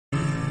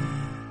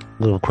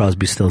Little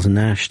Crosby, Stills, and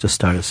Nash to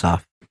start us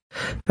off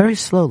very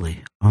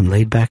slowly on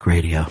Laid Back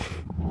Radio.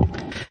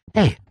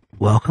 Hey,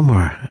 welcome.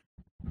 We're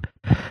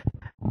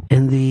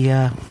in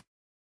the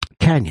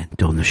canyon,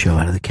 doing the show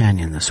out of the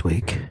canyon this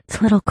week. It's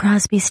Little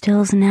Crosby,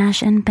 Stills,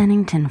 Nash, and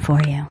Bennington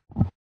for you.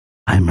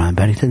 I'm Ron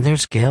Bennington.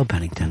 There's Gail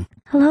Bennington.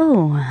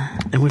 Hello.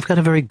 And we've got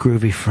a very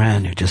groovy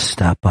friend who just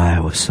stopped by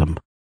with some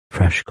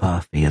fresh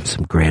coffee and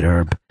some great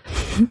herb.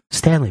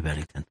 Stanley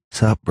Bennington.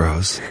 What's up,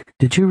 bros?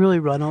 Did you really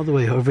run all the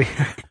way over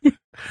here?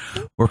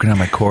 Working on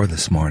my core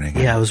this morning.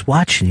 Yeah, I was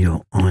watching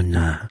you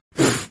on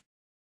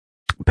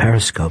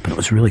Periscope, and it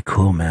was really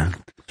cool, man.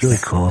 It's really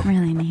cool.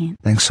 Really neat.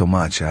 Thanks so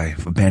much.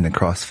 I've abandoned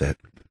CrossFit.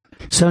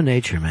 So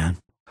nature, man.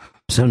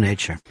 So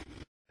nature.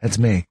 That's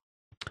me.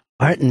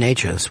 Art and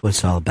nature is what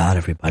it's all about,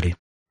 everybody.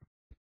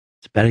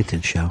 It's a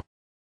Bennington show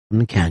from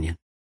the canyon.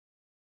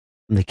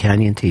 From the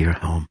canyon to your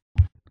home.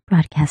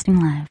 Broadcasting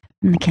live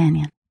from the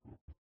canyon.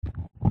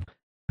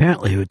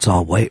 Apparently, it's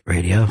all white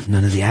radio.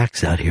 None of the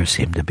acts out here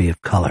seem to be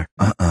of color.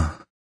 No.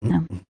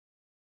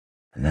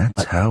 And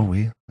that's how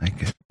we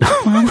like it.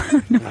 Well,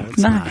 no, it's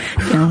not.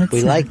 No, it's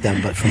we not. like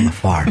them, but from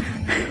afar.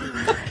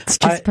 It's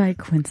just by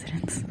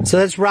coincidence. So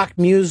that's Rock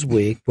Muse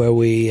Week, where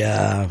we,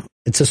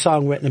 it's a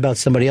song written about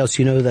somebody else.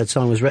 You know who that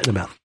song was written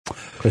about?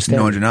 Chris No, I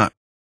Stanley. do not.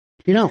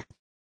 You know.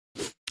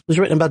 It was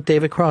written about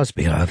David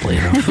Crosby, oddly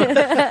enough.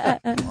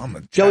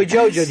 Joey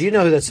Jojo, do you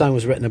know who that song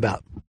was written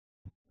about?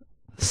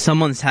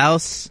 Someone's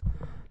house.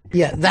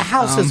 Yeah, the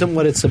house isn't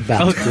what it's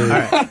about, dude. All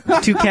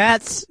right. Two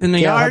cats in the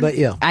Gail, how yard. about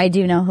you? I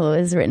do know who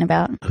it was written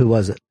about. Who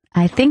was it?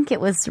 I think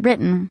it was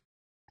written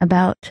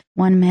about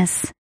one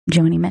Miss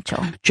Joni Mitchell.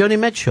 Joni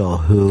Mitchell,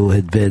 who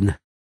had been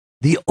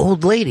the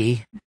old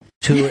lady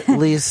to at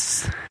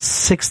least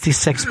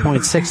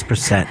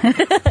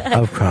 66.6%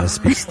 of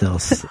Crosby,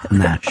 Stills,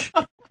 Nash.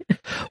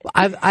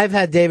 I've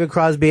had David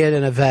Crosby in,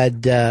 and I've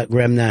had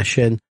Graham Nash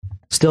in.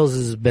 Stills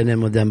has been in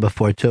with them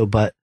before too,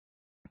 but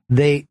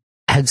they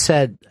had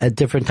said at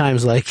different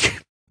times,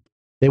 like,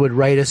 they would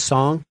write a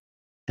song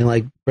and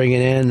like bring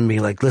it in and be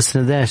like,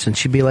 listen to this, and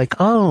she'd be like,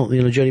 oh,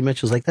 Joni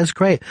Mitchell's like, that's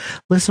great,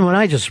 listen to what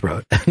I just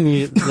wrote.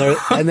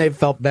 And they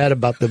felt bad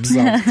about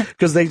themselves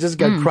because they just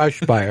got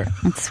crushed by her.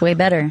 It's way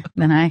better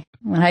than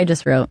what I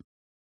just wrote.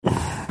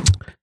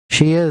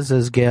 She is,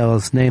 as Gail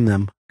has named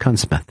them,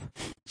 Cunsmith.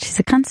 She's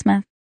a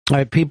cunsmith. All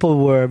right, people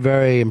were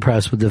very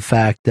impressed with the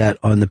fact that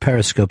on the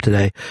Periscope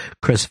today,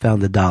 Chris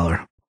found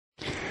 $1.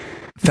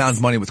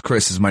 Found Money with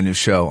Chris is my new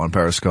show on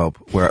Periscope,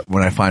 where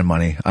when I find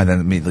money, I then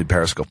immediately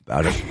Periscope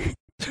about it.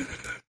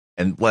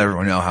 And let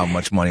everyone know how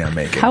much money I'm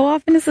making. How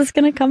often is this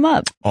going to come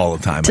up? All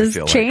the time, Does I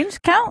feel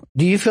change count?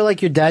 Do you feel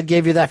like your dad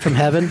gave you that from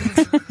heaven?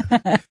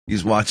 like.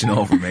 He's watching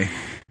over me.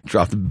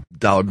 Dropped a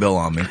dollar bill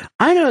on me.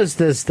 I noticed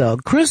this, though.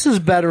 Chris is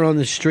better on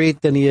the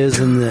street than he is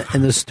in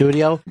the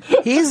studio.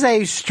 He's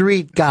a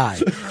street guy.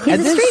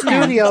 And this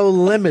studio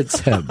limits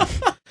him.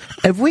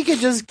 If we could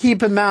just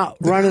keep him out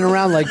running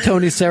around like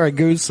Tony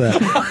Saragusa,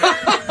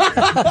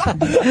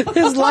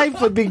 his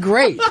life would be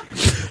great.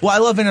 Well, I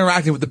love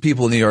interacting with the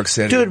people in New York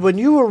City. Dude, when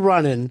you were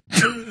running,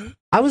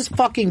 I was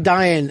fucking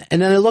dying,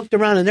 and then I looked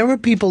around, and there were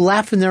people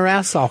laughing their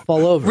ass off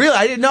all over. Really?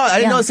 I didn't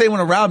notice anyone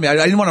around me. I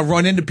didn't want to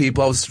run into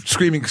people. I was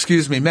screaming,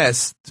 excuse me,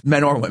 miss,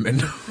 men or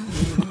women.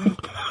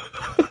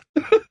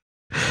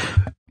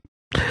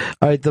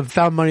 All right, the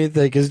found money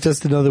thing is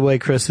just another way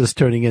Chris is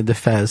turning into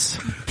Fez.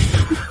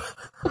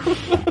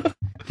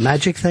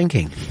 Magic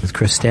thinking with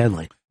Chris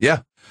Stanley.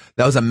 Yeah,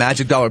 that was a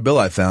magic dollar bill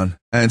I found,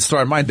 and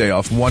started my day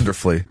off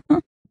wonderfully.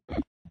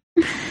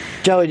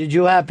 Joey, did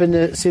you happen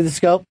to see the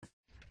scope?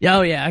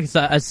 Oh, yeah, I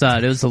saw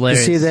it. It was You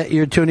hilarious. see that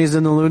your Toonies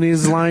and the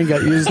Loonies line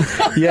got used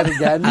yet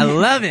again? I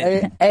love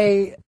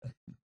it.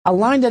 A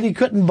line that he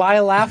couldn't buy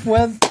a laugh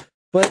with,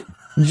 but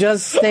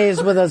just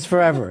stays with us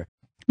forever.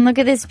 Look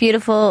at this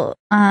beautiful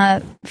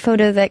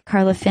photo that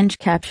Carla Finch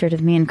captured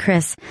of me and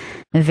Chris.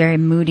 A very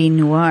moody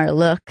noir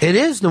look. It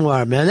is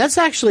noir, man. That's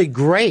actually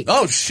great.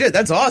 Oh, shit,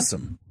 that's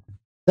awesome.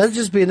 That'd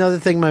just be another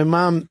thing my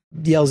mom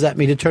yells at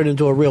me to turn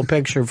into a real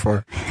picture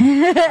for.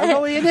 I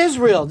go, it is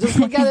real. Just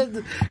look at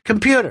it.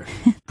 Computer.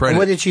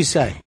 What did she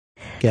say,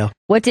 Gail?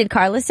 What did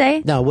Carla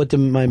say? No, what did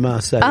my mom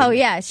say? Oh,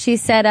 yeah. She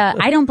said,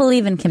 I don't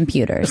believe in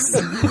computers.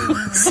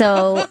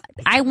 So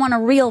I want a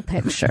real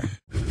picture.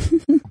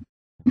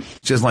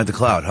 She doesn't like the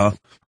cloud, huh?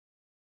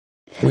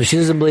 Well, she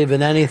doesn't believe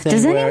in anything.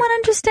 Does anyone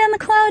understand the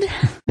cloud?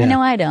 Yeah. I know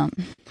I don't.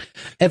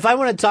 If I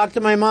want to talk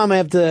to my mom, I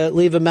have to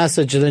leave a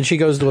message, and then she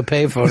goes to a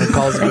payphone and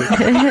calls me.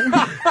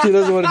 She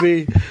doesn't want to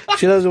be.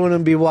 She doesn't want to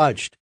be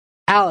watched.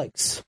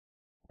 Alex.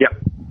 Yeah.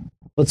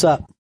 What's up?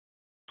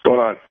 What's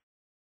going on?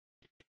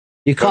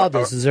 You called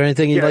us. Is there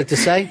anything you'd like to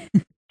say?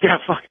 Yeah,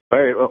 fuck. All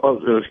right.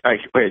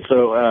 Wait.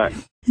 So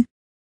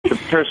the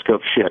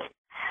Periscope shit.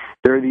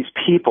 There are these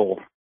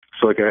people.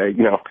 So like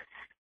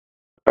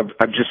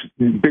I've just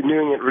been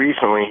doing it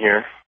recently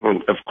here,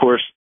 and of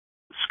course,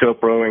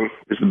 scope rowing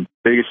is the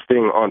biggest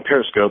thing on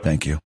Periscope.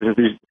 Thank you. There's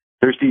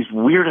these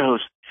weirdos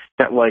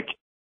that like,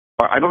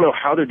 I don't know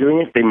how they're doing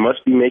it. They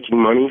must be making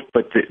money,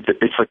 but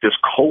it's like this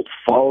cult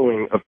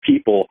following of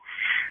people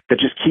that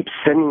just keep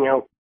sending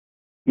out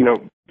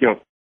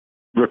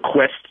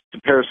request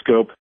to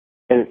Periscope,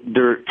 and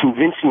they're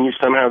convincing you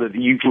somehow that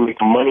you can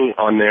make money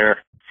on there.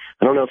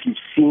 I don't know if you've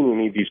seen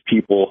any of these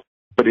people,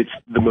 but it's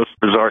the most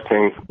bizarre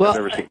thing I've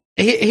ever seen.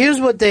 Here's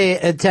what they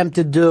attempt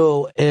to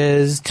do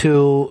is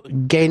to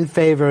gain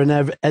favor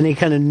in any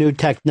kind of new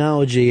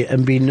technology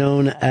and be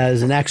known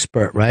as an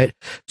expert, right?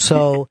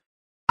 So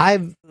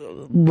I've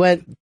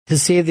went to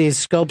see these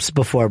scopes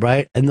before,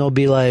 right? And they'll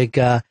be like,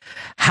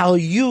 how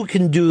you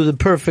can do the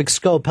perfect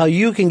scope, how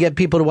you can get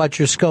people to watch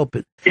your scope.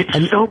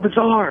 It's so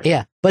bizarre.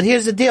 Yeah. But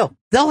here's the deal.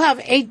 They'll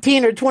have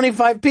 18 or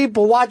 25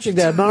 people watching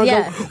that. And I'll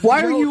go,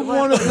 why are you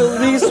one of the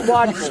least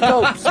watched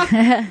scopes?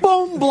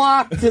 Boom,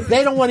 blocked.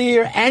 They don't want to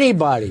hear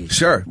anybody.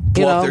 Sure.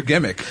 Pull up their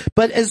gimmick.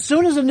 But as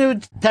soon as a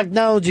new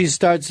technology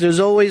starts, there's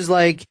always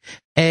like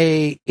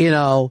a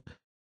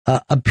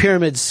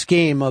pyramid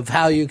scheme of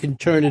how you can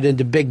turn it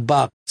into big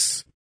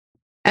bucks.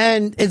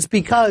 And it's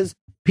because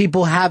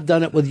people have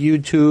done it with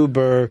YouTube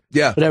or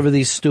whatever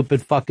these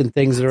stupid fucking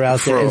things that are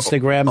out there,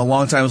 Instagram. A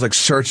long time it was like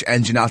search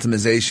engine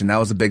optimization. That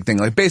was a big thing.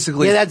 Like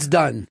basically. Yeah, that's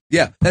done.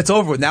 Yeah, that's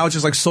over with. Now it's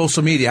just like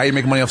social media. How you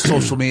make money off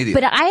social media.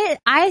 But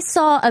I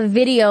saw a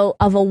video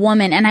of a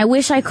woman, and I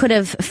wish I could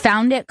have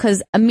found it,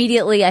 because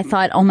immediately I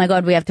thought, oh my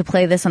God, we have to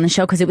play this on the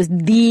show, because it was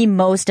the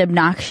most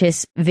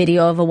obnoxious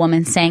video of a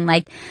woman saying,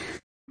 like,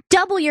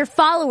 double your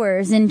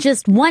followers in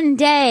just one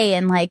day,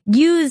 and like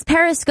use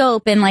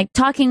Periscope, and like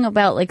talking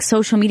about like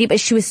social media. But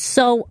she was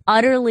so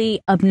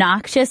utterly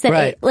obnoxious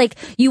that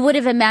you would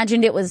have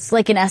imagined it was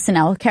like an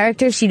SNL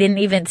character. She didn't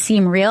even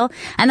seem real.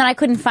 And then I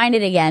couldn't find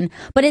it again.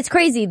 But it's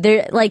crazy.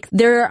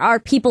 There are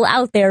people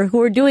out there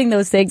who are doing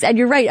those things. And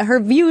you're right.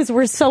 Her views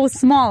were so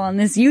small on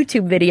this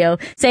YouTube video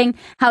saying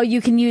how you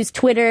can use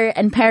Twitter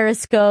and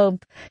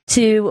Periscope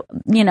to,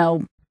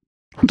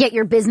 get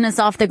your business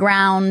off the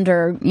ground,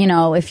 or,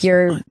 if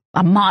you're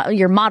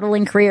your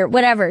modeling career,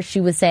 whatever she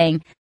was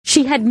saying.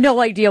 She had no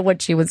idea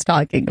what she was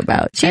talking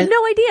about. She had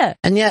no idea.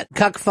 And yet,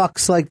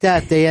 cuckfucks like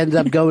that, they end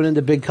up going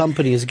into big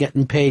companies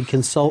getting paid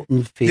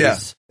consultant fees. Yeah.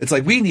 It's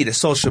like, we need a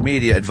social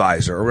media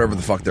advisor, or whatever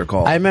the fuck they're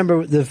called. I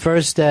remember the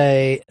first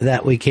day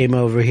that we came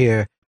over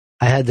here,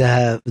 I had to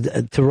have,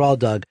 to Raw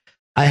Dog,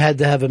 I had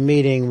to have a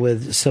meeting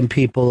with some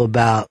people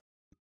about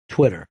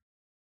Twitter,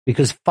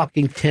 because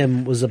fucking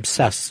Tim was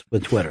obsessed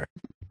with Twitter.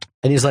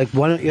 And he's like,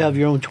 why don't you have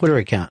your own Twitter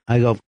account? I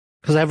go,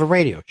 because I have a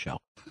radio show.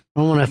 I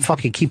don't want to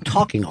fucking keep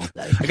talking all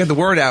day. I got the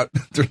word out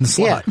during the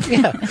slot.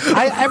 Yeah.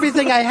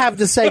 Everything I have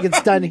to say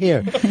gets done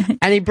here.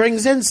 And he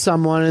brings in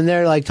someone, and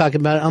they're like talking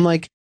about it. I'm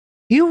like,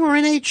 you were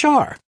in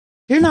HR.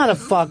 You're not a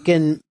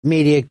fucking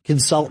media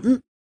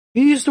consultant.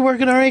 You used to work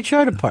in our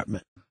HR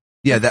department.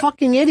 Yeah,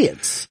 fucking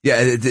idiots.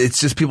 Yeah,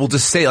 it's just people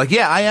just say like,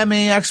 yeah, I am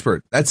an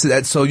expert. That's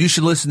so you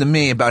should listen to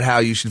me about how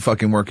you should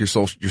fucking work your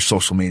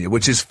social media,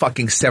 which is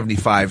fucking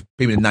 75,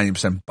 maybe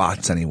 90%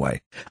 bots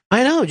anyway.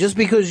 I know. Just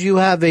because you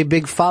have a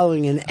big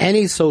following in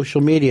any social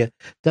media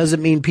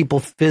doesn't mean people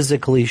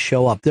physically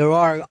show up. There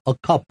are a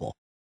couple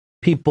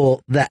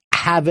people that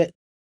have it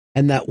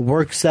and that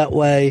works that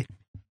way.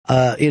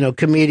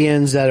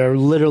 Comedians that are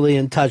literally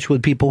in touch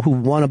with people who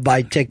want to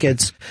buy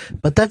tickets,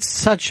 but that's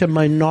such a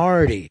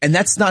minority. And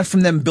that's not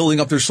from them building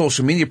up their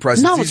social media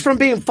presence. No, it's from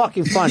being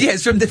fucking funny. Yeah,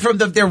 it's from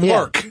their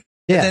work.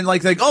 Yeah. And then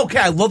like, okay,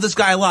 I love this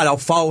guy a lot. I'll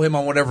follow him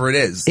on whatever it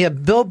is. Yeah,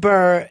 Bill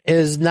Burr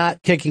is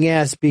not kicking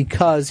ass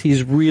because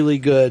he's really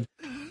good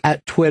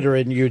at Twitter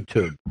and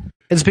YouTube.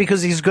 It's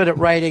because he's good at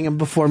writing and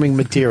performing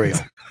material,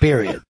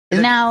 period.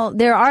 Now,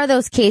 there are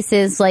those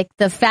cases like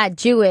the Fat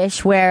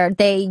Jewish where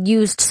they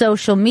used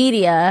social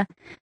media,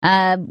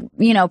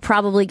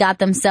 probably got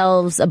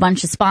themselves a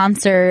bunch of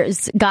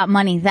sponsors, got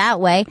money that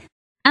way.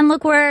 And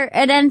look where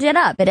it ended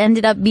up. It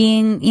ended up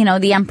being,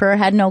 the emperor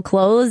had no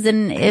clothes,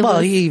 and it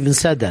was... he even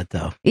said that,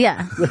 though.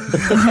 Yeah.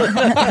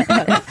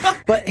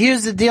 But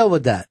here's the deal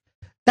with that.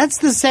 That's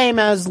the same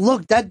as,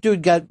 look, that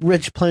dude got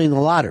rich playing the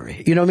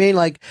lottery. You know what I mean?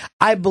 Like,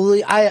 I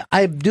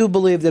do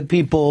believe that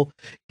people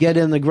get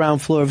in the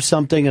ground floor of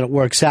something and it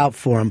works out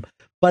for them.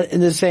 But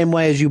in the same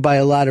way as you buy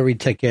a lottery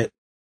ticket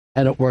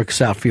and it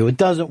works out for you, it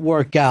doesn't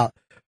work out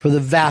for the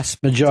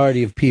vast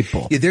majority of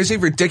people. Yeah, there's a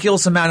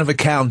ridiculous amount of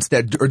accounts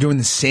that are doing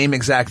the same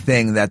exact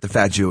thing that the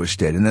Fat Jewish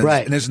did. And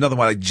there's another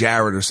one like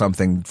Jared or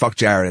something. Fuck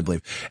Jared, I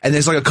believe. And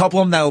there's like a couple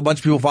of them that a bunch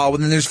of people follow.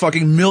 And then there's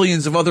fucking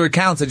millions of other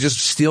accounts that just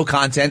steal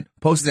content,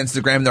 post it on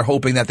Instagram, and they're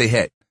hoping that they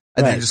hit.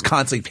 And then just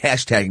constantly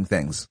hashtagging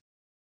things.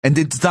 And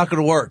it's not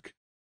going to work.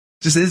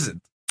 It just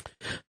isn't.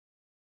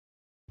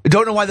 I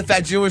don't know why the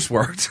Fat Jewish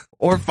worked.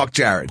 Or fuck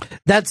Jared.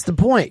 That's the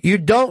point. You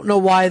don't know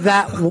why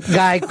that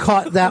guy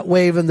caught that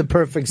wave in the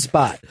perfect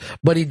spot.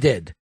 But he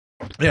did.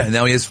 Yeah,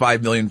 now he has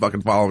 5 million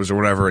fucking followers or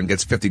whatever and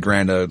gets 50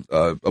 grand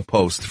a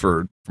post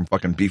from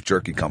fucking beef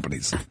jerky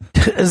companies.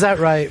 Is that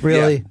right?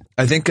 Really? Yeah.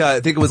 I think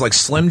it was like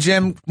Slim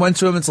Jim went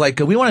to him. It's like,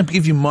 we want to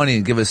give you money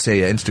and give us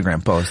a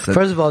Instagram post.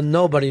 First of all,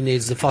 nobody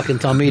needs to fucking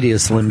tell me to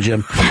Slim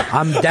Jim.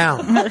 I'm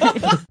down.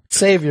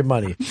 Save your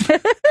money.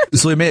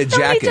 So he made a jacket.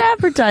 Don't need to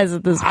advertise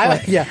at this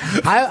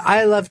point.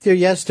 I left here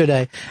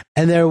yesterday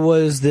and there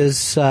was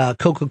this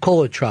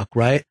Coca-Cola truck,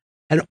 right?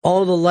 and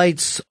all the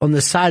lights on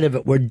the side of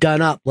it were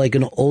done up like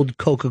an old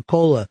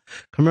Coca-Cola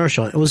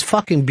commercial. It was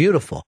fucking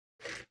beautiful.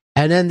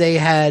 And then they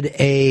had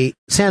a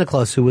Santa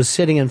Claus who was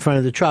sitting in front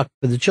of the truck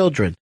for the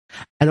children.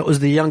 And it was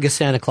the youngest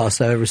Santa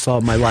Claus I ever saw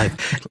in my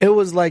life. It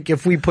was like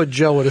if we put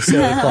Joe in a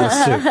Santa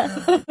Claus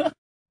suit.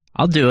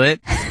 I'll do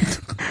it.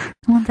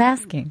 Someone's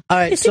asking. All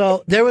right,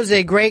 so there was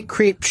a great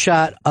creep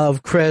shot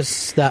of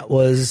Chris that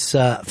was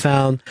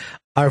found.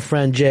 Our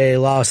friend Jay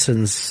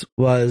Lawson's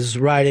was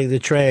riding the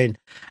train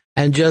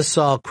and just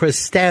saw Chris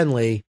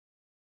Stanley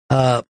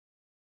on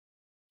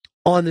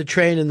the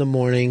train in the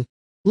morning.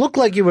 Looked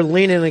like you were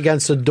leaning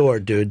against a door,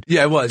 dude.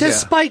 Yeah, it was.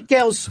 Despite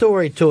Gail's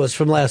story to us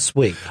from last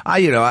week. I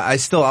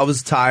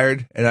was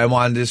tired and I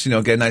wanted to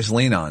just, get a nice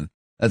lean on.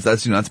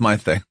 That's my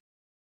thing.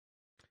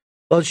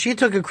 Well, she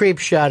took a creep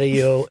shot of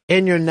you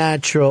in your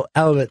natural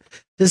element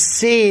to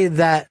see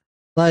that,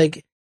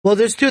 like, well,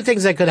 there's two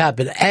things that could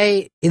happen.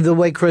 A, the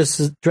way Chris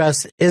is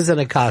dressed isn't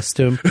a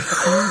costume.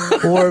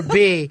 Or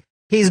B,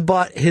 he's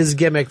bought his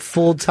gimmick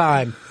full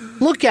time.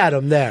 Look at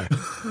him there.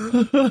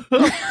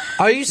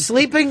 Are you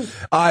sleeping?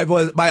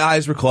 My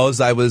eyes were closed.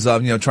 I was,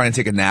 trying to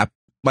take a nap.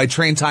 My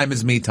train time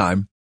is me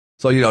time.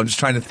 So, just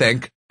trying to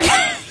think.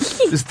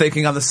 Just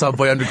thinking on the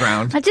subway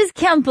underground. I just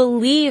can't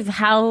believe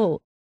how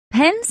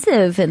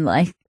pensive and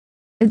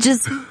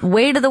just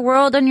weight of the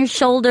world on your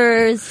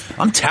shoulders.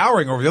 I'm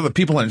towering over the other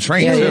people in the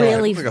train. You're too.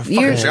 really, Like a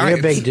you're giant.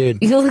 a big dude.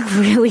 You look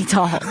really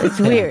tall. It's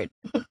weird.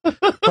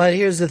 But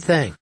here's the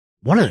thing.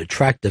 What an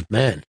attractive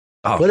man.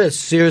 Oh. What a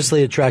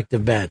seriously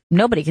attractive man.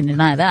 Nobody can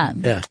deny that.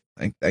 Yeah.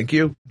 Thank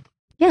you.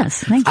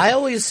 Yes, thank you. I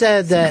always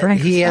said that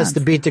Correct he has response. to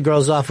beat the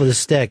girls off with a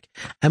stick.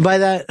 And by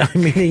that, I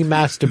mean he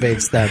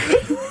masturbates them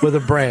with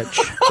a branch.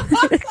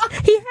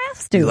 He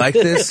has to. Do you like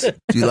this?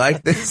 Do you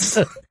like this?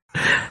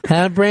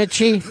 Huh,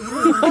 Branchy?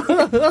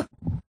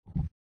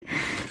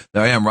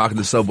 There I am rocking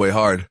the subway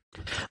hard.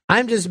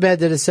 I'm just mad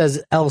that it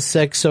says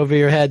L6 over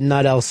your head and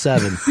not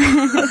L7.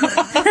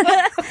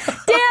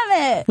 Damn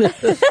it!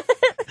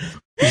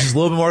 Just a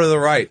little bit more to the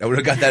right. I would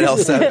have got that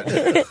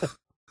L7.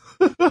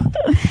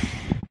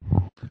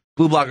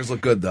 Blue blockers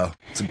look good, though.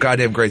 It's a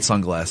goddamn great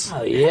sunglass.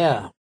 Oh,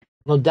 yeah.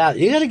 No doubt.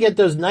 You got to get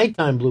those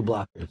nighttime blue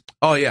blockers.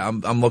 Oh, yeah.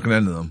 I'm looking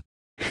into them.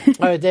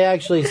 All right, they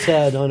actually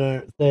said on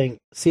our thing,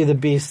 see the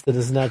beast in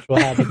his natural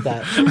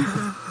habitat.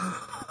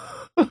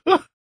 Man,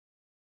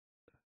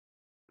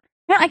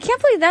 I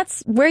can't believe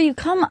that's where you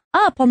come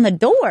up on the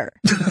door.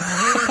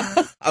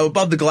 I'm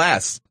above the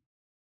glass.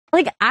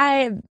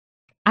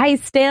 I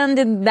stand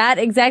in that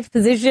exact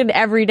position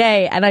every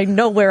day, and I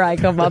know where I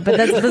come up, and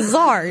that's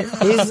bizarre.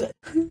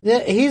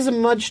 He's a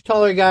much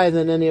taller guy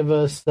than any of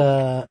us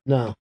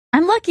know.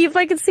 I'm lucky if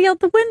I can see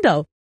out the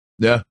window.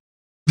 Yeah.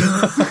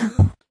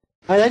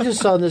 I just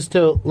saw this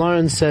too.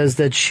 Lauren says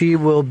that she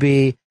will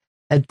be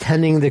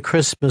attending the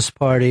Christmas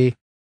party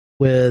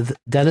with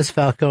Dennis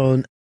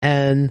Falcone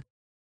and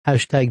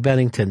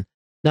 #Bennington.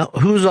 Now,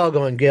 who's all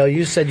going, Gail?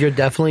 You said you're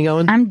definitely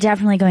going? I'm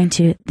definitely going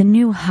to the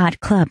new hot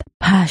club,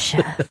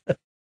 Pasha.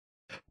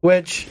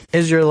 Which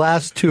is your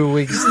last 2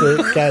 weeks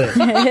to get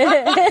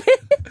it.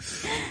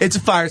 It's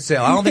a fire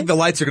sale. I don't think the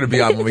lights are going to be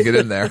on when we get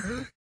in there.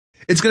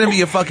 It's going to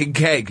be a fucking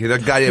keg. A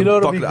goddamn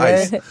bucket of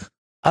ice.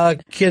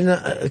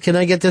 Can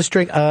I get this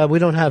drink? We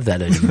don't have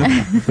that anymore.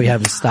 We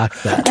haven't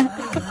stocked that.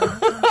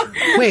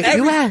 Wait,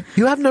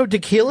 you have no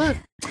tequila?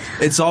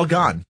 It's all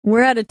gone.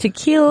 We're out of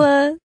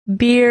tequila,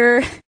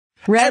 beer,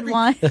 red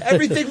wine.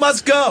 Everything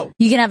must go.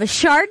 You can have a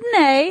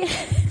Chardonnay.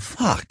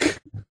 Fuck.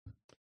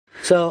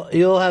 So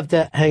you'll have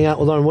to hang out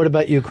with Lauren. What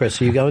about you,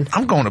 Chris? Are you going?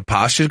 I'm going to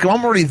Pasha.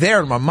 I'm already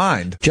there in my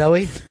mind.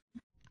 Joey?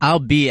 I'll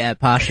be at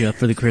Pasha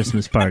for the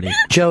Christmas party.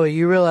 Joey,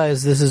 you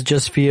realize this is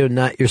just for you,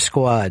 not your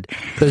squad.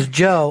 Because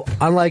Joe,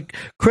 unlike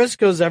Chris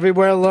goes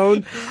everywhere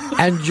alone,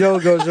 and Joe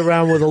goes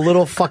around with a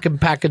little fucking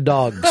pack of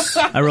dogs.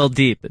 I roll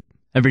deep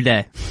every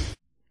day.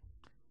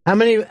 How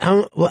many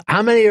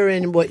are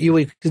in what you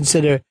would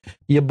consider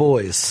your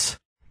boys?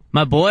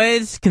 My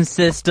boys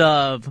consist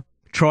of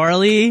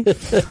Charlie.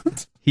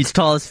 He's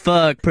tall as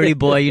fuck, pretty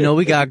boy. You know,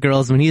 we got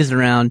girls when he's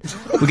around.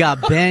 We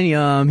got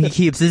Banyam. He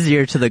keeps his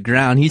ear to the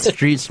ground. He's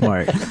street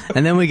smart.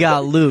 And then we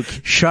got Luke,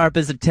 sharp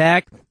as a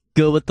tack,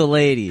 good with the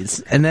ladies.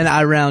 And then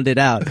I round it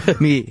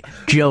out. Me,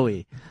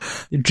 Joey,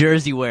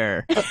 Jersey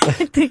wearer,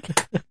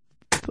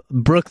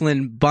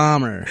 Brooklyn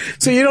bomber.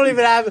 So you don't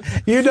even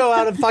have, you know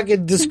how to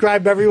fucking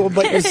describe everyone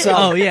but yourself.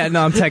 Oh, yeah,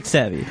 no, I'm tech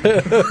savvy.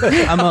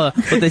 I'm what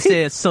they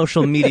say, a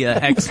social media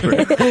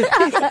expert.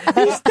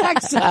 He's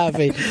tech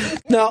savvy.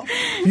 Now,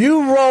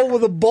 you roll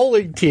with a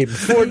bowling team,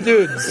 4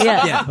 dudes.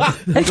 Yeah,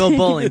 we go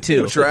bowling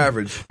too. What's your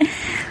average?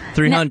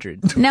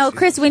 300. Now,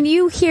 Chris, when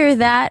you hear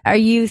that, are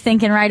you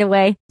thinking right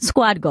away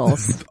squad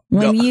goals?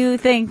 When you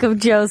think of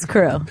Joe's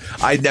crew?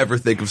 I never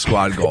think of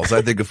squad goals.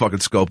 I think of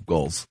fucking scope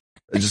goals.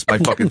 It's just my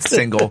fucking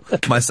single.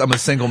 I'm a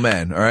single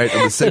man, all right?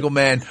 I'm a single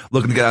man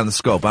looking to get on the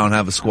scope. I don't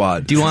have a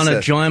squad. Do you want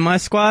to join my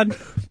squad?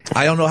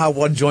 I don't know how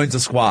one joins a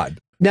squad.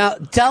 Now,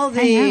 tell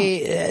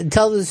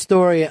the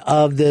story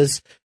of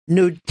this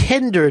new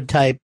Tinder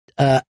type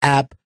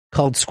app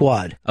called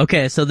Squad.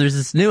 Okay, so there's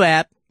this new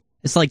app.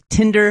 It's like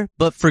Tinder,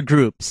 but for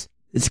groups.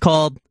 It's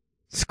called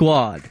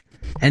Squad.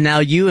 And now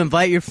you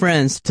invite your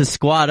friends to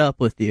squad up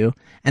with you.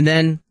 And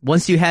then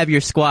once you have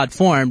your squad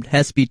formed,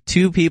 has to be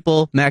 2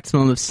 people,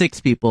 maximum of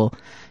 6 people,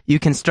 you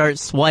can start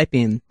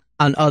swiping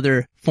on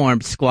other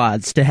formed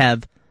squads to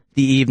have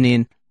the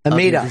evening of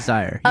your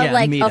desire.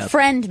 Like a a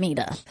friend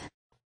meetup.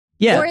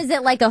 Yeah. Or is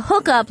it like a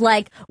hookup,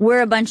 like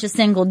we're a bunch of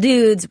single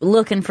dudes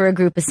looking for a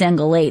group of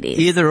single ladies?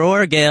 Either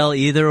or, Gail,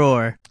 either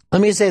or.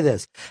 Let me say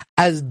this.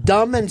 As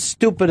dumb and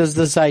stupid as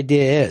this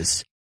idea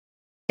is,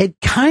 it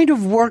kind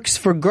of works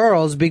for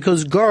girls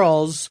because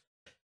girls,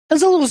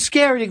 it's a little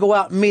scary to go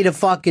out and meet a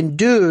fucking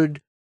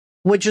dude,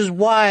 which is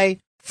why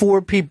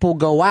 4 people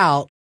go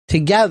out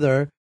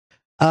together.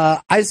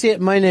 I see it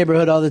in my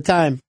neighborhood all the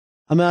time.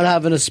 I'm out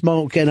having a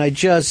smoke and I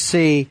just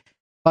see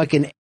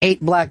fucking 8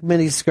 black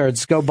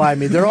miniskirts go by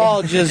me. They're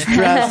all just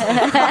dressed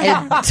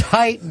in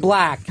tight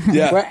black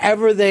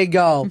wherever they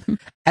go.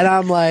 And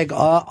I'm like,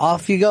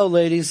 off you go,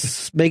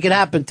 ladies. Make it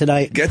happen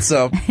tonight. Get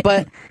some.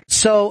 But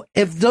so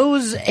if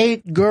those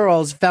 8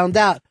 girls found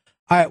out,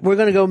 all right, we're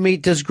going to go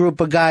meet this group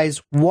of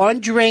guys, 1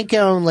 drink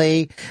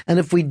only, and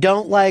if we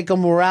don't like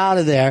them, we're out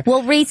of there.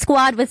 We'll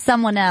re-squad with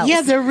someone else.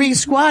 Yeah, they're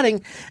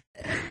re-squatting.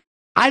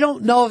 I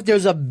don't know if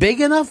there's a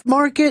big enough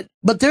market,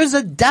 but there's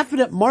a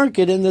definite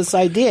market in this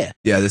idea.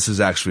 Yeah, this is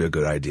actually a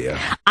good idea.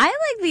 I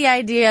like the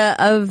idea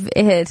of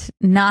it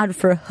not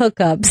for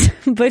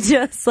hookups, but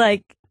just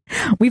like,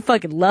 we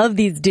fucking love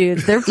these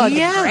dudes. They're fucking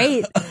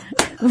great.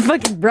 We're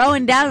fucking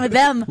broing down with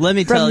them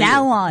from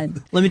now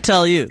on. Let me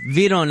tell you,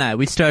 Vito and I,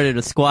 we started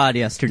a squad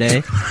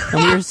yesterday,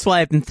 and we were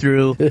swiping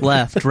through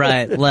left,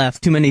 right,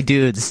 left. Too many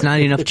dudes, not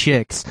enough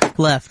chicks.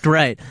 Left,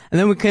 right. And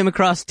then we came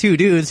across 2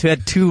 dudes who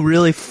had 2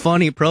 really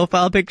funny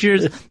profile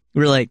pictures.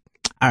 We were like,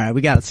 all right,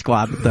 we got to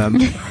squad with them.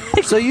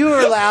 So you were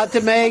allowed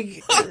to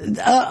make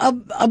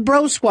a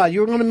bro squad.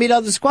 You were going to meet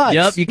other squads.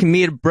 Yep, you can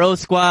meet bro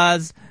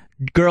squads,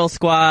 girl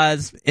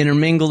squads,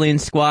 intermingling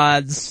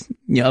squads,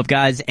 of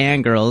guys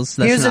and girls.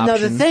 That's Here's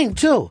another thing,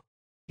 too.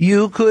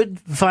 You could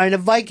find a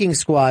Viking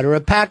squad or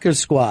a Packers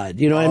squad.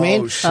 You know what I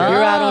mean? Shit.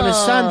 You're out on a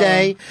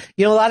Sunday.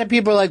 You know, a lot of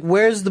people are like,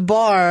 where's the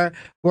bar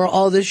where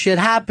all this shit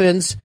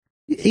happens?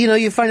 You know,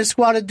 you find a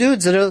squad of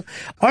dudes that are,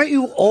 aren't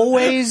you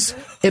always,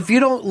 if you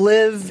don't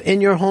live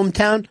in your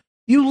hometown,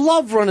 you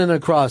love running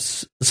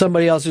across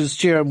somebody else who's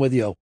cheering with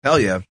you. Hell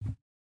yeah.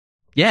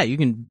 Yeah, you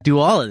can do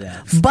all of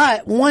that.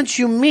 But once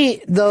you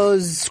meet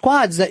those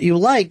squads that you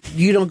like,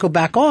 you don't go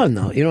back on,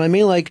 though. You know what I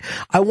mean? Like,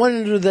 I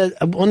wonder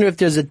if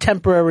there's a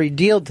temporary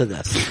deal to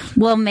this.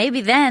 Well, maybe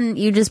then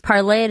you just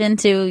parlay it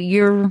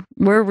into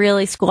we're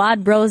really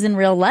squad bros in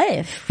real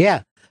life.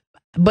 Yeah.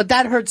 But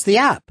that hurts the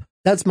app.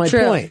 That's my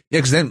point. Yeah,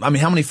 because then, I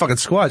mean, how many fucking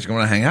squads you going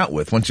to hang out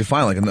with once you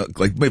find,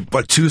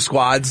 but 2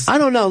 squads? I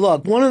don't know.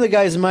 Look, one of the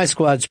guys in my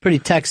squad's pretty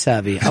tech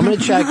savvy. I'm going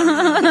to check.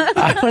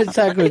 I'm going to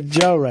check with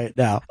Joe right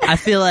now. I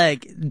feel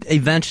like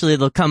eventually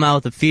they'll come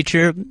out with a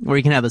feature where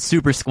you can have a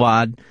super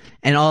squad,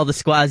 and all the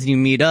squads you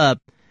meet up,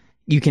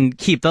 you can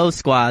keep those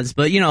squads.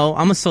 But,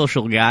 I'm a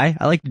social guy.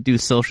 I like to do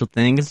social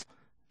things.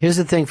 Here's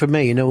the thing for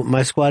me. You know what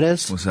my squad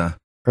is? What's that?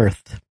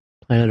 Earth.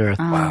 Planet Earth.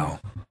 Wow.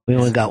 We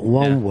only got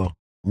one world.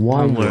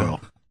 One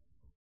world.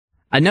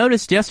 I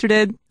noticed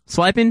yesterday,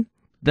 swiping,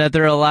 that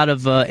there are a lot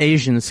of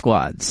Asian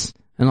squads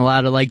and a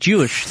lot of,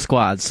 Jewish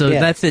squads. So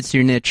that fits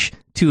your niche,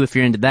 too, if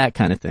you're into that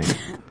kind of thing.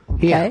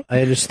 Yeah,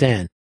 I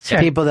understand. Sure.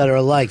 People that are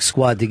alike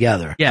squad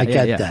together. I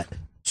get that.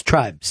 It's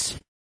tribes.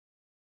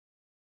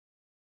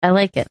 I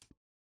like it.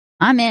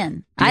 I'm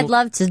in. I'd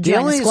love to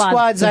join a squad.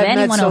 Squads I've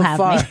met so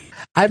far,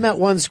 I met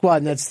one squad,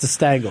 and that's the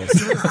Stangles.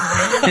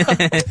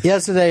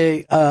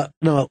 Yesterday,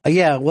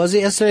 was it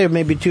yesterday or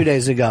maybe 2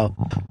 days ago?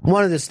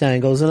 One of the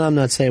Stangles, and I'm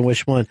not saying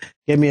which one,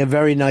 gave me a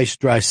very nice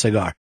dry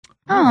cigar.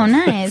 Oh,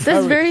 nice.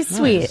 That's very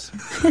sweet.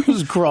 It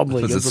was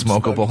crumbling. Was it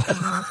smokable?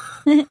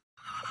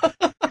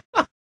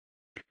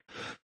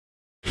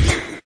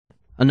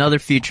 Another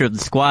feature of the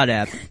Squad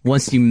app,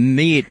 once you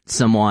meet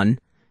someone,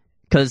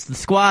 because the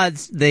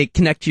squads, they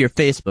connect to your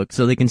Facebook,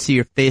 so they can see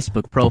your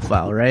Facebook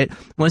profile, right?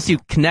 Once you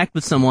connect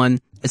with someone,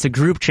 it's a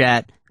group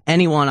chat.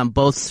 Anyone on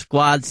both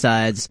squad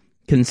sides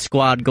can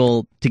squad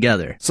goal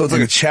together. So it's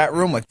like a chat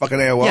room, like fucking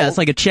AOL? Yeah, it's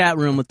like a chat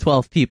room with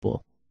 12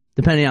 people,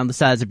 depending on the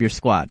size of your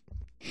squad.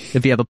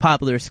 If you have a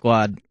popular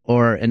squad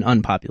or an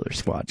unpopular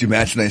squad. Did you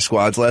match any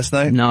squads last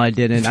night? No, I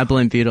didn't. I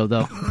blame Vito,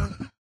 though.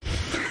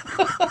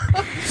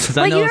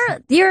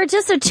 But you're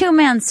just a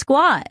 2-man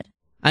squad.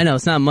 I know,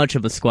 it's not much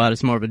of a squad,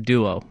 it's more of a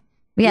duo.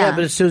 Yeah,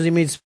 but as soon as he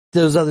meets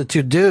those other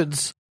 2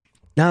 dudes,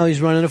 now he's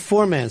running a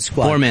 4-man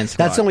squad. 4-man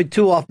squad. That's only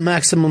 2 off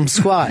maximum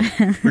squad.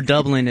 We're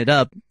doubling it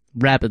up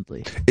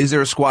rapidly. Is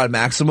there a squad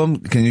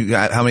maximum?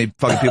 How many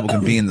fucking people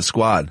can be in the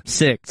squad?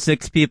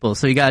 6 people.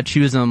 So you gotta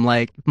choose them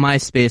like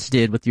MySpace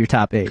did with your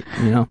top 8,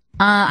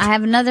 I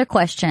have another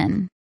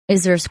question.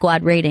 Is there a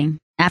squad rating?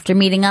 After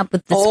meeting up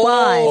with the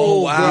squad.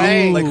 Oh, wow.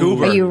 Great. Like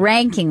Uber. Are you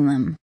ranking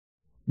them?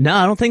 No,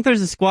 I don't think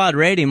there's a squad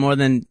rating more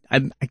than,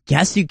 I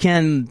guess you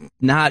can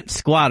not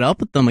squad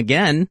up with them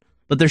again,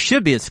 but there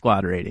should be a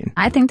squad rating.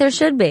 I think there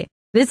should be.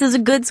 This is a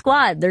good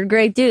squad. They're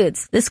great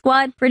dudes. This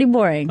squad, pretty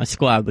boring. My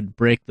squad would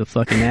break the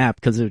fucking app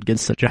because it would get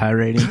such a high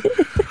rating.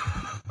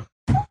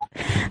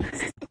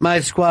 My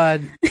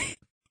squad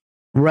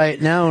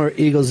right now are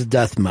Eagles of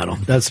Death Metal.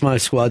 That's my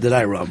squad that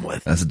I run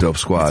with. That's a dope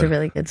squad. It's a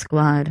really good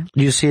squad.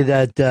 You see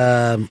that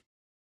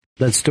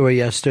that story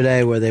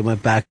yesterday where they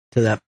went back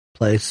to that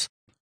place?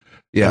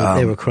 Yeah.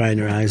 They were crying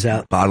their eyes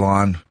out. Bottle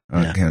on.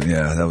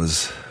 Yeah. That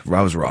was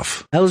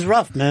rough. That was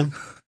rough, man.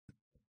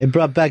 It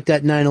brought back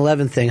that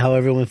 9/11 thing, how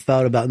everyone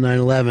felt about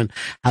 9/11,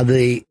 how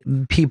the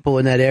people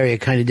in that area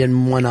kind of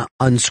didn't want to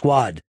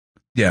unsquad.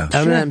 Yeah.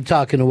 I'm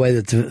talking a way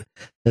that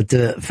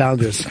the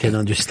founders can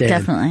understand.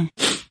 Definitely.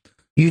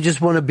 You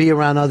just want to be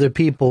around other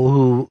people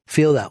who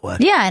feel that way.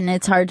 Yeah, and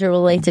it's hard to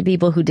relate to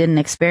people who didn't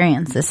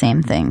experience the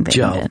same thing that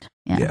Joe. you did.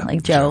 Yeah,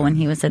 like Joe when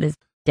he was at his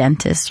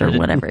dentist or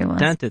whatever he was.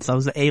 Dentist. I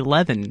was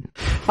 11.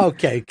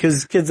 Okay,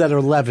 because kids that are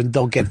 11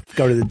 don't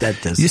go to the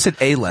dentist. You said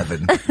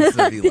 11. It's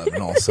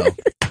 11 also.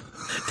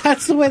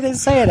 That's the way they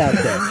say it out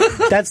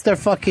there. That's their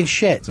fucking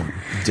shit. It's a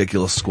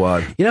ridiculous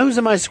squad. You know who's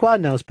in my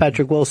squad now is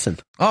Patrick Wilson.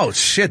 Oh,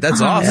 shit. That's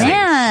awesome.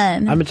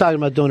 Man. I've been talking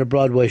about doing a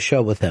Broadway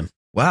show with him.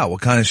 Wow. What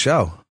kind of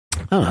show?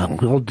 I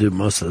don't know. We'll do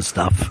most of the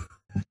stuff.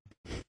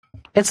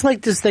 It's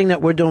like this thing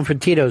that we're doing for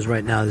Tito's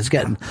right now that's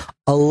getting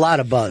a lot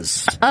of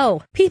buzz.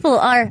 Oh, people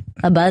are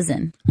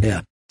a-buzzing.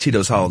 Yeah.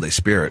 Tito's Holiday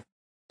Spirit.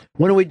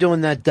 When are we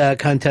doing that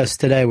contest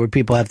today where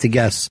people have to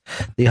guess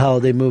the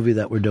holiday movie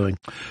that we're doing?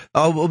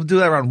 Oh, we'll do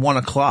that around 1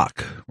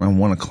 o'clock. Around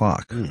 1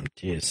 o'clock.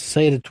 Jeez.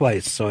 Say it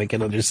twice so I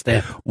can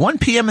understand. 1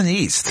 p.m. in the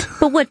East.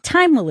 But what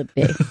time will it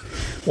be?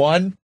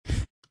 1.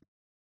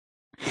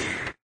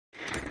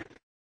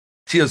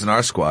 Tito's in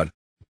our squad.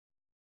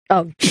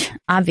 Oh,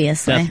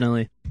 obviously.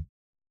 Definitely.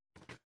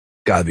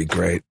 Gotta be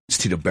great. It's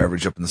Tito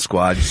Beveridge up in the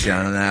squad. You see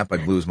on an app,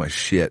 I'd lose my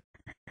shit.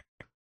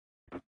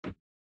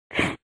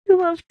 You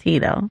love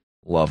Tito.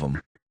 Love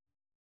him.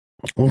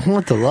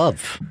 What the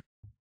love?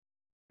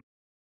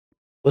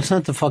 What's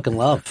not the fucking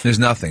love? There's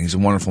nothing. He's a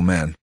wonderful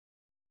man.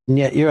 And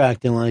yet you're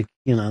acting like,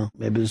 maybe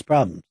there's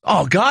problems.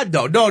 Oh, God,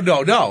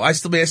 no. I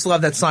still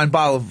have that signed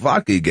bottle of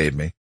vodka you gave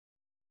me.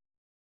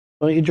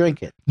 Why don't you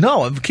drink it?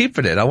 No, I'm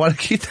keeping it. I want to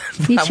keep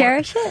that. You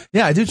cherish it?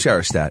 Yeah, I do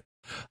cherish that.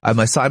 I have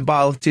my signed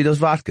bottle of Tito's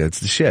vodka. It's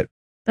the shit.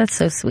 That's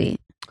so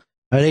sweet.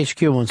 All right,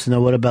 HQ wants to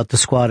know, what about the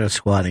squatter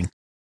squatting?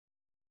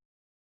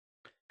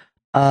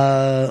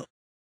 The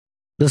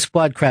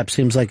squad crap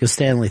seems like a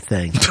Stanley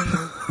thing.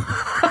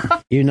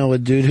 You know a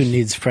dude who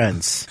needs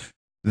friends.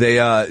 They,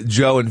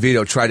 Joe and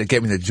Vito tried to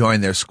get me to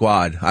join their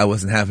squad. I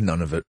wasn't having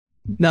none of it.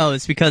 No,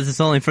 it's because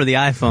it's only for the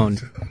iPhone.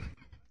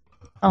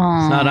 Oh.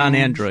 It's not on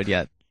Android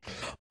yet.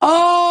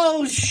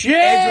 Oh, shit!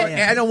 Android,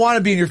 I don't want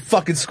to be in your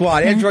fucking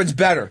squad. Android's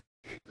better.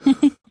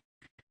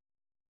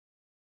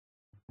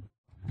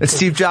 That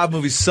Steve Jobs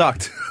movie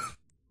sucked.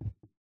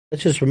 That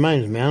just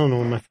reminds me, I don't know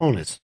where my phone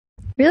is.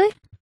 Really?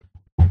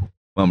 Well,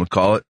 I'm going to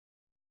call it.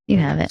 You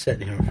have it. It's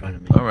sitting here in front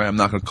of me. All right, I'm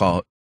not going to call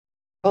it.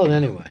 Call it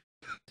anyway.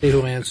 See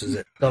who answers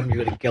it. Tell them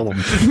you're going to kill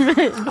him.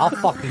 I'll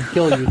fucking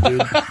kill you,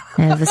 dude. I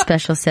have a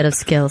special set of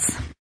skills.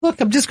 Look,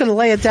 I'm just going to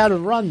lay it down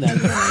and run then.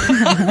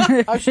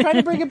 I was trying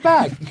to bring it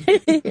back.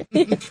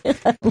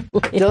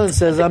 Dylan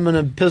says, I'm going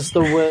to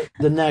pistol whip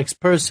the next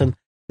person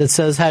that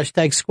says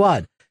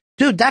 #squad.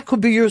 Dude, that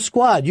could be your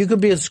squad. You could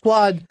be a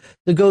squad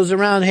that goes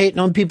around hating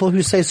on people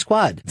who say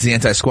squad. It's the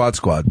anti-squad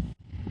squad.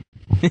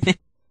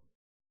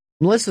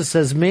 Melissa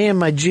says, me and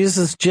my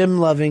Jesus gym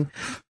loving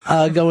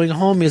going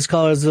homies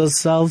call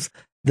ourselves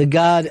the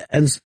God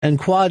and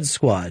Quad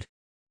Squad.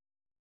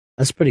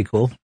 That's pretty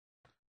cool.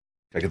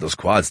 Gotta get those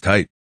quads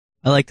tight.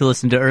 I like to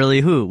listen to Early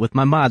Who with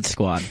my mod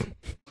squad.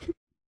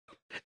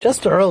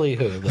 Just early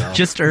who, though.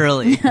 Just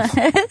early.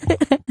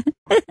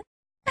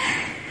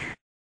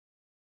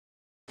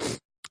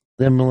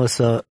 Then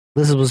Melissa,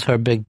 this was her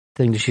big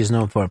thing that she's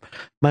known for.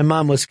 My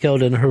mom was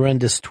killed in a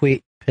horrendous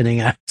tweet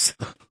pinning us.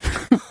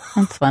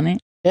 That's funny.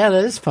 Yeah,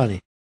 that is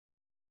funny.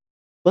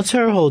 What's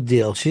her whole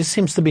deal? She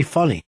seems to be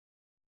funny.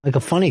 Like a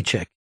funny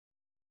chick.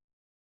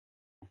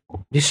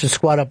 You should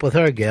squat up with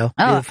her, Gail.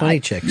 You're the funny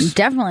chicks.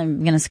 Definitely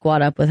going to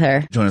squat up with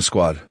her. Join a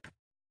squad.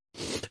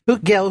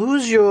 Gail,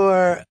 who's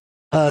your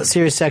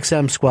Sirius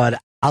XM squad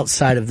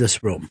outside of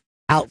this room?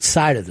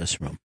 Outside of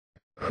this room.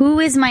 Who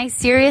is my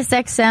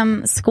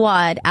SiriusXM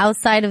squad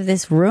outside of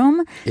this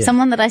room? Yeah.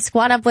 Someone that I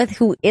squat up with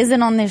who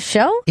isn't on this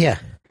show? Yeah.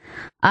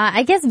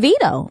 I guess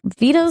Vito.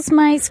 Vito's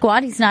my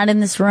squad. He's not in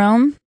this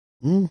room.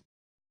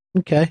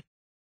 Okay.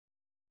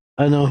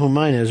 I know who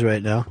mine is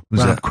right now. Who's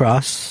Rob that?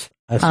 Cross.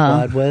 I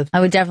squad with. I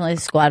would definitely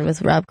squad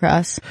with Rob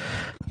Cross.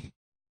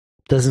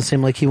 Doesn't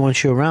seem like he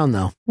wants you around,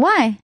 though.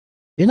 Why?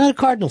 You're not a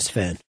Cardinals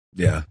fan.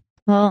 Yeah.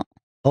 Well,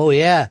 Oh,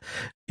 yeah.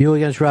 You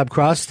against Rob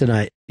Cross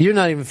tonight. You're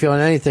not even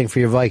feeling anything for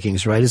your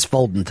Vikings, right? It's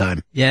folding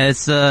time. Yeah,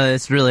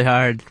 it's really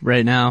hard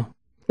right now.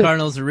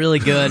 Cardinals are really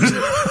good.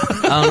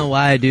 don't know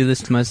why I do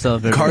this to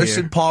myself every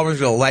Carson year. Palmer's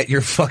going to light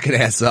your fucking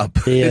ass up.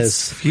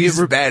 Yes. He's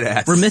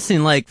badass. We're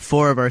missing like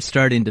 4 of our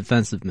starting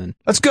defensive men.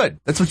 That's good.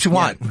 That's what you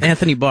want. Yeah.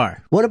 Anthony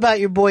Barr. What about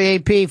your boy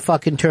AP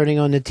fucking turning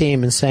on the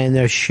team and saying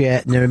they're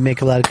shit and they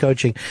make a lot of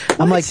coaching?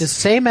 I'm like, the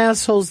same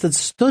assholes that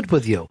stood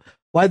with you.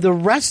 Why the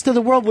rest of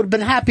the world would have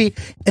been happy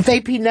if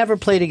AP never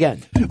played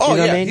again. Oh, you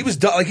know yeah. I mean? He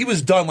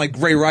was done like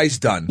Ray Rice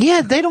done.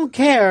 Yeah, they don't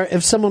care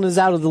if someone is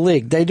out of the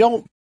league.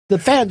 The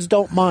fans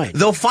don't mind.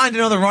 They'll find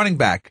another running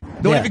back.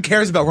 No one even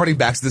cares about running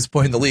backs at this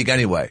point in the league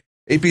anyway.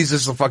 AP's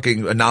just a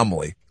fucking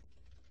anomaly.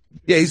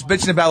 Yeah, he's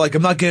bitching about, like,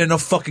 I'm not getting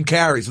enough fucking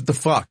carries. What the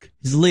fuck?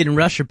 He's the leading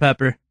rusher,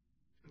 Pepper.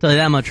 Tell you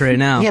that much right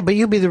now. Yeah, but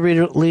you'll be the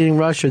leading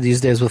rusher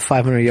these days with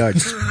 500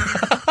 yards.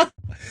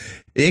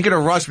 You ain't gonna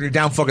rush when you're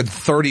down fucking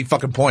 30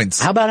 fucking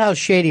points. How about how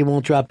Shady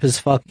won't drop his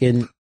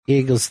fucking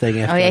Eagles thing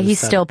after Oh, yeah,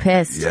 he's still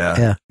pissed.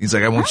 Yeah. He's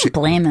like, I won't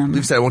blame him.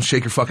 He said, I won't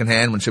shake your fucking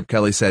hand when Chip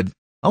Kelly said,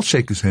 I'll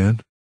shake his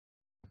hand.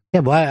 Yeah,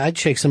 well, I'd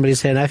shake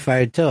somebody's hand I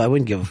fired too. I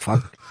wouldn't give a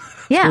fuck.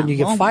 Yeah. When you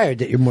get fired,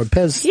 that you're more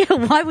pissed. Yeah,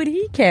 why would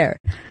he care?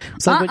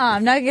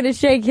 I'm not going to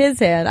shake his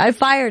hand. I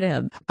fired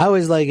him. I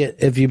always like it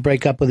if you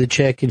break up with a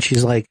chick and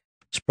she's like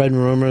spreading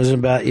rumors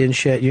about you and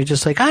shit. You're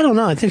just like, I don't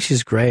know. I think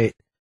she's great.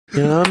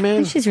 You know what I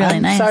mean? She's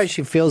really nice. I'm sorry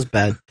she feels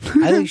bad.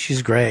 I think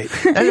she's great.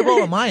 And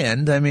well, on my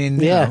end, I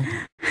mean, yeah. You know.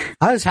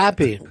 I was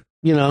happy.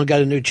 Got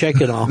a new chick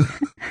and all.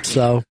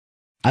 So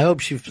I hope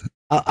she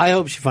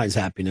finds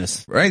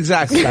happiness. Right,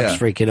 exactly.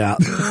 Stops freaking out.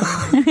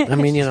 I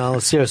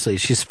mean, seriously,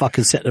 she's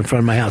fucking sitting in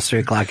front of my house 3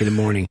 o'clock in the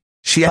morning.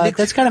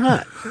 That's kind of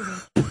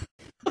hot.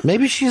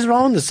 Maybe she's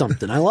wrong to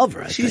something. I love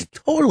her. She's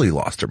totally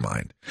lost her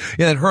mind.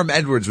 Yeah, and Herm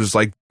Edwards was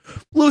like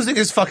losing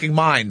his fucking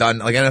mind on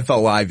like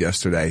NFL Live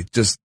yesterday,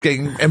 just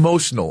getting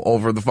emotional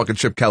over the fucking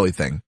Chip Kelly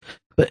thing.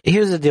 But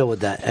here's the deal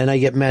with that, and I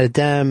get mad at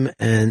them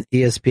and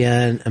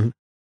ESPN. And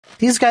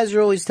these guys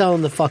are always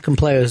telling the fucking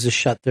players to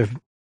shut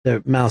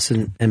their mouths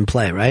and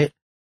play, right?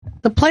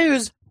 The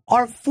players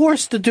are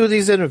forced to do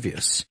these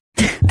interviews.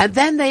 And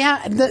then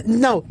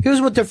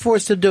here's what they're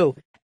forced to do.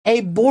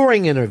 A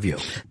boring interview.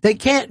 They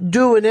can't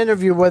do an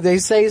interview where they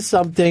say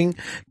something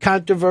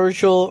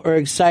controversial or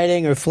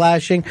exciting or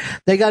flashing.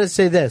 They got to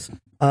say this.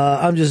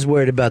 I'm just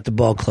worried about the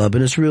ball club,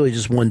 and it's really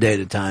just one day at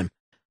a time.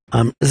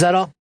 Is that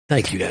all?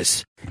 Thank you,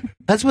 guys.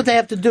 That's what they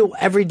have to do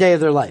every day of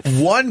their life.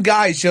 One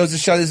guy chose to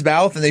shut his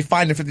mouth, and they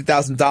fined him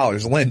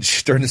 $50,000,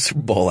 Lynch, during the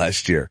Super Bowl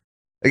last year.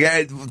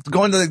 Again,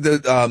 going to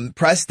the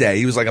press day,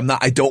 he was like,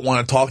 I don't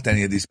want to talk to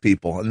any of these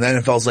people. And the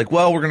NFL's like,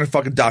 well, we're going to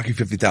fucking dock you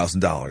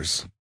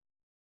 $50,000.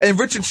 And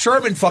Richard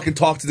Sherman fucking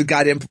talked to the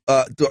goddamn,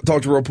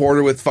 talked to a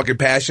reporter with fucking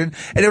passion,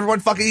 and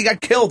everyone fucking, he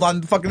got killed on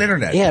the fucking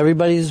internet. Yeah,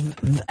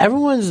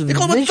 everyone's They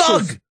call him a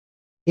thug.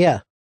 Yeah.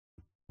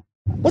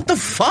 What the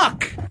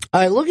fuck?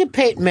 All right, look at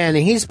Peyton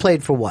Manning. He's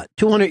played for what?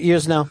 200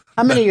 years now?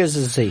 How many years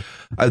is he?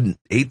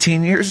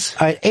 18 years.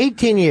 All right,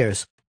 18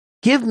 years.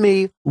 Give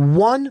me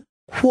one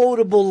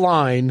quotable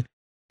line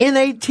in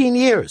 18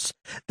 years.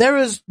 There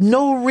is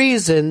no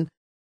reason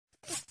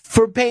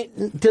for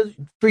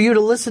you to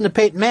listen to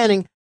Peyton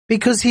Manning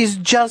because he's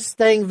just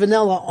staying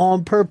vanilla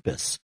on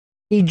purpose.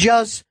 He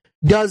just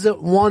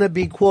doesn't want to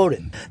be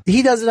quoted.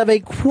 He doesn't have a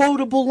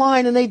quotable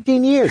line in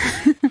 18 years.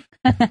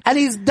 And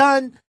he's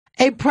done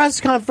a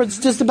press conference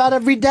just about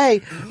every day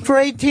for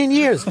 18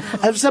 years.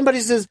 If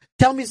somebody says,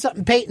 tell me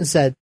something Peyton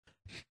said,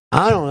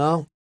 I don't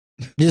know.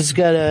 Just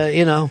gotta,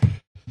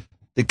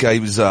 The guy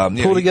was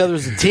pull together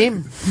as a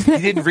team. He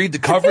didn't read the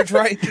coverage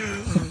right.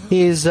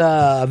 He's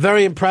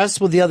very impressed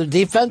with the other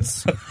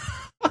defense.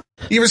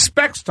 He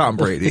respects Tom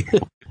Brady.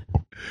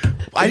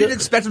 I didn't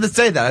expect him to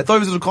say that. I thought he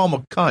was going to call him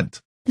a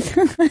cunt.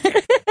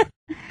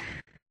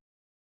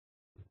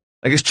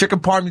 I guess chicken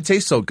parm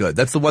tastes so good.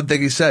 That's the one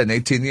thing he said in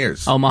 18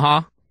 years.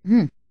 Omaha.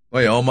 Oh,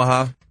 yeah,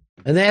 Omaha.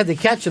 And they had to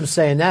catch him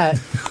saying that.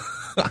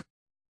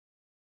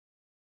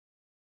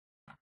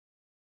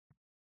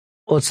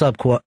 What's up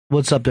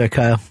there,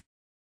 Kyle?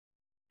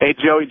 Hey,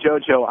 Joey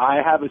Jojo,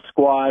 I have a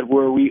squad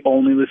where we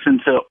only listen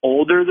to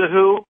Older The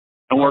Who,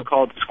 and we're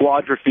called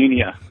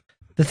Squadrophenia.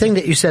 The thing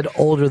that you said,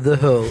 Older The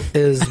Who,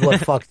 is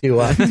what fucked you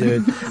up,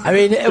 dude. I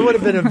mean, it would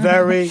have been a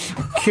very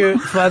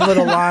cute, fun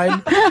little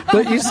line,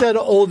 but you said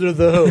Older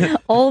The Who.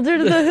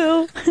 Older The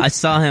Who? I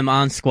saw him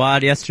on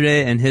Squad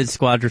yesterday and his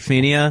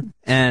Squadrophenia,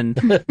 and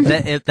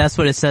that's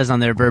what it says on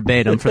their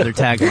verbatim for their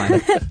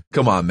tagline.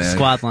 Come on, man.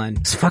 Squad line.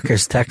 This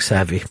fucker's tech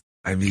savvy.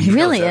 I mean, he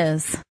really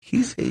is.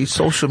 He's a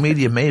social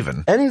media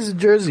maven. And he's a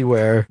jersey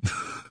wearer.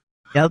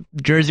 Yep,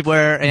 jersey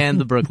wearer and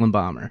the Brooklyn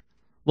Bomber.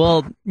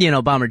 Well,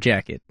 bomber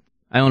jacket.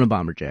 I own a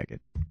bomber jacket.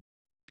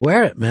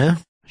 Wear it, man.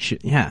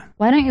 Yeah.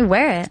 Why don't you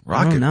wear it?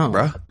 Rock it,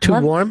 bro. Too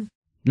warm?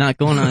 Not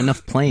going on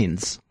enough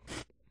planes.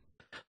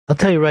 I'll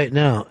tell you right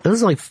now, it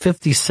was like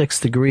 56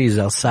 degrees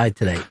outside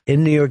today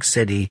in New York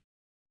City,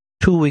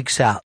 2 weeks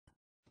out.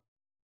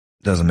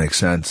 Doesn't make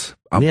sense.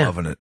 I'm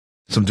loving it.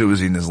 Some dude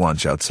was eating his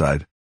lunch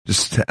outside.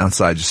 Just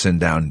outside, just sitting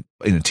down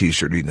in a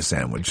t-shirt, eating a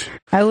sandwich.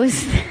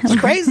 It's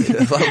crazy.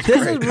 This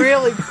is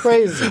really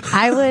crazy.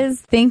 I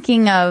was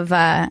thinking of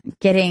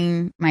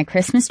getting my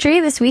Christmas tree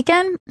this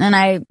weekend, and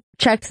I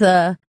checked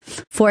the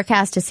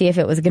forecast to see if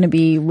it was going to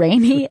be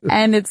rainy,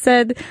 and it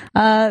said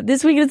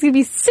this weekend it's going to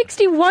be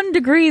 61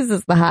 degrees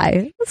is the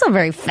high. That's not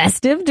very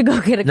festive to go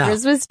get a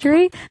Christmas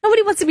tree.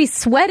 Nobody wants to be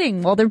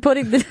sweating while they're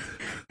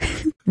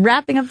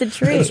wrapping up the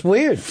tree. It's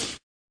weird.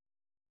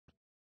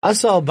 I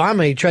saw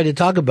Obama. He tried to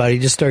talk about it. He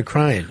just started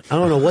crying. I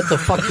don't know what the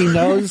fuck he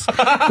knows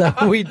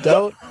that we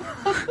don't.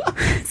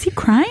 Is he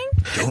crying?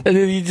 And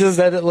then he just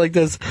had it like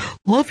this.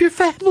 Love your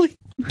family.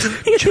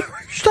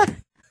 Cherish them.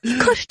 You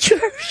gotta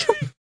cherish them.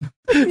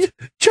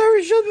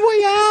 Cherish them the way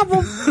you have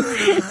them.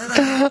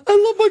 I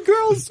love my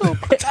girls so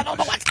much. I don't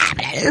know what's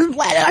happening.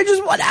 I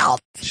just want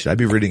out. Should I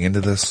be reading into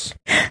this?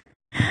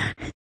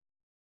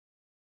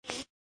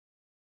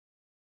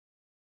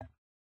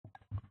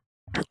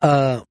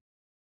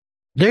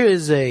 There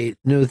is a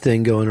new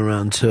thing going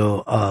around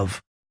too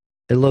of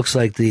it looks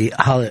like the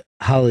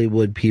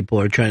Hollywood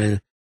people are trying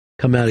to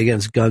come out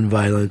against gun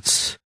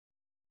violence,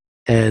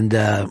 and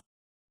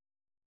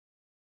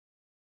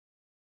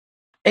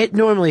it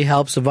normally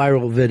helps. A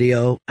viral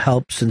video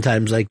helps in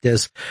times like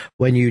this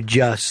when you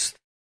just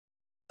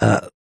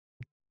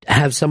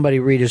have somebody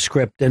read a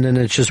script and then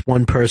it's just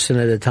one person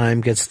at a time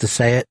gets to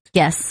say it.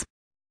 Yes.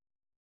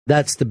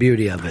 That's the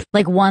beauty of it.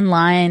 Like one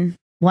line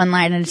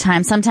at a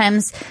time.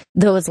 Sometimes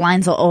those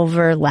lines will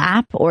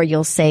overlap, or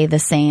you'll say the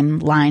same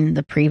line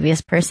the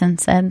previous person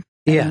said.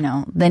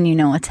 Yeah. Then you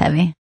know it's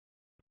heavy.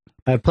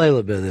 I play a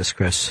little bit of this,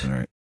 Chris. All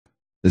right.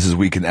 This is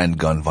We Can End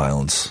Gun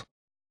Violence.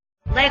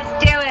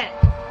 Let's do it.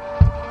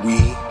 We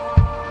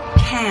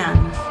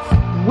can.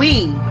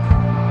 We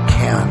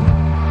can.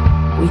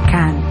 We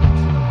can.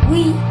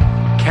 We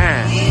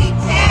Can.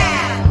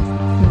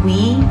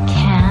 We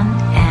can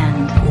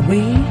end.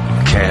 We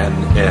can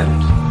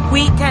end.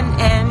 We can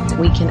end.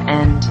 We can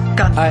end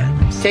gun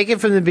violence. Take it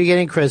from the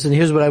beginning, Chris, and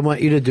here's what I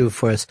want you to do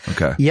for us.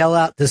 Okay. Yell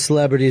out the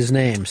celebrities'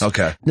 names.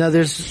 Okay. Now,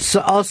 there's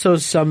also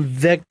some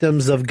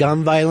victims of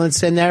gun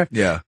violence in there.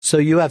 Yeah. So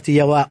you have to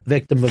yell out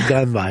victim of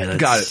gun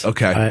violence. Got it.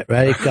 Okay. All right,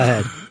 ready? Go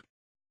ahead.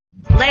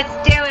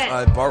 Let's do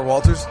it. Bart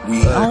Walters.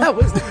 That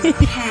was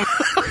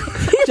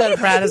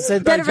Jennifer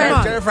Aniston. Jennifer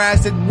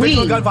Aniston.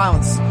 Victim of gun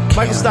violence.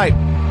 Michael Stipe.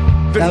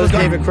 That was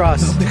David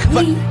Cross. Victims.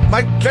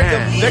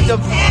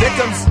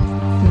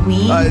 We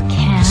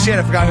can. Shit,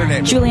 I forgot her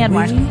name. Julianne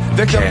Moore.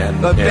 Victim.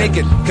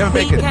 Bacon. Kevin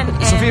We Bacon. can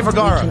Sofia end.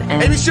 Vergara. We can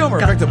end. Amy Schumer.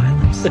 Gun Victim.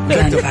 violence.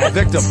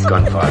 Victim.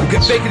 Gun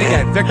violence. Bacon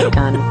again. Victim.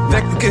 Gun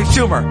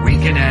Schumer. We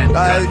can end.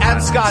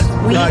 Adam Scott.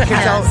 We Can't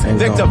can. tell.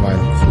 Victim.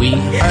 We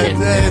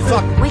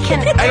Fuck. We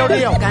can. Ed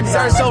O'Neill. Gun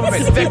Sarah violence.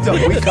 Silverman. Victim.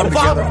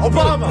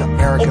 Obama.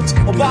 Americans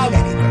can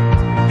Obama.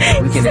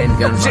 We can end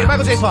gun violence.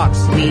 Michael J.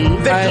 Fox. We All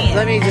right,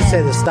 let me just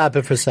say this. Stop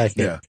it for a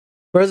second. Yeah.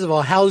 First of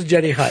all, how's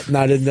Jenny Hutt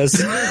not in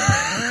this?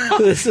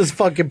 This is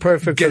fucking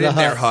perfect Get for the in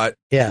there, Hut.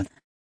 Yeah.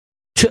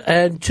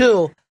 And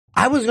two,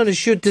 I was going to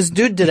shoot this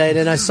dude today, and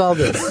then I saw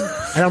this.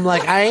 And I'm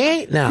like, I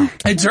ain't now.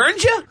 I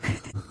turned you?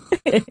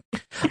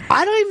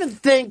 I don't even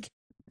think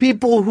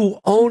people who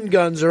own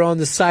guns are on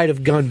the side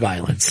of gun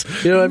violence.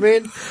 You know what I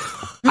mean?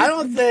 I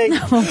don't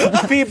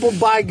think people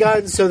buy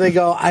guns so they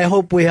go, I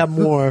hope we have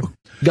more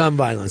gun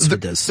violence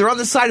with this. They're on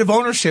the side of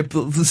ownership,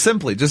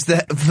 simply, just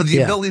for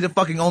the ability to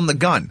fucking own the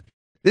gun.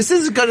 This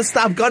isn't going to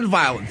stop gun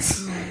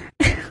violence.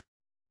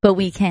 But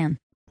we can.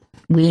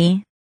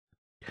 We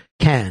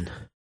Can.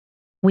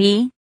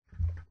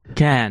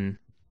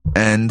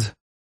 And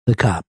The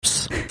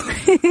cops.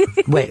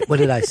 Wait, what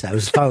did I say? I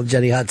was following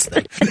Jenny Hutt's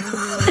thing.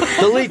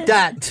 Delete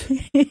that.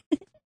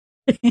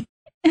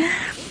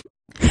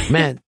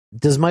 Man,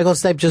 does Michael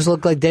Stipe just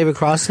look like David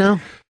Cross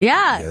now?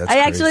 Yeah, that's I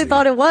actually crazy.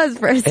 thought it was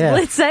for a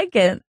split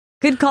second.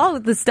 Good call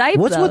with the Stipe,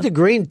 What's though. with the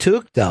green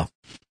toque, though?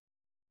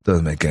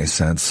 Doesn't make any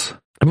sense.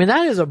 I mean,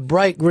 that is a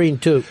bright green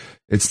toque.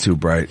 It's too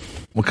bright.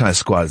 What kind of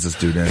squad is this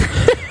dude in?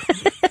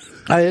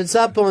 It's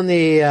up on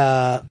the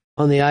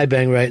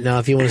iBang right now.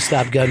 If you want to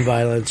stop gun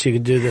violence, you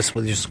can do this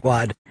with your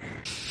squad.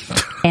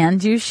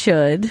 And you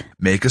should.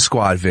 Make a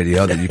squad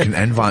video that you can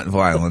end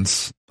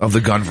violence of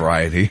the gun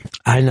variety.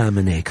 I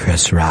nominate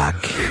Chris Rock.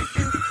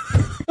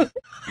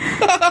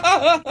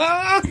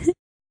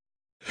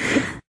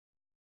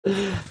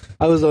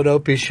 I was on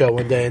Opie's show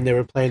one day and they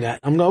were playing that.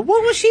 I'm going,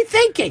 what was she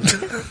thinking?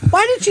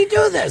 Why did she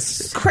do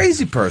this?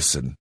 Crazy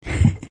person.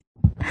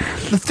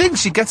 The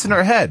things she gets in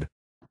her head.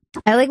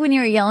 I like when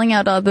you were yelling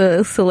out all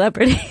the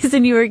celebrities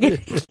and you were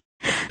getting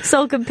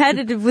so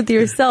competitive with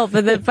yourself,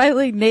 and then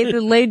finally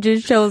Nathan Lane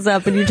just shows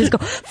up and you just go,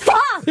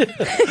 fuck!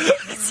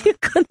 Because you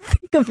couldn't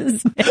think of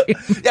his name.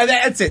 Yeah,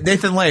 that's it.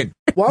 Nathan Lane.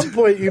 At one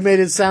point, you made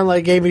it sound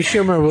like Amy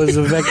Schumer was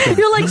a victim.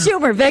 You're like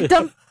Schumer,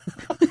 victim.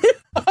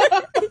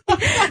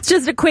 It's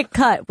just a quick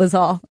cut was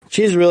all.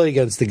 She's really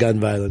against the gun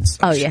violence.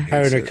 Oh, yeah.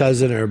 Her and her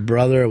cousin or her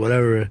brother or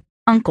whatever.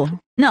 Uncle.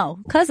 No,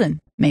 cousin,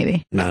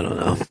 maybe. I don't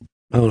know.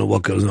 I don't know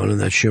what goes on in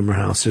that Schumer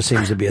house. There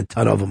seems to be a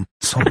ton of them.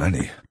 So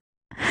many.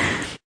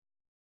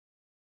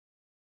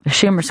 The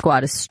Schumer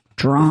squad is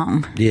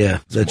strong. Yeah,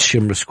 that's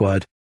Schumer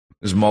squad.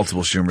 There's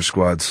multiple Schumer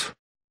squads.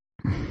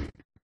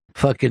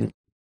 Fucking,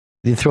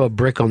 you throw a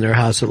brick on their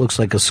house, it looks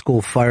like a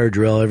school fire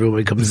drill.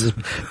 Everybody comes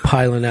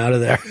piling out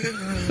of there.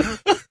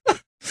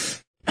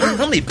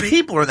 many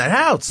people are in that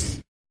house?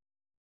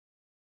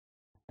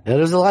 Yeah,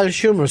 there's a lot of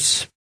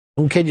Schumers.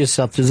 Don't kid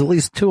yourself. There's at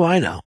least 2 I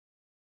know.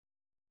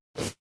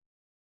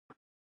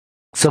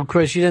 So,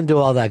 Chris, you didn't do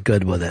all that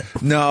good with it.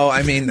 No,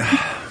 I mean,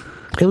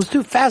 it was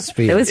too fast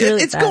for you. It was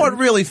really it's fast. going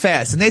really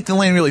fast, and Nathan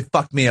Lane really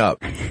fucked me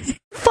up.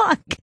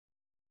 Fuck.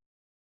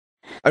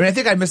 I mean, I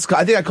think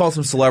I called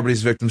some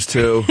celebrities victims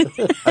too.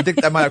 I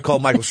think I might have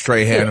called Michael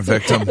Strahan a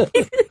victim.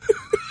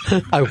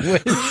 I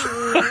wish.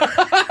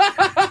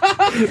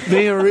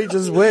 Me and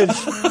Regis wish.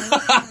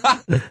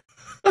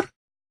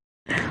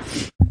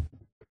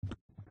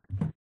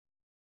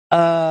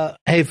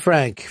 Hey,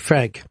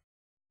 Frank.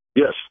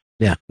 Yes.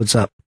 Yeah, what's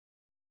up?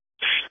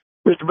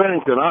 Mr.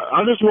 Bennington,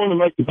 I just want to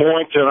make the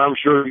point that I'm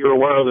sure you're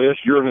aware of this.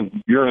 You're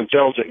an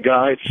intelligent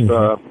guy.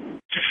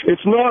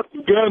 It's not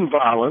gun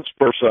violence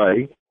per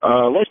se.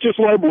 Let's just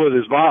label it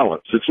as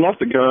violence. It's not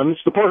the gun,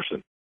 it's the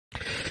person.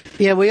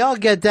 Yeah, we all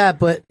get that,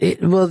 but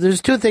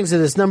there's 2 things to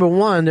this. Number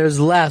one, there's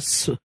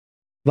less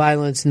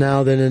violence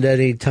now than at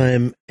any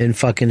time in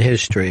fucking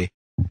history.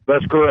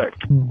 That's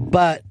correct.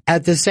 But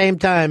at the same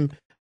time,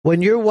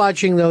 when you're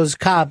watching those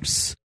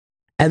cops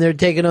and they're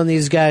taking on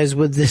these guys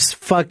with this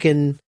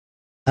fucking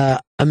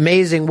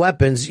amazing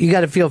weapons, you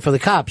got to feel for the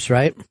cops,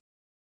 right?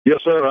 Yes,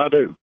 sir, I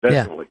do.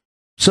 Definitely. Yeah.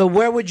 So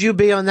where would you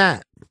be on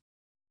that?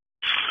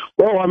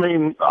 Well, I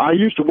mean, I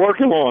used to work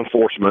in law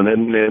enforcement,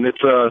 and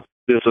it's a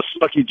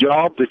sucky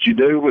job that you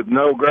do with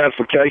no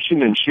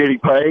gratification and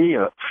shitty pay.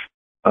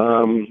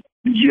 Everything.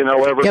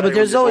 Yeah, but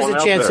there's always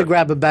a chance to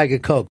grab a bag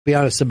of Coke. Be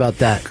honest about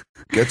that.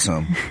 Get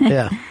some.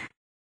 Yeah.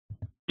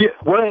 Yeah,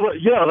 well,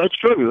 yeah, that's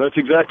true. That's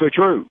exactly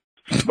true.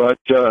 But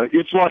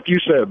it's like you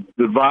said,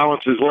 the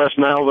violence is less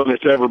now than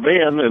it's ever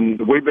been,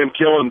 and we've been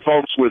killing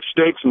folks with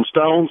sticks and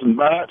stones and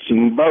bats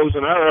and bows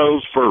and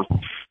arrows for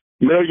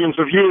millions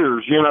of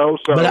years,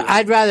 So. But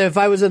I'd rather, if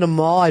I was in a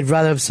mall, I'd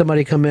rather have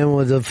somebody come in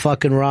with a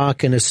fucking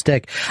rock and a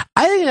stick.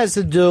 I think it has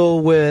to do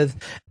with,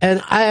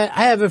 and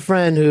I have a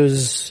friend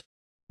who's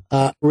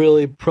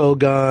really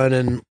pro-gun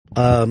and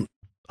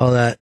all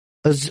that.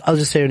 I'll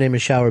just say her name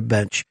is Shower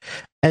Bench.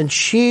 And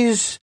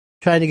she's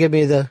trying to give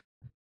me the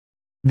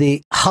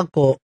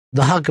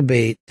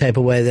Huckabee type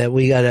of way that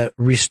we got to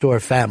restore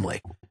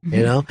family,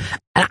 And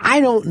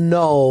I don't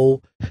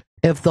know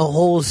if the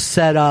whole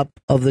setup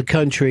of the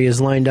country is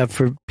lined up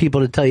for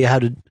people to tell you how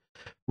to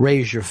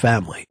raise your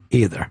family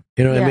either.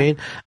 You know what I mean?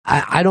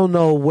 I don't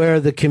know where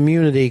the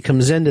community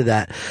comes into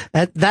that.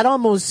 That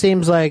almost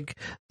seems like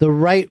the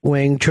right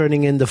wing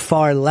turning into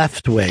far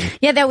left wing.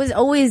 Yeah, that was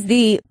always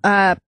the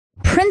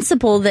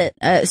principle that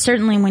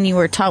certainly when you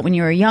were taught when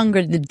you were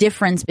younger, the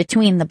difference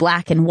between the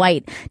black and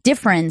white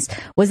difference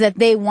was that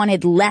they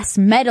wanted less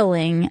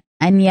meddling,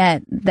 and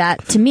yet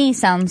that to me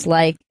sounds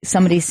like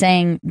somebody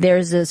saying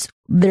there's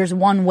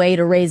one way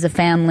to raise a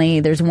family,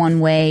 there's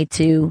one way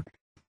to,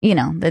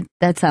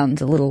 that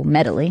sounds a little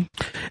meddly.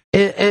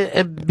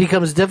 It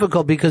becomes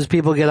difficult because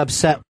people get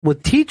upset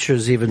with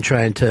teachers even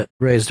trying to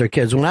raise their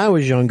kids. When I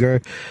was younger,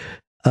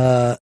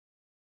 if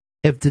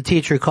the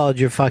teacher called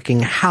your fucking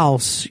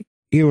house,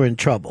 you were in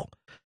trouble.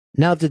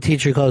 Now if the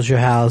teacher calls your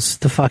house,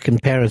 the fucking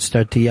parents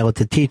start to yell at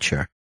the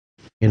teacher.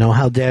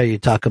 How dare you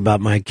talk about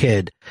my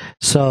kid?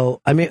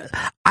 So, I mean,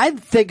 I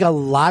think a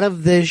lot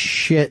of this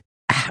shit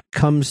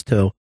comes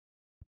to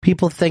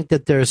people think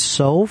that they're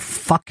so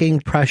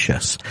fucking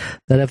precious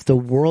that if the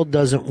world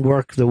doesn't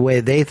work the way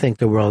they think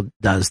the world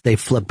does, they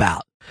flip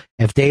out.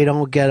 If they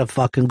don't get a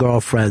fucking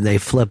girlfriend, they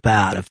flip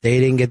out. If they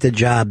didn't get the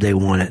job they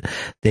wanted,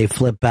 they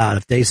flip out.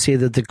 If they see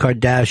that the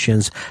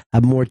Kardashians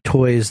have more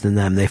toys than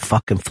them, they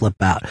fucking flip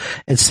out.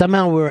 And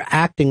somehow we're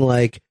acting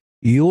like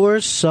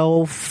you're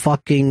so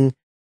fucking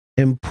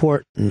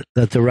important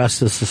that the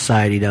rest of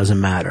society doesn't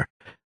matter.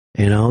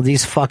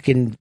 These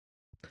fucking,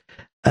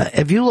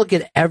 if you look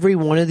at every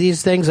one of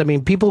these things, I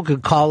mean, people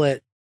could call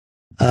it,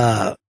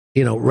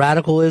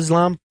 radical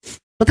Islam,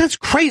 but that's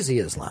crazy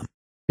Islam.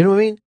 You know what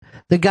I mean?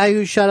 The guy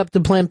who shot up the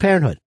Planned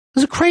Parenthood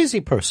was a crazy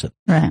person.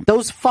 Right.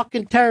 Those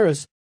fucking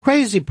terrorists,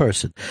 crazy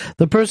person.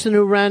 The person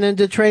who ran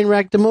into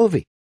Trainwreck the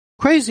movie,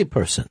 crazy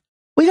person.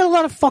 We got a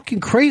lot of fucking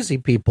crazy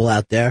people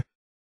out there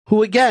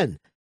who, again,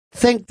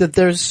 think that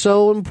they're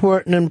so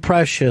important and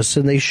precious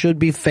and they should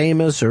be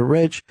famous or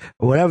rich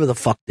or whatever the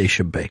fuck they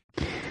should be.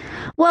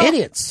 Well,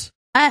 idiots.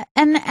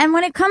 And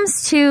when it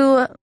comes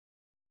to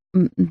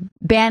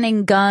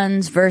banning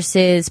guns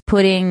versus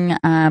putting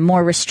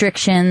more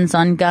restrictions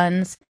on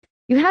guns,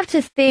 you have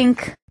to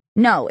think,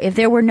 no, if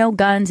there were no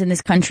guns in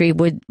this country,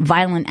 would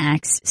violent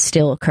acts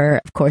still occur?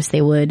 Of course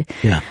they would.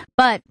 Yeah.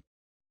 But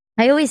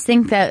I always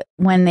think that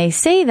when they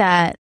say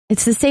that,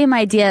 it's the same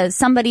idea as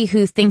somebody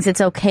who thinks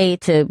it's okay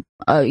to,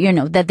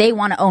 that they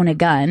want to own a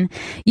gun.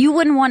 You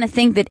wouldn't want to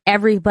think that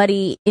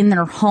everybody in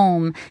their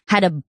home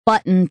had a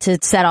button to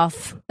set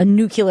off a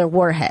nuclear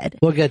warhead.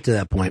 We'll get to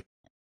that point.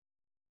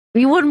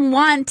 you wouldn't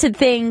want to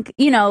think,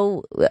 you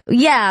know,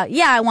 yeah,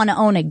 I want to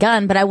own a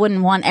gun, but I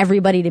wouldn't want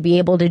everybody to be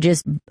able to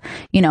just,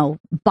 you know,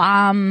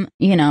 bomb,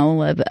 you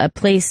know, a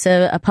place,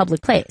 a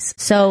public place.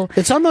 So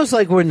it's almost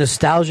like we're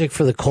nostalgic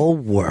for the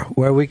Cold War,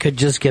 where we could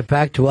just get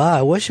back to,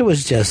 I wish it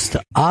was just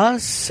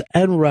us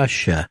and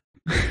Russia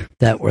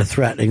that were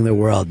threatening the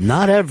world,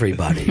 not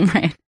everybody.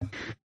 Right.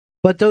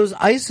 But those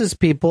ISIS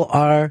people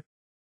are,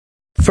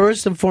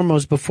 first and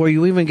foremost, before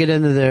you even get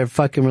into their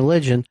fucking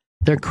religion,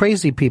 they're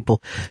crazy people.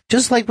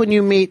 Just like when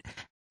you meet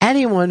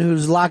anyone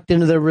who's locked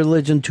into their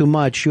religion too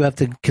much, you have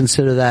to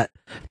consider that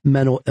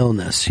mental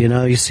illness. You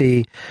know, you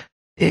see,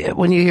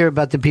 when you hear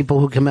about the people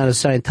who come out of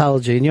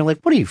Scientology and you're like,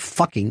 what are you,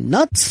 fucking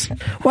nuts?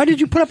 Why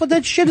did you put up with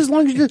that shit as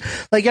long as you did?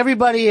 Like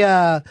everybody,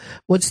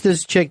 what's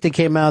this chick that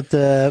came out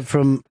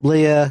from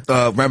Leah?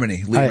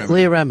 Remini.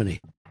 Leah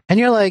Remini. And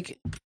you're like,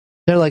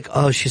 they're like,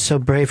 oh, she's so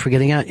brave for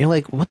getting out. And you're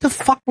like, what the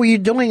fuck were you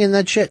doing in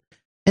that shit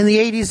in the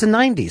 80s and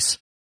 90s?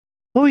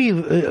 Who are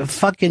you,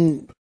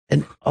 fucking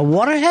a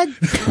waterhead?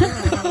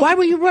 Why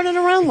were you running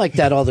around like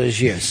that all those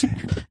years?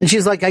 And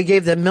she's like, I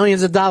gave them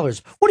millions of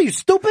dollars. What are you,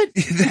 stupid?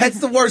 That's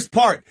the worst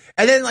part.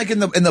 And then, like in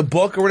the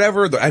book or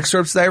whatever, the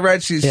excerpts that I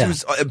read, she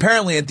was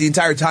apparently at the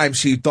entire time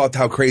she thought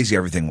how crazy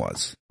everything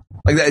was.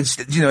 Like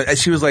that, you know,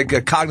 she was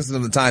like cognizant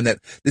of the time that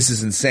this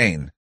is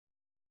insane.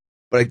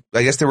 But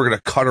I guess they were going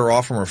to cut her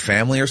off from her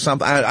family or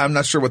something. I'm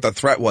not sure what the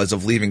threat was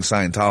of leaving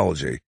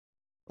Scientology, at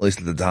least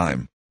at the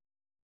time.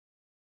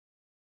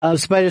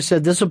 Spider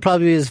said, this will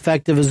probably be as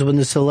effective as when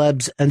the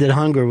celebs ended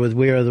hunger with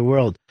We Are the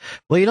World.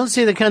 Well, you don't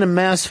see the kind of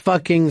mass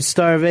fucking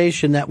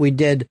starvation that we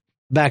did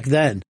back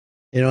then.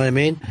 You know what I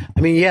mean?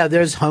 I mean, yeah,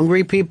 there's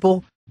hungry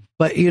people,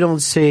 but you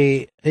don't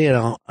see, you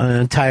know,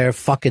 an entire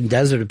fucking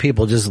desert of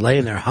people just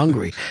laying there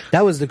hungry.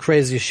 That was the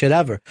craziest shit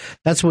ever.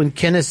 That's when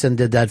Kinnison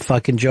did that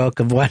fucking joke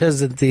of why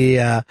doesn't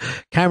the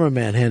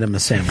cameraman hand him a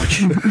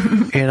sandwich?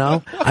 You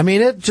know? I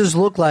mean, it just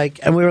looked like,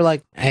 and we were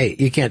like, hey,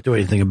 you can't do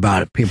anything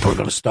about it. People are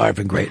going to starve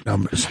in great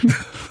numbers.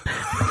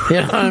 You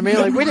know what I mean?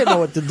 Like, we didn't know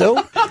what to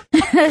do.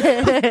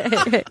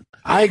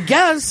 I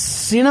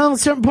guess, you know, in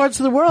certain parts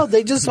of the world,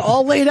 they just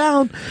all lay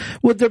down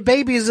with their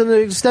babies and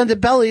their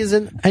extended bellies,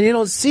 and you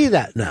don't see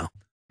that now.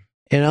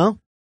 You know?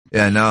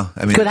 Yeah, no.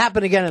 I mean, could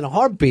happen again in a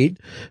heartbeat,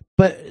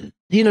 but,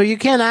 you know, you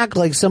can't act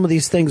like some of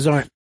these things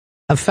aren't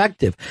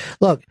effective.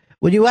 Look,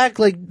 when you act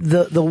like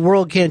the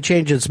world can't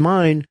change its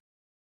mind,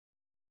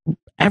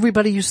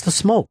 everybody used to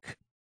smoke.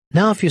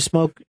 Now, if you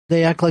smoke,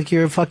 they act like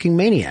you're a fucking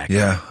maniac.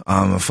 Yeah,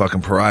 I'm a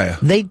fucking pariah.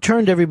 They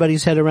turned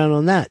everybody's head around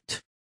on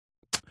that.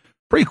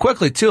 Pretty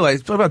quickly, too. Like,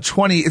 it's been about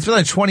 20, it's been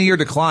a 20-year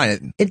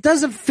decline. It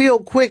doesn't feel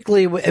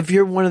quickly if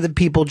you're one of the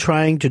people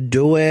trying to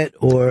do it,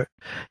 or,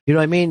 you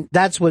know what I mean?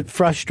 That's what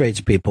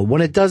frustrates people.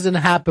 When it doesn't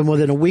happen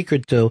within a week or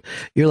two,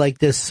 you're like,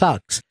 this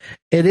sucks.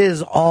 It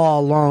is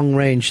all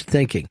long-range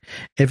thinking.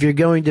 If you're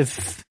going to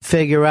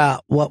figure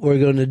out what we're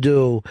going to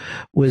do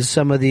with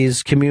some of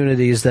these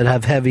communities that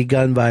have heavy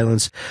gun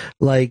violence,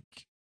 like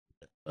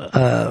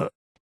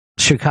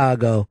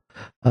Chicago,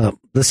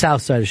 the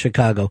south side of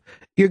Chicago,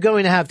 you're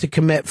going to have to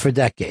commit for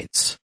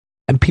decades.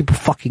 And people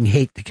fucking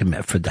hate to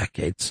commit for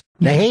decades.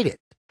 They hate it.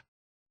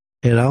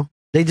 You know?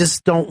 They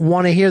just don't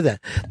want to hear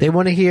that. They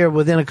want to hear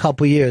within a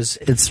couple years,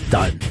 it's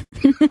done.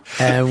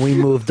 And we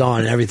moved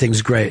on.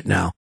 Everything's great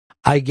now.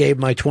 I gave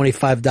my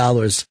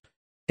 $25.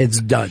 It's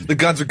done. The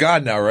guns are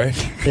gone now, right?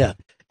 Yeah.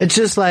 It's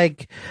just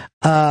like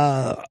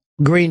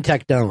green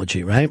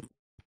technology, right?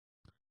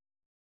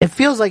 It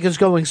feels like it's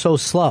going so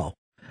slow.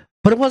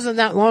 But it wasn't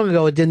that long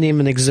ago. It didn't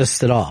even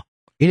exist at all.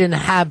 You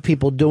didn't have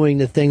people doing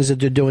the things that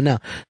they're doing now.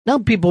 Now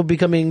people are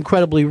becoming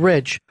incredibly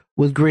rich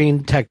with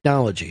green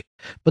technology.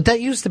 But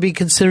that used to be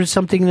considered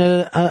something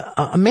that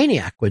a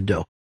maniac would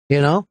do,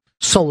 you know?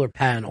 Solar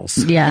panels.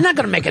 Yeah. You're not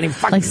going to make any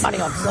fucking money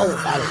on solar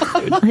panels,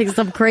 dude. Like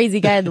some crazy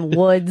guy in the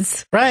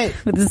woods. Right.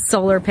 With his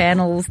solar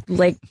panels,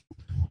 like.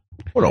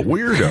 What a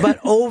weirdo.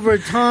 But over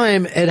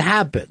time, it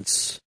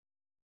happens.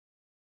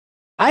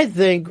 I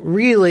think,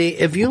 really,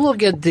 if you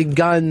look at the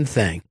gun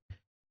thing,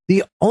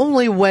 the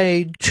only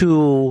way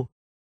to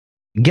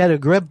get a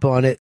grip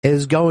on it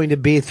is going to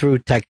be through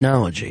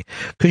technology,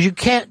 because you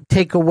can't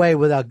take away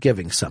without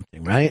giving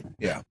something, right?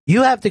 Yeah.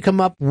 You have to come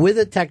up with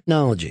a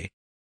technology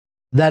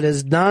that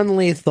is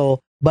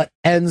non-lethal but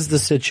ends the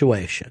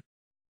situation.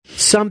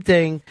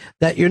 Something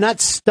that you're not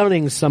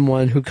stunning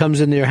someone who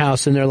comes into your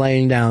house and they're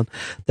laying down,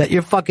 that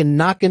you're fucking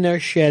knocking their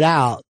shit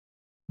out,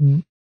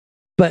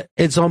 but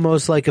it's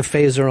almost like a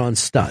phaser on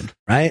stun,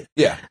 right?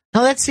 Yeah.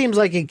 Now that seems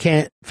like it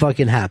can't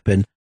fucking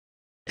happen.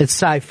 It's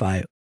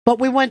sci-fi. But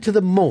we went to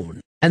the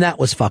moon, and that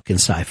was fucking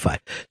sci-fi.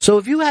 So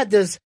if you had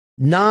this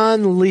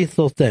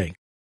non-lethal thing,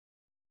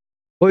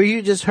 or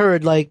you just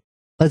heard, like,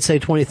 let's say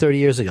 20, 30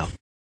 years ago,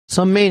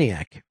 some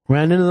maniac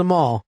ran into the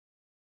mall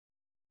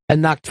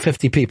and knocked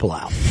 50 people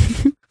out.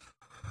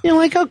 You're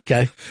like,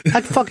 okay,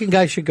 that fucking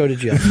guy should go to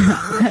jail.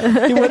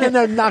 He went in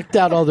there and knocked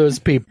out all those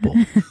people.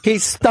 He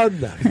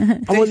stunned them.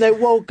 And when they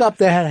woke up,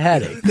 they had a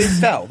headache. They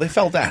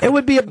fell down. It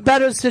would be a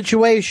better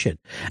situation.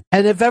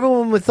 And if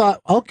everyone would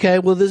thought, okay,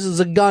 well, this is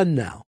a gun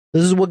now.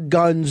 This is what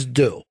guns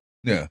do.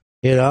 Yeah.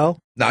 You know?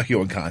 Knock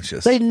you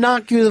unconscious. They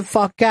knock you the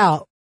fuck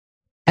out.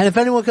 And if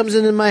anyone comes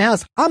into my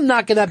house, I'm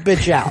knocking that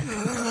bitch out.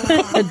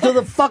 Until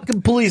the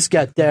fucking police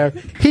get there,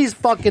 he's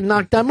fucking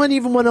knocked out. I might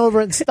even went over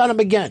and stun him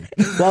again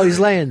while he's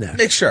laying there.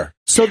 Make sure.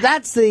 So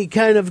that's the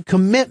kind of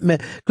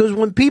commitment. Because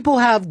when people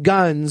have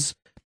guns,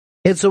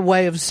 it's a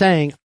way of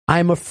saying,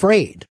 I'm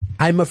afraid.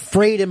 I'm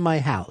afraid in my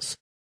house.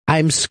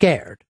 I'm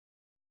scared.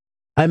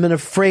 I'm an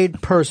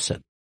afraid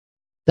person.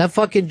 That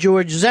fucking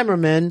George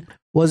Zimmerman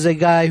was a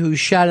guy who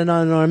shot an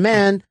unarmed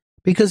man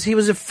because he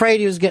was afraid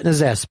he was getting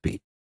his ass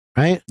beat.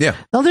 Right? Yeah.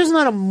 Now, there's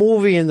not a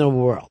movie in the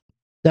world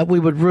that we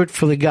would root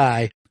for the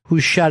guy who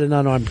shot an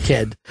unarmed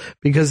kid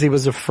because he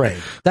was afraid.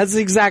 That's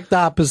the exact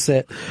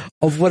opposite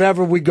of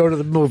whatever we go to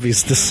the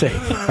movies to see,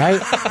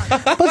 right?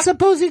 But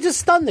suppose he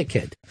just stunned the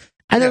kid.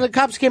 And then the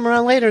cops came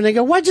around later and they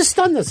go, why'd you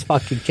stun this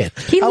fucking kid?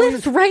 He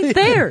lived right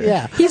there.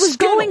 Yeah. He was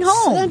going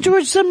home. And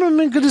George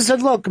Zimmerman could have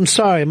said, look, I'm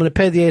sorry, I'm going to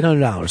pay the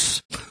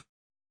 $800.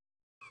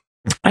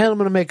 And I'm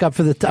going to make up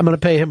for I'm going to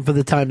pay him for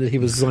the time that he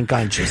was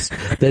unconscious,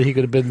 that he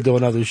could have been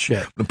doing other shit.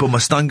 I'm going to put my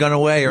stun gun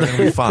away, or I'm going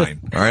to be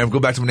fine. All right, I'm going to go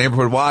back to my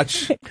neighborhood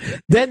watch.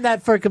 Then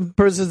that fucking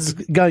person's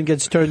gun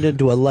gets turned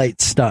into a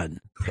light stun.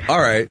 All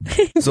right.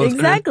 So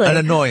exactly. It's an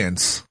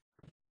annoyance.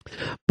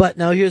 But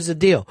now here's the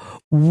deal.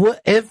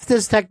 What, if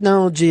this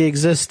technology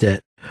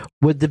existed,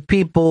 would the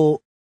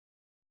people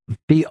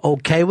be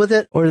okay with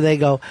it? Or do they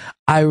go,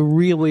 I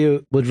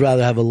really would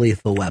rather have a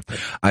lethal weapon?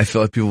 I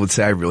feel like people would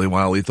say, I really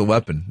want a lethal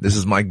weapon. This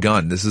is my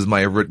gun. This is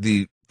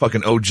the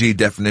fucking OG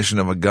definition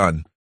of a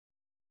gun.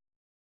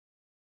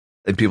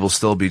 And people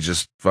still be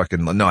just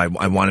fucking, no,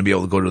 I want to be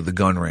able to go to the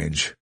gun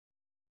range.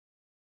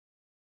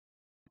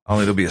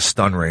 Only there'll be a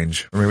stun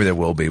range. Or maybe there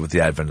will be with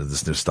the advent of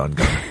this new stun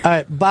gun. All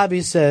right,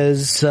 Bobby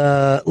says,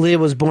 Leah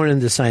was born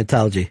into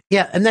Scientology.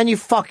 Yeah, and then you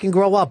fucking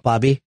grow up,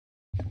 Bobby.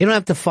 You don't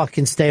have to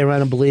fucking stay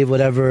around and believe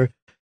whatever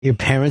your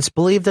parents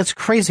believe. That's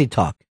crazy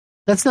talk.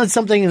 That's not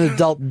something an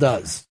adult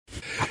does.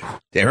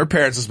 Damn, her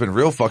parents has been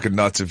real fucking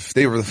nuts if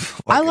they were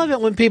I love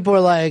it when people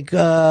are like,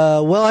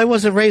 well, I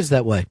wasn't raised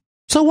that way.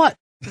 So what?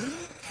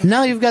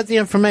 Now you've got the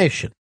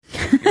information.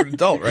 You're an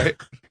adult, right?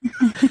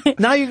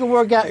 Now you can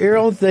work out your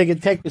own thing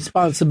and take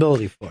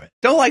responsibility for it.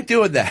 Don't like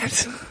doing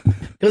that.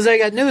 Because I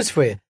got news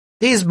for you.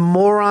 These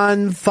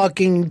moron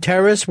fucking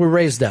terrorists were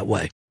raised that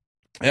way.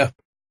 Yeah.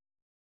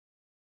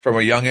 From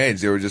a young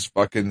age, they were just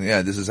fucking,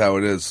 yeah, this is how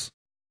it is.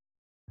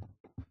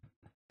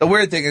 The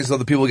weird thing is, though,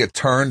 the people get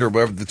turned, or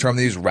whatever the term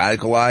they use,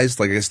 radicalized,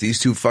 like I guess these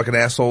two fucking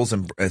assholes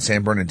in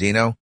San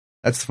Bernardino.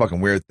 That's the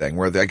fucking weird thing,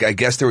 where I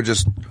guess they were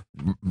just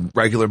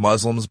regular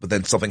Muslims, but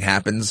then something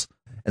happens,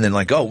 and then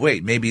like, oh,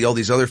 wait, maybe all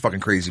these other fucking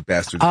crazy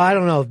bastards. I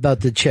don't know about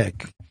the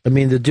chick. I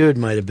mean, the dude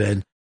might have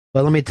been.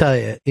 But let me tell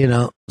you,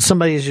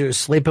 somebody you're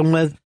sleeping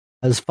with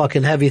has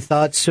fucking heavy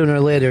thoughts. Sooner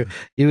or later,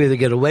 you either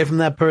get away from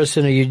that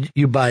person or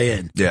you buy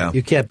in. Yeah.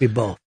 You can't be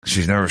both.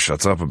 She never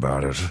shuts up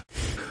about it.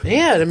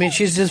 Yeah, I mean,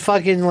 she's just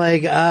fucking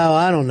like, oh,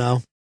 I don't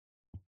know.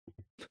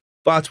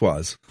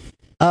 Fatwas.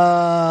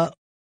 Carl,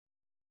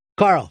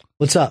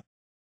 what's up?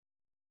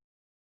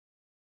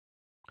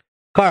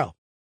 Carl.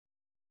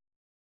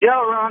 Yo,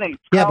 Ronnie.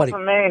 Yeah, Carl buddy.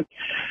 From Maine.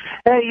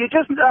 Hey, you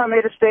just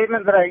made a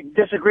statement that I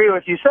disagree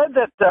with. You said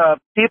that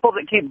people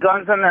that keep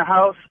guns in their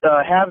house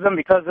have them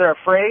because they're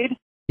afraid.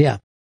 Yeah.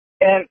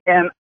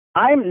 And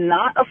I'm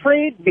not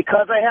afraid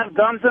because I have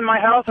guns in my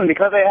house and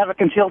because I have a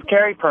concealed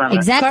carry permit.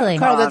 Exactly.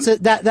 Carl,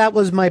 that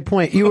was my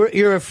point.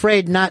 You're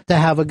afraid not to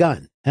have a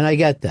gun, and I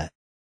get that.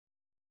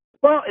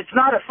 Well, it's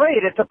not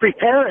afraid. It's a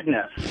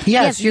preparedness.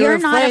 Yes, you're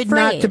afraid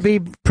not to be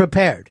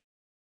prepared.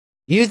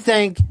 You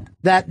think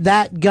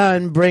that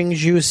gun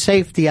brings you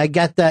safety. I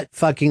get that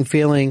fucking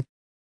feeling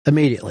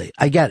immediately.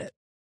 I get it.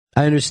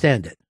 I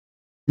understand it.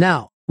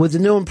 Now, with the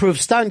new improved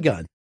stun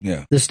gun,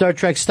 the Star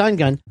Trek stun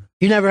gun,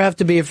 you never have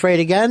to be afraid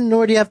again,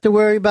 nor do you have to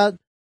worry about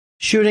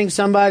shooting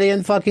somebody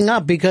and fucking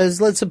up. Because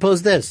let's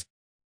suppose this.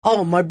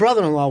 Oh, my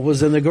brother-in-law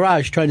was in the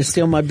garage trying to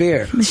steal my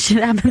beer. This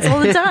shit happens all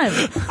the time.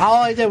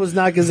 All I did was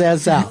knock his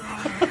ass out.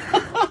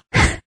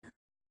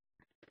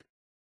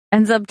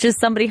 Ends up just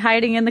somebody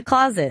hiding in the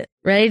closet,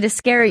 ready to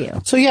scare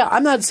you. So yeah,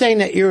 I'm not saying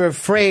that you're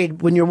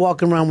afraid when you're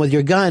walking around with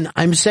your gun.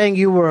 I'm saying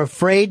you were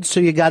afraid, so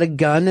you got a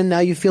gun, and now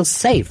you feel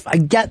safe. I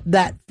get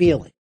that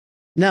feeling.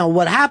 Now,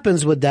 what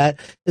happens with that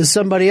is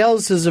somebody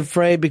else is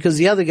afraid because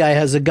the other guy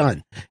has a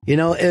gun.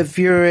 If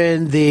you're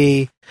in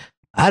the,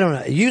 I don't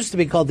know, it used to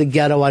be called the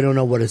ghetto. I don't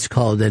know what it's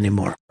called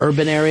anymore.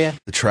 Urban area.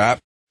 The trap.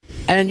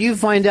 And you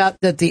find out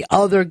that the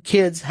other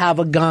kids have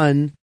a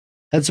gun.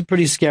 That's a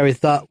pretty scary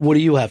thought. What do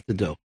you have to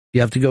do?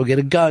 You have to go get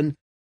a gun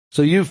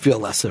so you feel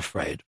less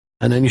afraid.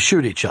 And then you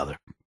shoot each other.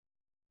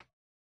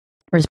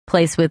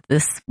 Replace with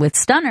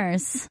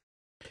stunners.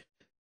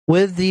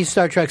 With the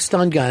Star Trek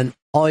stun gun,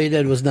 all you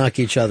did was knock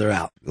each other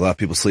out. A lot of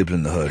people sleeping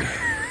in the hood.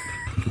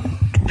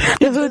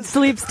 The hood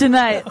sleeps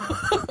tonight.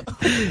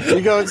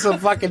 You go in some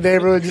fucking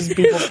neighborhood, just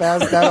people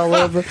passed out all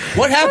over.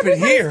 What happened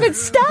here? Been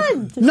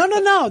stunned.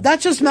 No.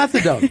 That's just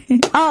methadone.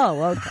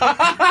 Oh, okay.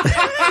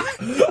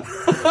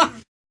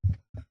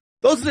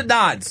 Those are the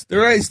nods.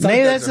 They're already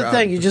Maybe that's the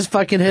thing. You just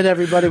fucking hit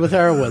everybody with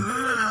heroin.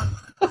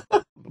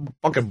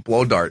 fucking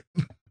blow dart.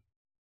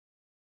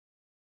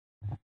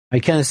 I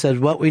kind of said,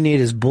 what we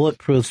need is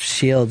bulletproof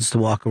shields to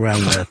walk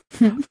around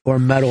with, or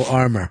metal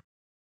armor.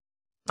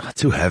 Not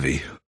too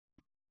heavy.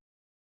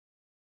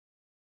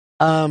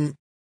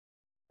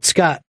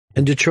 Scott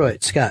in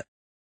Detroit. Scott.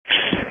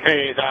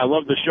 Hey, I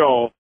love the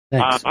show.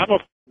 I'm a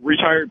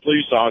retired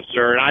police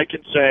officer, and I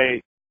can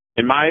say,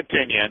 in my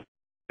opinion,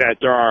 that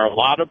there are a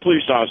lot of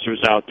police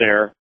officers out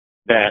there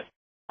that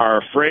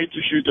are afraid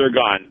to shoot their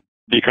gun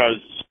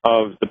because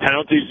of the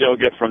penalties they'll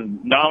get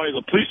from not only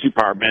the police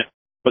department,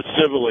 but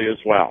civilly as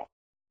well.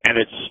 And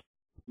it's,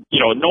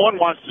 no one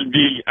wants to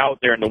be out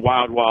there in the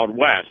wild, wild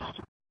west.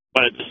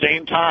 But at the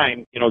same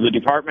time, the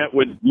department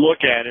would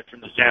look at it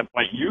from the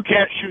standpoint, you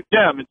can't shoot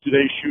them until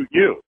they shoot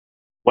you.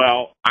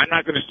 Well, I'm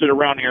not going to sit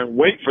around here and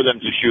wait for them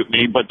to shoot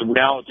me, but the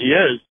reality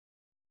is,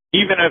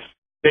 even if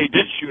they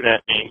did shoot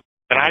at me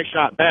and I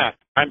shot back,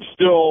 I'm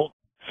still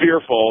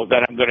fearful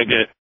that I'm going to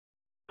get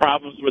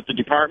problems with the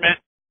department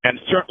and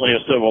certainly a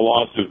civil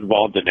lawsuit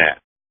involved in that.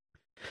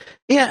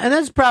 Yeah, and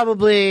that's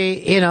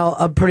probably,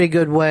 a pretty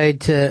good way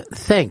to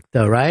think,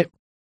 though, right?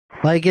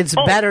 Like, it's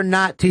better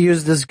not to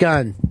use this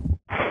gun.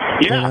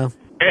 Yeah,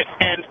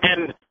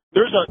 and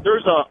there's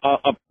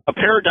a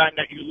paradigm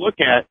that you look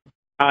at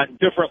on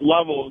different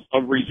levels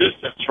of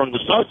resistance from the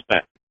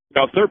suspect.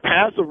 If they're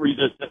passive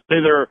resistance,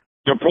 say they're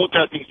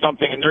protesting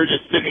something and they're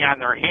just sitting on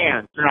their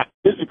hands, they're not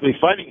physically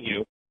fighting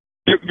you,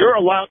 you're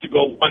allowed to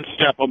go one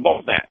step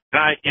above that.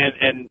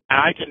 And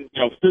I can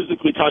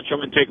physically touch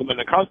them and take them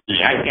into custody.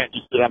 I can't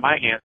just sit on my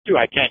hands too.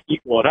 I can't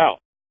equal it out.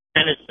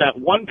 And it's that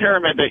one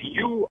pyramid that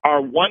you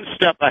are one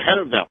step ahead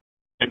of them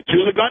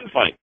into the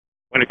gunfight.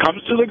 When it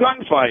comes to the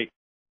gunfight,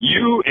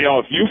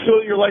 if you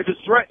feel your life is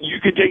threatened,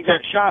 you can take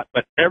that shot.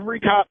 But every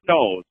cop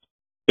knows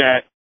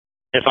that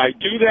if I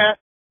do that,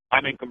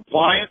 I'm in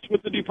compliance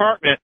with the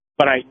department,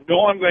 but I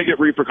know I'm going to get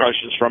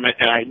repercussions from it,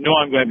 and I know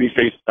I'm going to be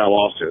faced with that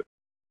lawsuit.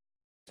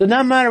 So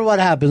no matter what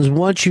happens,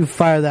 once you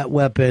fire that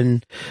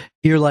weapon,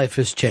 your life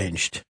has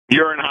changed.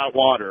 You're in hot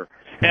water.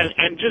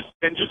 And just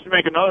to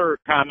make another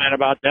comment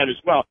about that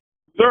as well,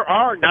 there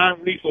are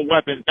non-lethal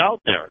weapons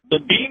out there. The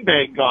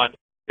beanbag gun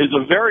is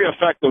a very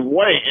effective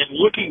way. And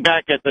looking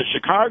back at the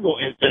Chicago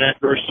incident,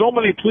 there were so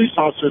many police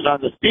officers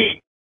on the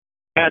scene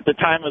at the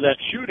time of that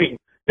shooting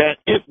that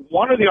if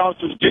one of the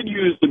officers did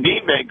use the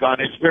beanbag gun,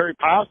 it's very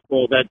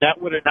possible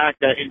that would have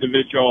knocked that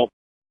individual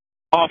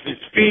off his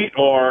feet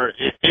or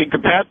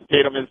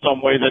incapacitate him in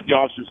some way that the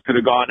officers could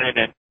have gone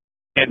in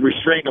and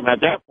restrained him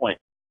at that point.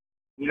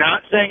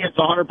 Not saying it's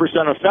 100%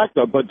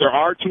 effective, but there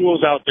are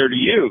tools out there to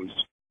use.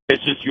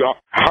 It's just you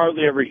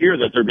hardly ever hear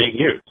that they're being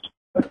used.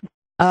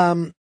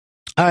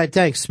 All right,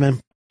 thanks, man.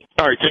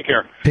 All right, take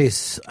care.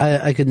 Peace.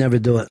 I could never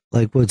do it,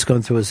 like what's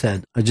going through his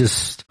head.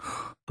 It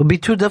would be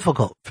too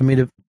difficult for me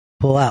to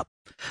pull out.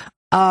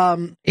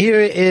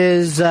 Here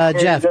is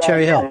Jeff,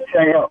 Cherry Hill.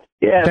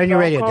 Yeah, Turn your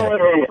radio down.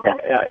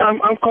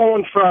 I'm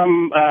calling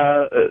from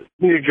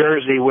New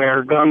Jersey,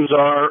 where guns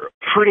are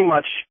pretty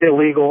much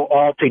illegal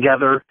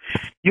altogether.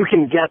 You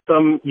can get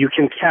them, you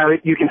can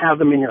have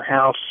them in your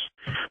house.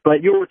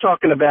 But you were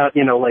talking about,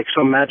 like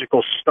some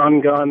magical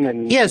stun gun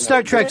and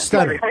Star Trek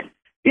stunner.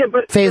 Yeah,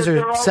 but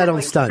phaser set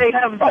on stun. They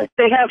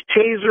have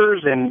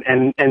tasers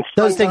and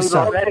those things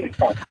suck. already.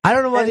 I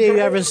don't know whether you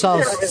ever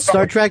saw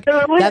Star Trek.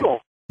 They're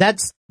illegal.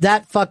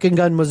 That fucking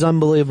gun was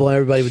unbelievable.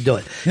 Everybody would do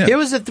it. Yeah. Here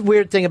was the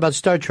weird thing about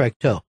Star Trek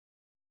too.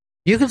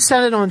 You could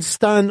set it on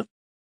stun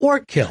or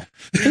kill.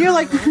 And you're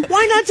like,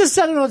 why not just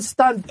set it on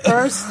stun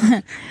first?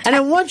 And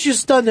then once you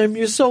stun them,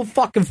 you're so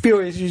fucking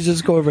furious, you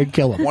just go over and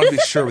kill them. I want to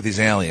be sure with these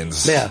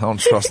aliens. Yeah. I don't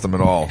trust them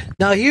at all.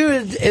 Now, here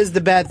is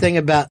the bad thing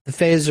about the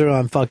phaser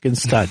on fucking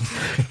stun.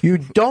 You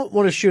don't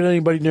want to shoot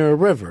anybody near a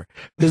river.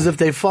 Because if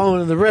they fall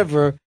into the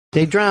river,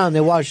 they drown,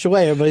 they wash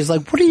away. Everybody's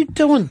like, what are you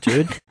doing,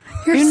 dude?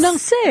 You're not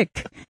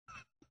sick.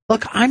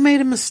 Look, I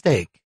made a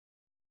mistake.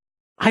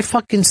 I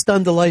fucking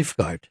stunned a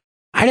lifeguard.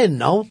 I didn't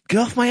know. Get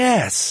off my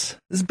ass.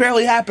 This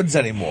barely happens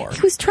anymore.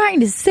 He was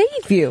trying to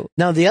save you.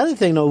 Now, the other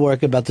thing that'll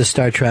work about the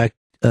Star Trek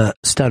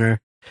stunner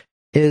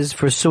is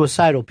for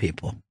suicidal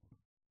people.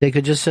 They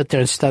could just sit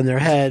there and stun their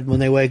head. When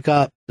they wake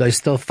up, they're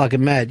still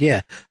fucking mad.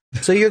 Yeah.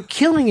 So you're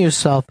killing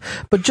yourself,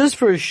 but just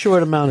for a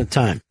short amount of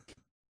time.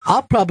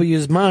 I'll probably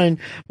use mine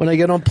when I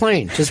get on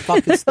plane. Just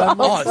fucking stun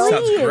myself. Oh, it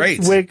sounds great.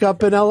 Wake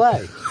up in L.A.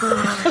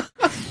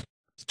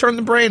 Just turn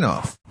the brain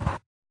off.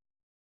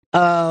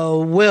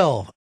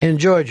 Will in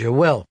Georgia.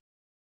 Will.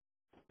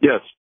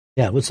 Yes.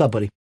 Yeah, what's up,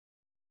 buddy?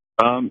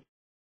 Nothing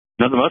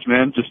much,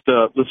 man. Just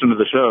listen to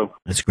the show.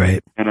 That's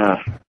great. And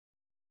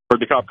heard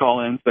the cop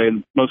call in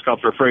saying most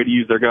cops are afraid to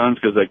use their guns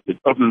because they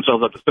open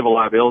themselves up to civil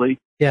liability.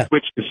 Yeah.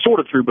 Which is sort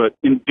of true, but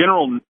in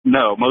general,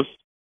 no. Most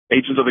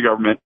agents of the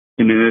government,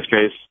 and in this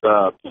case,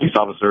 police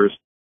officers,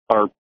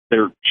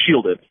 they're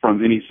shielded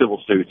from any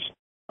civil suits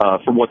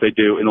for what they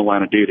do in the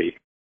line of duty.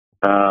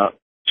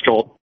 It's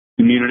called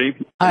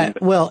immunity.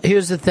 Well,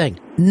 here's the thing.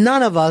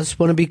 None of us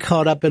want to be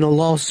caught up in a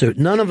lawsuit.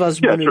 None of us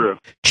want to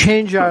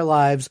change our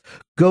lives,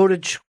 go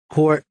to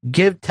court,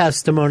 give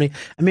testimony.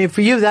 I mean,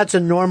 for you, that's a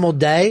normal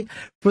day.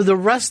 For the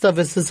rest of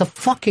us, it's a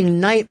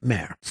fucking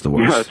nightmare. It's the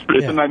worst.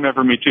 It's a nightmare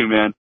for me too,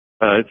 man.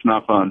 It's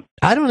not fun.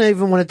 I don't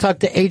even want to talk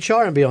to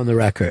HR and be on the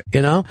record,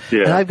 you know?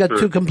 Yeah, and I've got sure.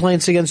 2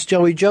 complaints against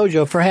Joey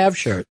Jojo for half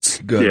shirts.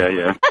 Good.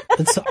 Yeah.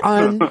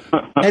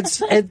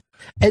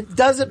 It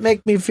doesn't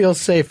make me feel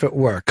safe at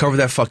work. Cover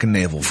that fucking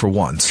navel for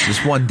once.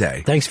 Just one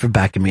day. Thanks for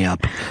backing me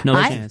up. No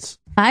chance.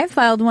 I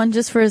filed one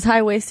just for his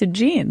high-waisted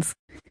jeans.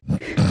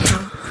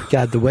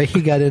 God, the way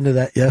he got into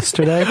that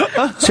yesterday.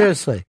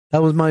 Seriously,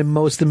 that was my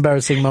most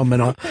embarrassing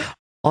moment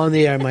on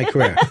the air in my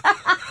career.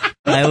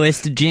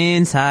 High-waisted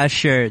jeans, high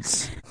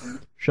shirts.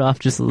 Show off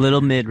just a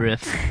little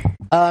midriff.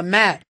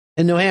 Matt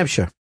in New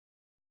Hampshire.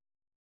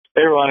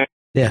 Hey, Ronnie.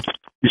 Yeah.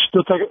 You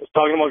still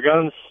talking about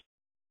guns?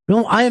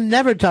 No, I have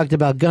never talked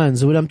about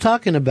guns. What I'm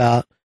talking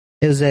about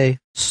is a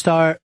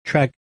Star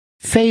Trek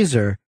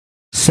phaser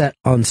set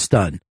on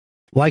stun.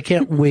 Why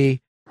can't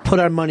we put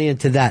our money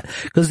into that?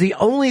 Because the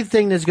only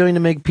thing that's going to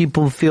make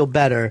people feel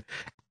better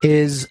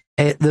is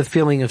the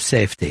feeling of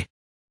safety.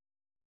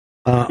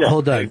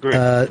 Hold on.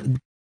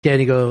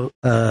 Danny Go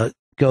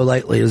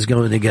Lightly is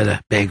going to get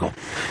a bagel.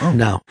 Oh.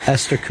 No,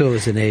 Esther Koo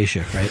is in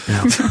Asia right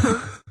now.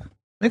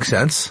 Makes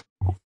sense.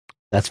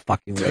 That's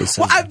fucking racist.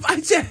 Well,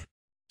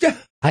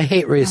 I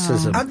hate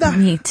racism.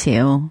 Me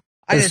too.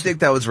 I didn't think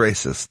that was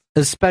racist.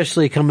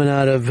 Especially coming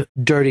out of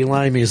dirty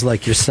limeys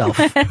like yourself.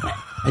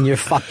 And your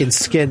fucking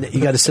skin that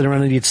you got to sit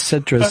around and eat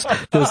citrus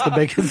just to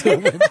make it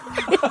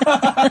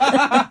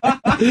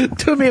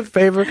do me a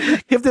favor.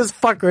 Give this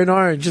fucker an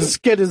orange. His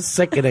skin is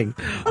sickening.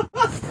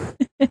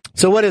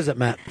 So what is it,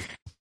 Matt?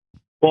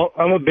 Well,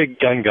 I'm a big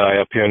gun guy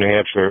up here in New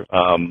Hampshire,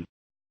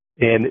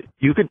 and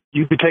you could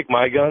take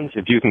my guns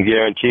if you can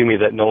guarantee me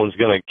that no one's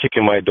going to kick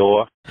in my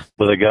door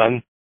with a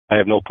gun. I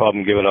have no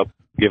problem giving up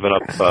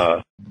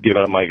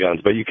my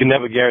guns, but you can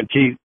never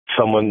guarantee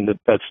someone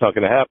that's not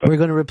going to happen. We're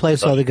going to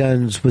replace all the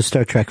guns with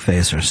Star Trek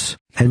phasers,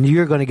 and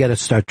you're going to get a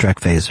Star Trek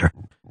phaser.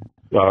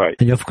 All right,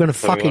 and you're going to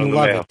fucking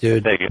love it,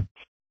 dude. Take it.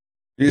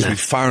 You just be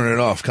firing it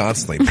off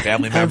constantly.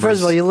 Family members. And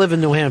first of all, you live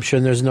in New Hampshire,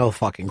 and there's no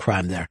fucking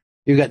crime there.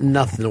 You got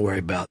nothing to worry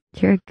about.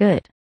 You're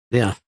good.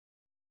 Yeah.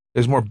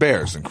 There's more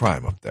bears than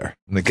crime up there.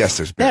 And I guess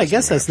there's bears. Yeah, I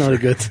guess that's not a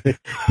good thing.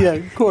 Yeah,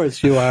 of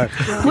course you are.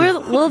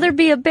 Will there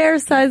be a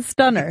bear-sized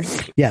stunner?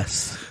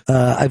 Yes.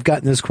 I've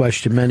gotten this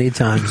question many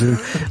times. And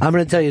I'm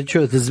going to tell you the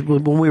truth. Is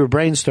when we were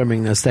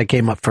brainstorming this, that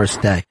came up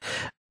first day.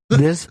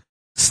 This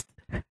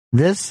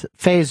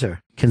phaser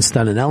can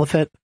stun an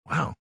elephant,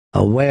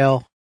 a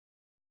whale,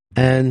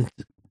 and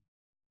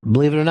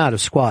believe it or not, a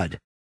squad.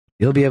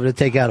 You'll be able to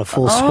take out a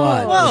full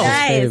squad. Oh,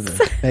 nice.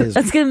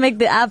 That's going to make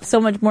the app so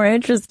much more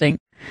interesting.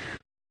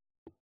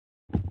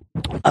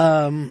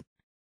 Mark,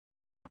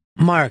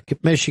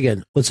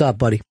 Michigan, what's up,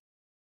 buddy?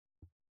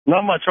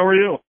 Not much. How are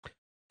you?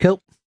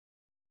 Cool.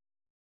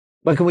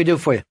 What can we do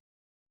for you?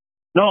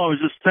 No, I was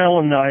just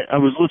telling. I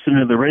was listening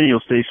to the radio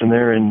station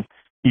there, and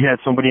you had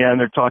somebody on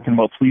there talking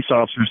about police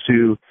officers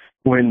who,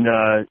 when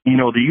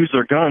they use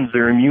their guns,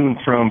 they're immune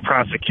from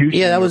prosecution.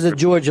 Yeah, that was a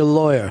Georgia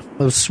lawyer,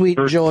 a sweet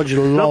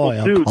Georgia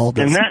lawyer.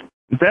 And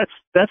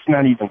that's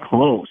not even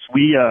close.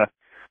 I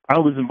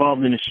was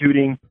involved in a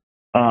shooting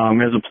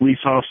as a police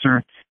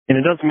officer, and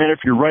it doesn't matter if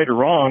you're right or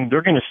wrong;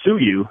 they're going to sue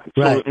you.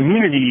 Right. So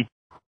immunity,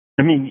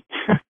 I mean,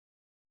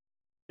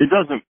 it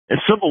doesn't.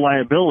 It's civil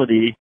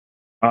liability.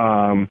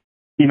 You're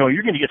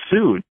going to get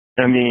sued.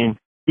 I mean,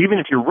 even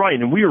if you're right,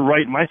 and we were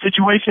right in my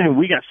situation, and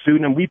we got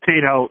sued, and we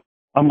paid out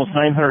almost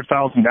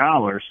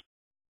 $900,000,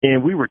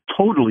 and we were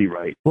totally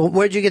right. Well,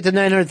 where'd you get the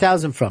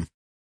 $900,000 from?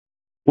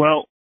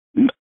 Well,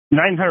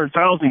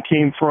 $900,000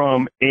 came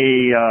from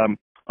a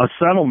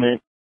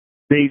settlement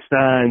based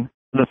on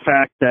the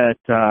fact that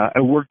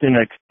I worked in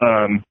a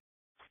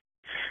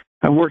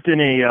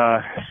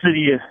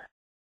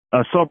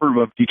suburb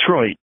of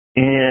Detroit,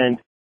 and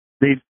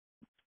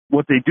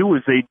what they do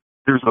is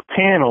there's a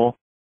panel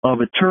of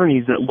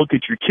attorneys that look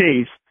at your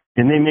case,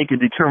 and they make a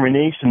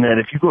determination that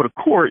if you go to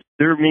court,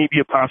 there may be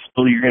a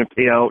possibility you're going to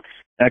pay out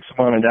X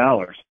amount of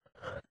dollars.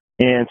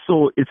 And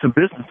so it's a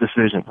business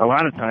decision a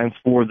lot of times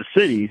for the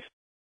cities.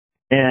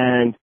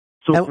 And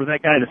so for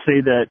that guy to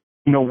say that,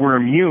 we're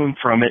immune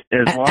from it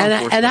as law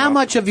enforcement. And how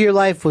much of your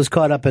life was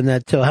caught up in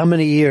that, too? How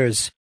many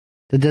years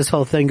did this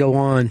whole thing go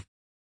on?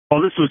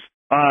 Oh, this was,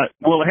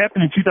 it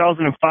happened in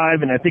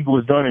 2005, and I think it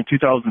was done in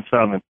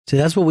 2007. See,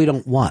 that's what we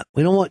don't want.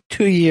 We don't want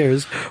 2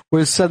 years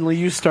where suddenly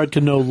you start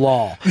to know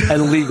law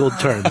and legal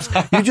terms.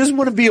 You just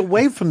want to be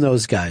away from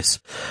those guys.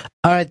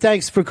 All right,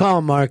 thanks for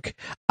calling, Mark.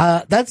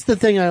 That's the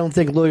thing I don't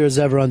think lawyers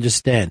ever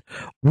understand.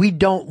 We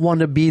don't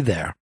want to be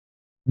there.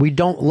 We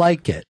don't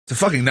like it. It's a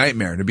fucking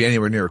nightmare to be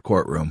anywhere near a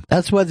courtroom.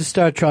 That's why the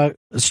Star Trek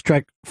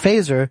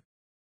phaser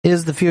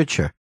is the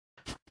future.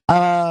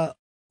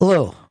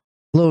 Lou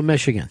in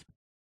Michigan.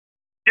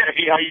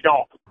 Yeah, how you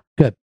doing?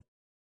 Good.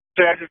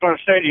 So I was just going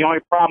to say the only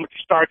problem with the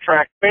Star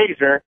Trek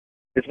phaser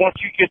is once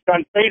you get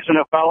done phasing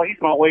a fella, he's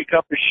going to wake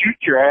up and shoot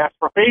your ass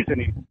for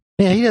phasing him.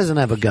 Yeah, he doesn't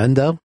have a gun,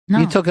 though. No.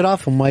 You took it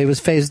off him while he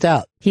was phased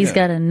out. He's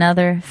got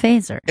another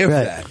phaser.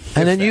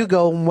 And then you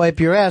go and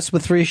wipe your ass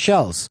with 3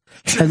 shells.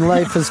 And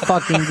life is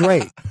fucking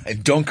great.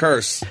 And don't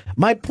curse.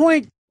 My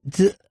point,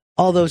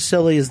 although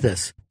silly, is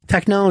this.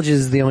 Technology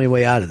is the only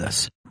way out of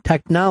this.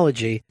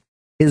 Technology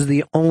is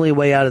the only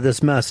way out of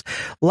this mess.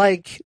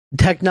 Like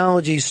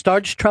technology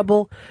starts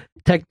trouble,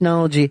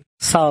 technology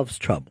solves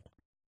trouble.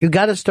 You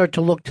got to start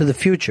to look to the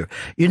future.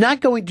 You're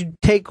not going to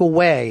take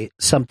away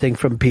something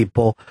from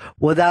people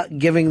without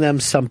giving them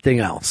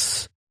something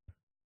else.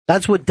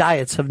 That's what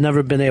diets have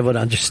never been able to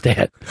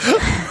understand.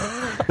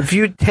 If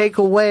you take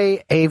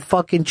away a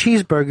fucking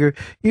cheeseburger,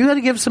 you got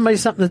to give somebody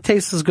something that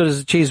tastes as good as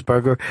a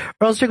cheeseburger,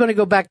 or else they're going to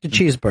go back to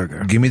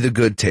cheeseburger. Give me the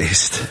good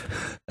taste.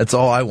 That's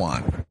all I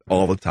want,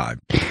 all the time.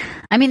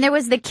 I mean, there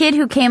was the kid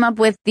who came up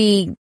with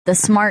the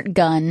smart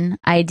gun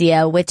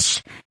idea,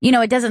 which, you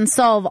know, it doesn't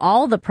solve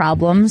all the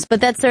problems, but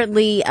that's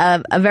certainly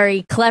a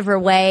very clever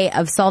way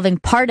of solving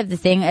part of the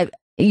thing.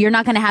 You're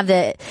not going to have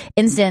the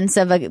instance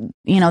of the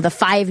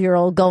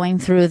 5-year-old going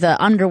through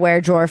the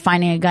underwear drawer,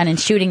 finding a gun and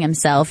shooting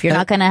himself. You're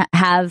not going to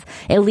have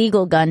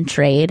illegal gun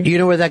trade. Do you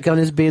know where that gun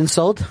is being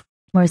sold?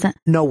 Where is that?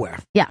 Nowhere.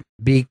 Yeah.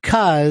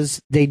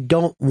 Because they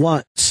don't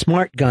want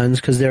smart guns,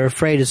 because they're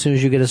afraid as soon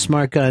as you get a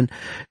smart gun,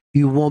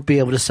 you won't be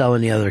able to sell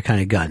any other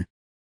kind of gun.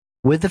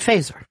 With the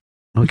phaser.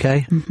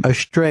 Okay? A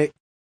straight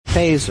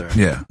phaser.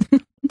 Yeah.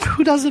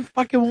 Who doesn't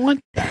fucking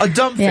want that? A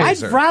dumb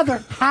phaser. I'd rather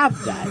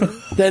have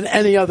that than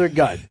any other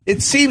gun.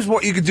 It seems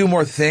more you could do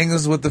more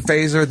things with the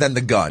phaser than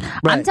the gun.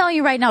 I'm telling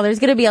you right now, there's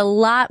going to be a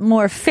lot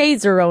more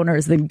phaser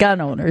owners than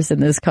gun owners in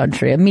this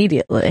country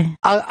immediately.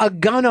 A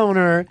gun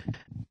owner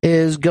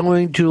is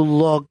going to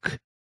look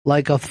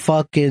like a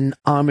fucking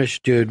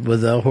Amish dude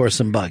with a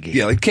horse and buggy.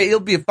 Yeah, like he'll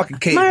be a fucking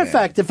caveman. Matter of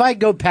fact, if I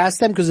go past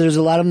them, because there's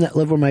a lot of them that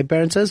live where my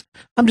parents is,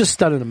 I'm just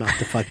stunning them out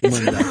the fucking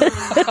window.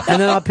 And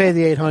then I'll pay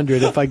the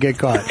 $800 if I get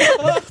caught.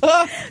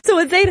 So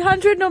it's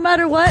 $800 no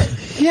matter what?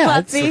 Yeah.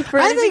 I think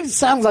it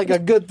sounds like a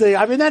good thing.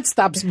 I mean, that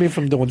stops me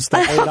from doing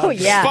stuff. Oh,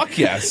 yeah. Fuck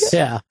yes.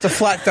 Yeah. It's a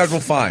flat federal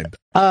fine.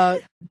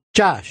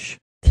 Josh.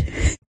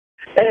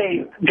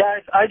 Hey,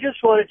 guys, I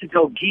just wanted to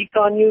go geek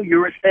on you. You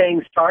were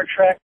saying Star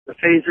Trek, the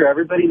phaser,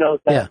 everybody knows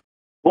that. Yeah.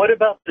 What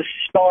about the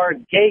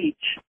Stargate,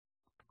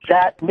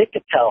 that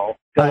Nicotel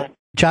gun?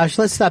 Josh,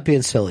 let's stop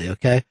being silly,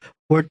 okay?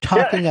 We're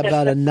talking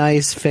about a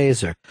nice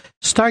phaser.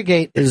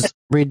 Stargate is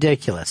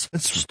ridiculous.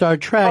 Star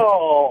Trek,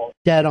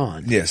 dead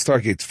on. Yeah,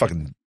 Stargate's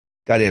fucking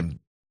goddamn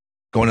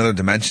going other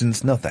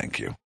dimensions. No, thank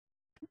you.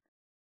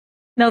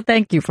 No,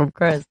 thank you from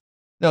Chris.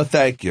 No,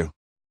 thank you.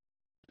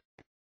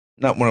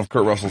 Not one of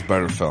Kurt Russell's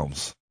better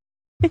films.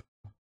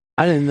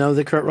 I didn't know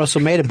that Kurt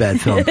Russell made a bad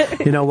film.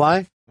 You know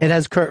why? It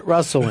has Kurt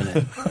Russell in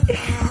it.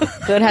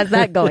 So it has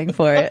that going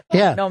for it.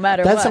 Yeah. No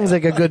matter that what. Sounds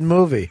like a good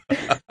movie.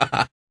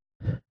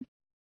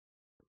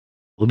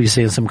 We'll be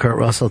seeing some Kurt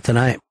Russell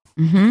tonight.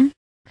 Mm-hmm.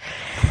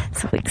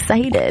 So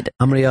excited.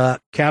 I'm going to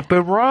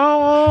Captain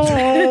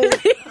Ron.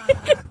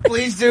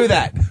 Please do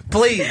that.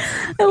 Please.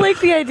 I like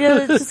the idea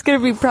that it's just going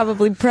to be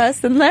probably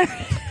press in there.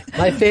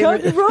 My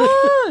favorite.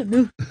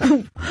 Captain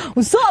Ron!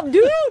 What's up,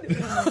 dude?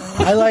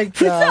 I like.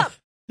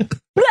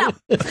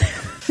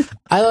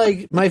 I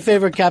like my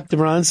favorite Captain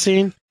Ron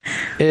scene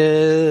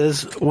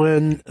is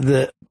when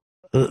the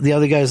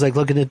other guy's like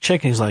looking at the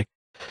chick and he's like,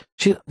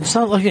 it's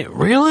not looking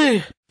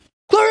really.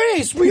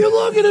 Clarice, were you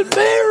looking at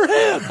me or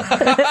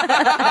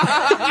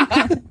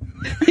him?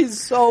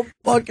 He's so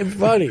fucking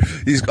funny.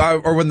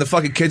 Or when the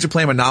fucking kids are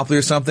playing Monopoly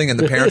or something and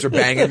the parents are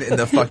banging in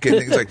the fucking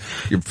thing. It's like,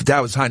 your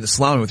dad was hiding the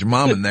salami with your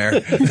mom in there.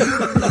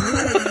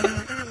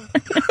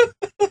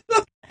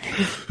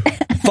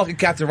 Fucking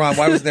Captain Ron,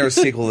 why wasn't there a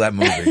sequel to that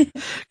movie?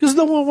 Because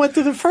no one went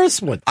to the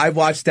first one. I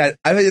watched that.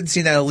 I had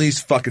seen that at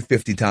least fucking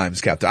 50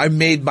 times, Captain. I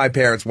made my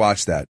parents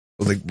watch that. I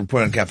was like, we're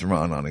putting Captain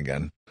Ron on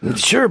again.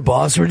 Sure,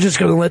 boss. We're just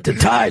going to let the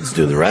tides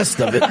do the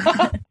rest of it.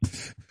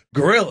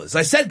 Gorillas.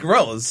 I said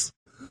gorillas.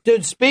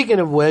 Dude, speaking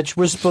of which,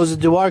 we're supposed to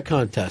do our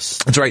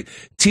contest. That's right.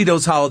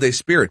 Tito's Holiday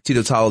Spirit.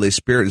 Tito's Holiday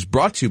Spirit is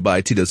brought to you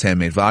by Tito's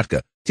Handmade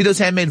Vodka. Tito's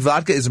Handmade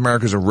Vodka is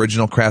America's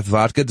original craft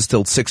vodka,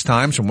 distilled 6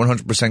 times from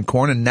 100%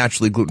 corn and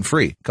naturally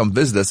gluten-free. Come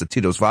visit us at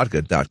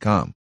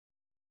titosvodka.com.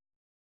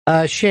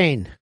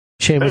 Shane,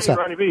 what's up?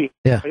 Ronnie B.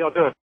 Yeah. How y'all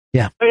doing?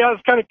 Yeah. Hey, I was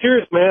kind of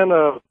curious, man.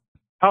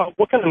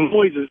 What kind of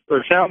noises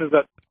or sound is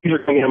that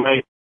you're going to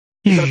make?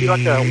 It's going to be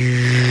like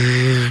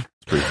a...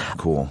 Pretty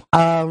cool.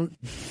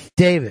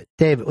 David,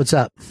 what's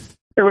up?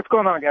 Hey, what's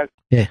going on, guys?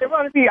 Yeah. Hey,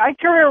 Ronnie B, I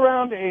carry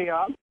around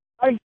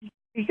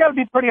you got to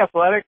be pretty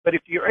athletic, but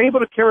if you're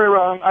able to carry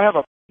around, I have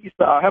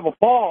a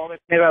ball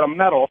that's made out of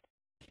metal,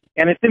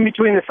 and it's in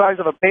between the size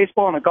of a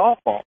baseball and a golf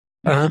ball.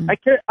 Uh-huh.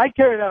 I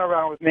carry that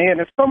around with me,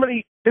 and if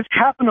somebody just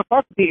happened to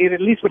fuck me, it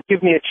at least would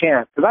give me a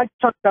chance, because I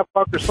chucked that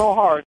fucker so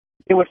hard,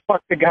 it would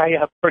fuck the guy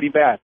up pretty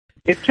bad.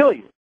 It'd kill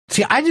you.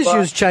 See, I just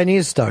use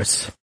Chinese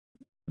stars.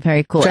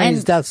 Very cool.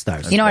 Chinese Death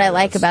Stars. You know what I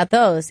like about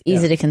those?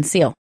 Easy to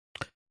conceal.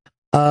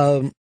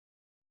 Danner,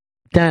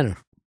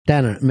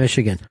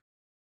 Michigan.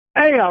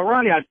 Hey,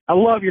 Ronnie, I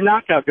love your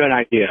knockout gun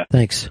idea.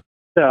 Thanks.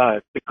 It's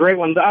a great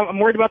one. I'm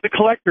worried about the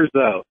collectors,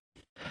 though.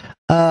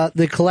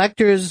 The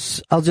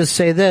collectors, I'll just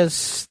say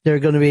this, they're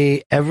going to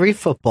be every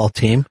football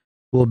team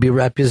will be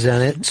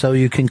represented, so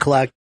you can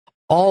collect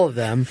all of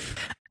them.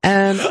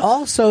 And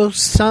also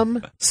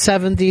some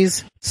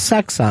 70s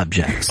sex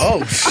objects.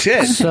 Oh,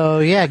 shit. So,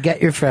 yeah,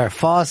 get your Farrah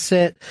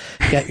Fawcett,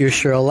 get your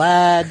Cheryl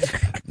Ladd.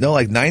 No,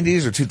 like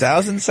 90s or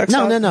 2000s sex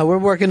objects? No. We're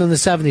working on the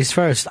 70s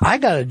first. I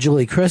got a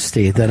Julie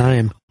Christie that I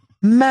am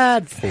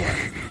mad for.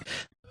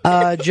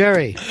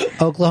 Jerry,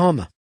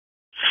 Oklahoma.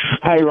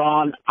 Hey,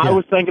 Ron, I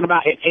was thinking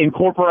about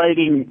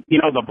incorporating,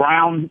 the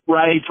brown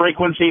ray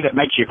frequency that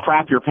makes you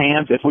crap your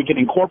pants. If we could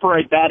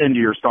incorporate that into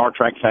your Star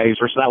Trek phaser,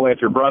 so that way if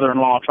your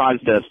brother-in-law tries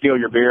to steal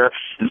your beer,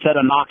 instead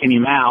of knocking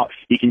him out,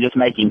 you can just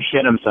make him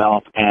shit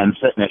himself and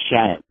sit in his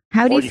shame.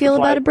 How do you feel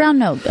about a brown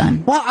note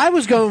gun? Well, I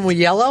was going with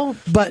yellow,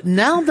 but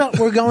now that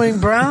we're going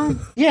brown,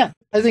 yeah,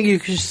 I think you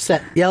could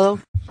set yellow,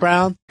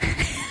 brown.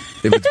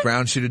 If it's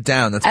brown, shoot it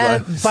down. That's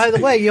and what by the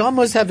way, you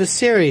almost have a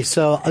series,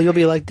 so you'll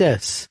be like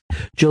this.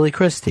 Julie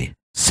Christie,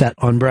 set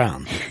on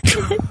brown.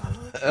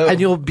 And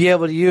you'll be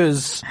able to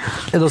use,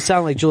 it'll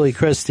sound like Julie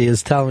Christie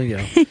is telling you,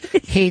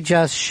 he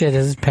just shit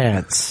his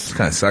pants. It's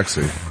kind of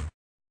sexy.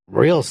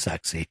 Real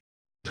sexy.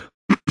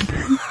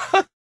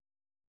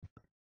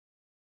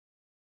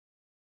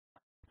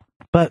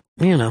 But,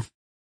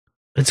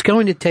 it's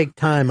going to take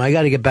time. I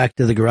got to get back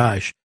to the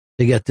garage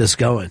to get this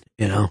going,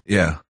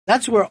 Yeah.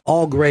 That's where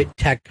all great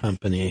tech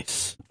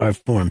companies are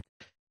formed,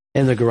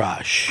 in the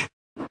garage.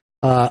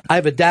 I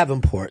have a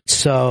Davenport,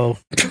 so,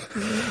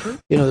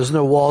 there's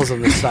no walls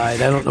on the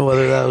side. I don't know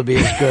whether that'll be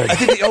as good. I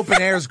think the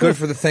open air is good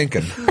for the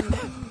thinking.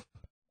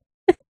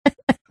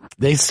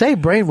 They say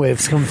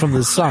brainwaves come from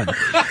the sun.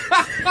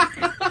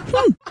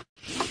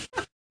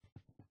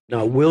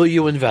 Now, will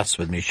you invest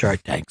with me,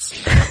 Shark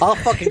Tanks? I'll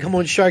fucking come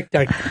on Shark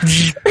Tank.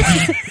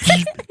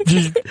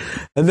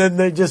 And then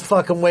they just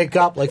fucking wake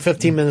up like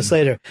 15 minutes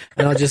later,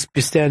 and I'll just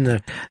be standing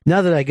there.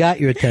 Now that I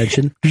got your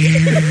attention.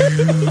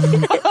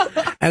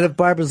 And if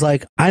Barbara's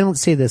like, I don't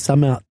see this,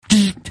 I'm out.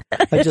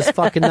 I just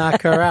fucking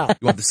knock her out.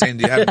 You want the same?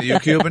 Do you have the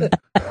Cuban?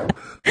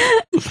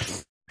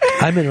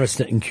 I'm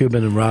interested in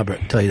Cuban and Robert,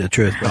 to tell you the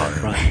truth.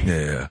 Right.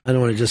 Yeah. I don't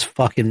want to just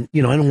fucking, I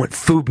don't want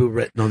FUBU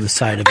written on the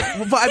side of it.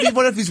 Well, but, I mean,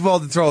 what if he's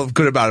willing to throw a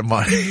good amount of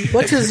money?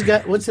 What's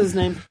his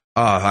name?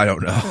 I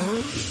don't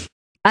know.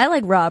 I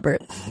like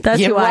Robert.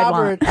 That's who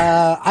Robert,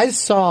 I want. I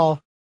saw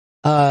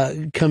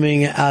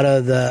coming out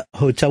of the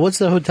hotel. What's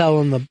the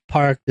hotel in the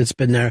park that's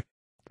been there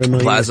for a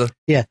million Plaza? years?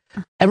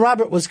 Yeah. And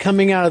Robert was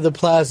coming out of the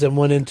plaza and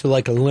went into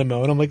like a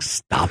limo. And I'm like,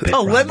 stop it.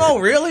 Oh, Robert. limo?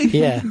 Really?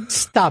 Yeah.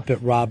 Stop it,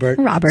 Robert.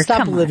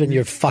 Stop living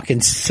your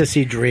fucking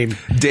sissy dream.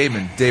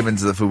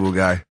 Damon's the FUBU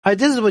guy.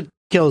 This is what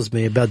kills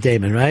me about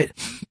Damon, right?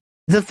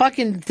 The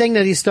fucking thing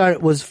that he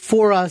started was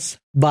for us,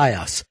 by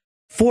us.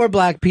 For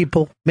black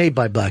people, made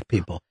by black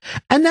people.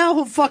 And now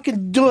he'll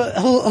fucking do it.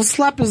 He'll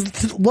slap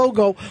his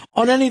logo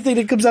on anything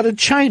that comes out of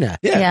China.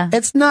 Yeah.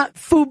 It's not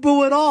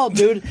FUBU at all,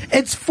 dude.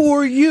 It's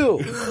for you.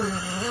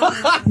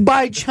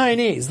 By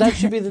Chinese. That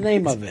should be the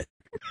name of it.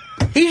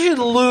 He should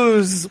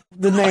lose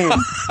the name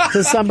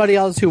to somebody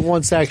else who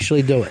wants to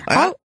actually do it.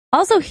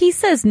 Also, he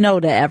says no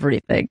to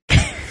everything.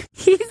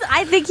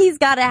 I think he's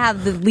got to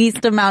have the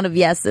least amount of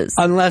yeses.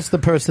 Unless the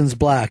person's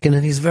black, and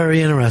then he's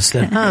very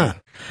interested. Huh.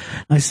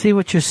 I see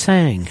what you're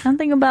saying.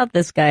 Something about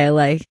this guy I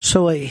like.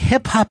 So a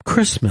hip-hop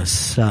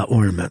Christmas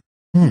ornament.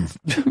 I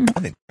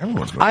think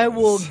everyone's going I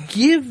will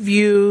give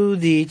you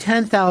the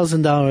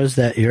 $10,000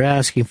 that you're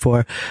asking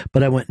for,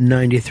 but I want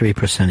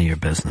 93% of your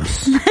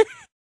business.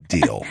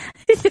 Deal.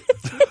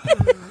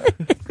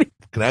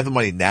 Can I have the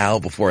money now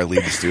before I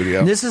leave the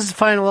studio? This is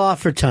final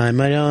offer time.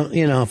 I don't,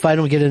 if I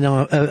don't get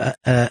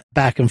it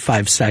back in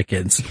 5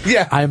 seconds,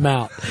 I'm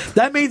out.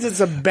 That means it's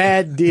a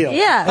bad deal.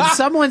 Yeah. If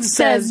someone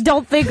says,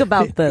 don't think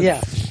about this.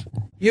 Yeah.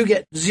 You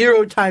get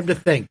 0 time to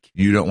think.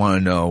 You don't want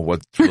to know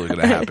what's really going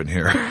to happen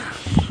here.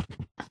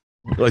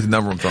 Like the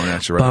number I'm throwing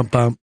at you, right? Bum,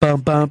 bum,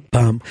 bum, bum,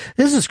 bum.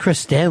 This is Chris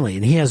Stanley,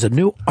 and he has a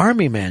new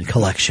Army Man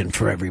collection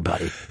for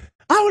everybody.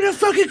 I want to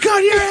fucking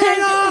cut your head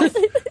off!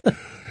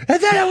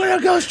 And then I want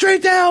to go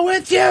straight to hell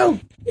with you.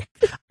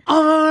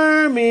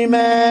 Army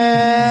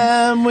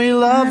Man, we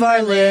love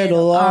our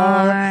little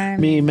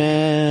Army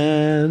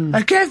Man.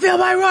 I can't feel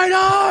my right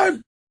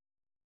arm.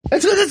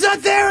 It's because it's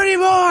not there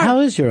anymore. How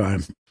is your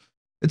arm?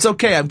 It's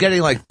okay. I'm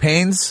getting like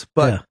pains,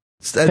 but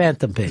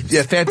phantom pains.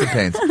 Yeah, phantom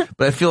pains.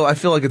 But I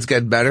feel like it's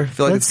getting better. I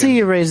feel like Let's see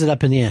you raise it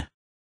up in the air.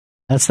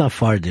 That's not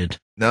far, dude.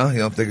 No, you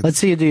don't think it's... Let's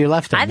see you do your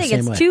left arm. I think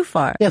it's too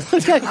far. Yeah,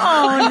 look at...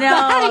 Oh,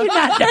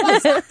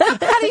 no.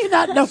 How do you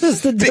not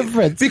notice the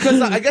difference?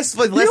 Because I guess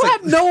like you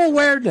have no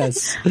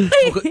awareness.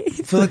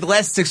 For like the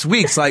last 6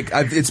 weeks, like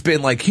it's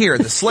been like here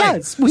in the sling.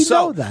 Yes, we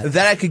know that.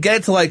 That I could get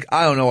it to like,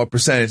 I don't know what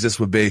percentage this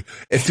would be.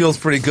 It feels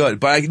pretty good.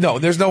 But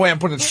there's no way I'm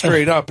putting it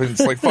straight up and it's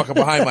like fucking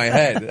behind my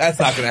head. That's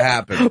not going to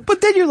happen.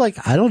 But then you're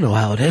like, I don't know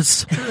how it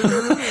is.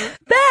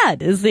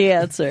 Bad is the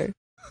answer.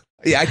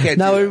 Yeah, I can't.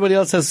 Now everybody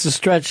else has to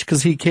stretch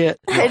because he can't.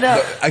 I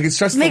know. I can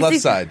stretch the left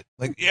side.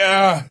 Like,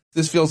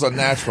 this feels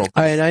unnatural.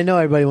 All right, I know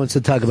everybody wants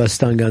to talk about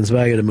stun guns, but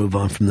I got to move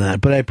on from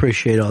that. But I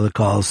appreciate all the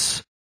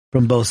calls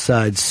from both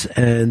sides.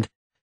 And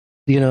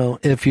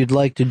if you'd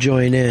like to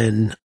join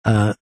in,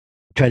 try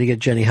to get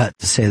Jenny Hutt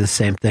to say the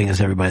same thing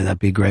as everybody. That'd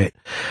be great.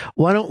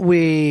 Why don't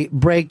we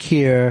break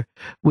here?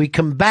 We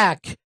come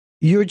back.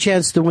 Your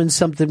chance to win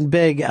something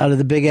big out of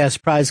the big ass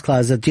prize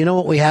closet. Do you know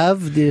what we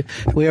have?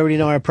 We already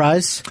know our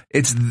prize.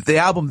 It's the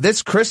album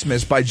This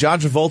Christmas by John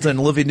Travolta and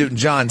Olivia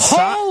Newton-John.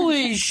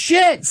 Holy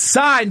shit!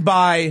 Signed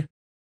by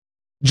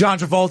John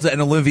Travolta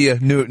and Olivia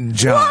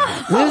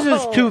Newton-John. This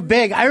is too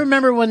big. I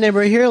remember when they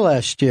were here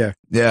last year.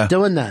 Yeah.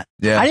 Doing that.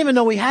 Yeah. I didn't even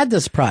know we had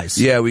this prize.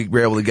 Yeah, we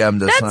were able to get them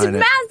to sign it.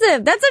 That's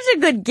massive. That's such a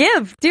good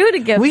gift, dude. To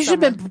give We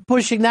should have been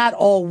pushing that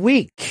all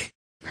week.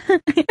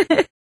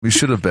 We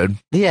should have been.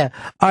 Yeah.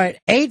 All right.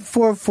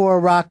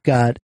 844 Rock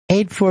God.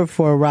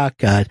 844 Rock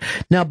God.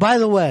 Now, by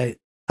the way,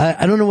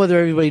 I don't know whether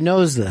everybody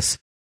knows this.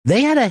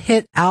 They had a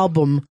hit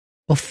album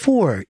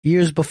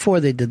years before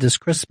they did this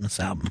Christmas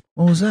album.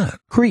 What was that?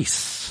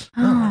 Grease.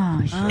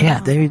 Oh, yeah.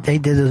 They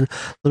did a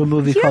little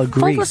movie called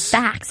Grease. Full of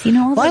facts, you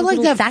know. Well, I like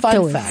little that fun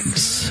factoids.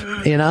 facts,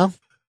 you know?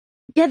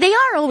 Yeah, they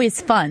are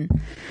always fun.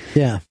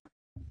 Yeah.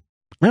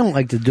 I don't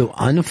like to do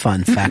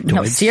unfun factoids.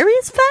 No,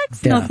 serious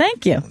facts? Yeah. No,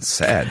 thank you.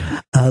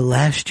 Sad.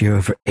 Last year,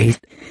 over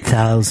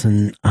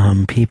 8,000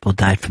 people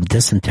died from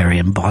dysentery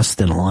in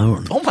Boston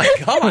alone. Oh, my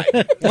God.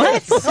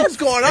 What? What's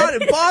going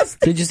on in Boston?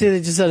 Did you see they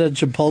just had a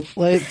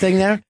Chipotle thing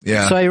there?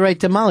 Yeah. So I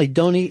write to Molly,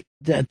 don't eat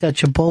that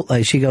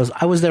Chipotle. She goes,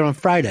 I was there on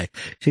Friday.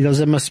 She goes,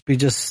 it must be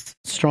just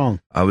strong.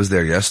 I was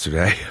there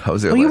yesterday. I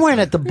was there. Well, you last weren't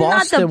night. at the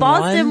Boston Not the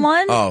Boston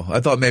one? Oh, I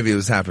thought maybe it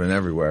was happening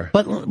everywhere.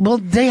 But, well,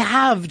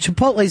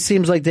 Chipotle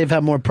seems like they've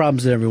had more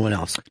problems than everyone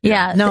else.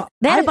 Yeah. No,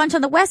 they had a bunch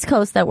on the West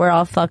Coast that were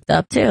all fucked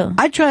up, too.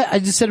 I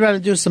just sit around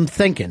and do some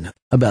thinking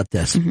about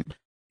this. Mm-hmm.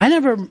 I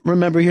never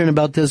remember hearing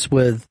about this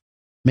with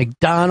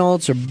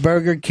McDonald's or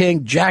Burger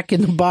King, Jack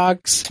in the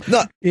Box,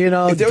 No,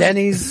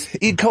 Denny's.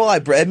 E.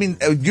 coli bread. I mean,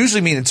 it would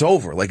usually mean it's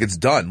over. Like, it's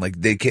done. Like,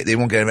 they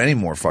won't get any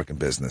more fucking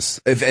business.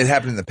 If it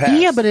happened in the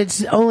past. Yeah, but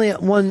it's only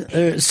at one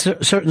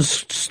certain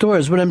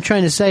stores. What I'm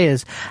trying to say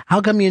is, how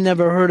come you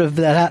never heard of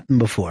that happen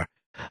before?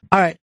 All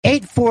right,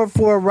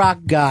 844 Rock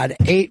God,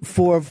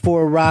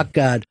 844 Rock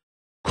God.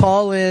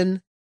 Call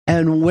in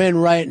and win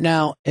right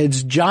now.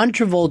 It's John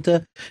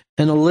Travolta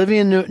and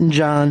Olivia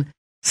Newton-John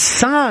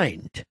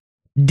signed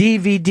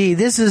DVD.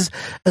 This is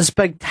a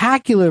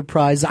spectacular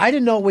prize. I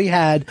didn't know we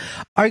had.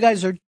 Our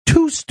guys are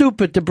too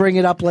stupid to bring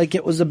it up like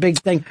it was a big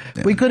thing.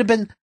 Yeah. We could have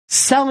been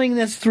selling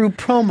this through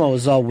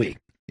promos all week.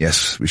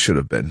 Yes, we should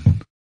have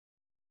been.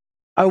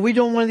 Are we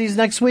doing one of these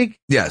next week?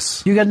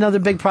 Yes. You got another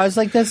big prize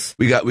like this?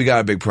 We got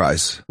a big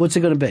prize. What's it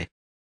going to be?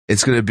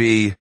 It's going to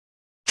be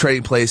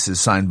Trading Places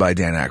signed by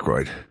Dan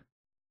Aykroyd.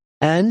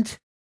 And?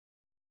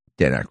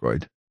 Dan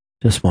Aykroyd.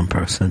 Just one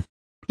person.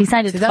 He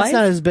signed it twice? That's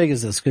not as big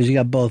as this because you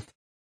got both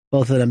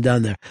of them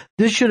down there.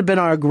 This should have been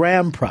our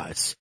grand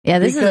prize. Yeah,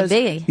 this is a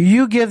biggie.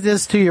 You give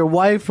this to your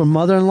wife or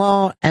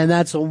mother-in-law, and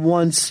that's a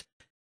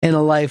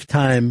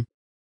once-in-a-lifetime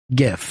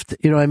gift.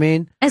 You know what I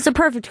mean? It's a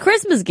perfect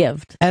Christmas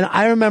gift. And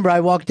I remember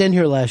I walked in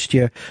here last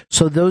year,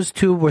 so those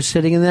two were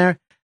sitting in there,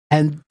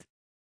 and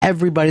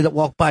everybody that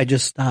walked by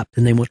just stopped,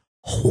 and they went,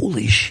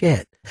 holy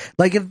shit.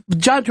 Like if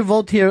John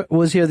Travolta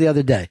was here the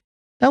other day,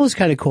 that was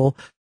kind of cool.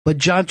 But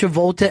John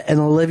Travolta and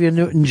Olivia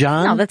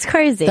Newton-John? No, that's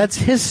crazy. That's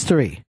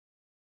history.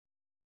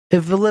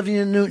 If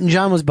Olivia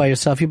Newton-John was by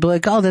herself, you'd be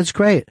like, oh, that's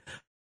great.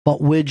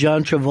 But with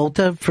John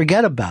Travolta,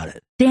 forget about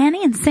it.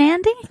 Danny and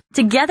Sandy?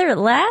 Together at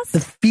last? The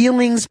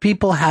feelings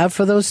people have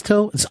for those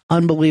two, it's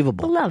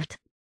unbelievable. Beloved.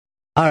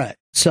 All right.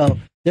 So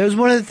there's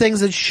one of the things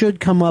that should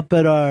come up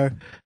at our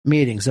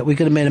meetings, that we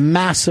could have made a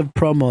massive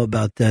promo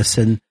about this,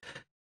 and,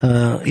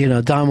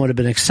 Don would have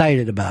been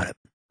excited about it.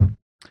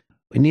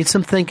 We need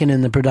some thinking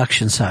in the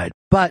production side.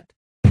 But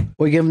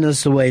we're giving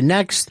this away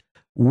next.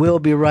 We'll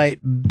be right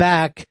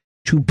back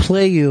to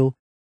play you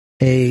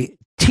a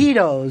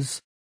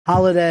Tito's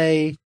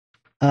holiday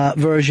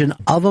version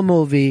of a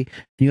movie.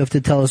 You have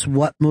to tell us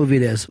what movie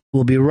it is.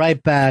 We'll be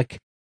right back.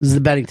 This is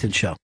the Bennington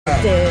Show. Yeah!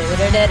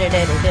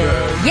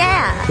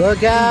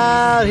 Look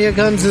out! Here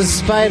comes the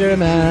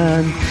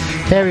Spider-Man.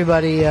 Hey,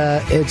 everybody.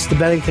 It's the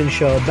Bennington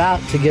Show, about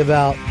to give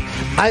out,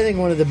 I think,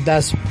 one of the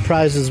best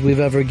prizes we've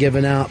ever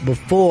given out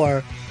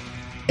before.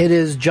 It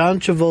is John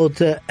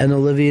Travolta and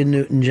Olivia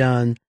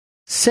Newton-John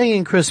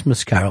singing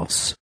Christmas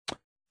carols.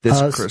 This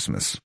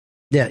Christmas.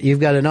 Yeah, you've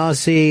got an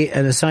Aussie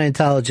and a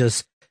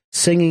Scientologist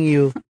singing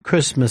you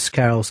Christmas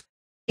carols.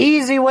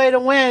 Easy way to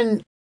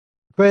win,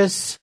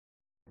 Chris.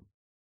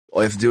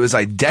 All you have to do is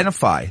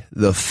identify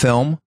the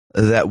film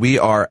that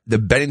the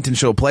Bennington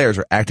Show players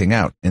are acting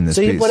out in this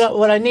piece.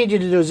 What I need you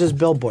to do is just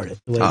billboard it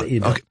the way that you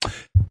do. Okay.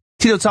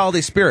 Tito's Holiday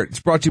Spirit. It's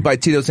brought to you by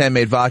Tito's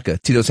Handmade Vodka.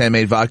 Tito's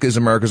Handmade Vodka is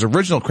America's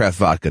original craft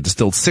vodka,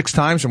 distilled 6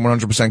 times from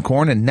 100%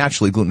 corn and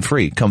naturally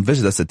gluten-free. Come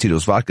visit us at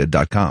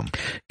titosvodka.com.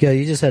 Gail,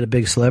 you just had a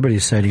big celebrity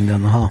sighting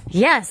down the hall.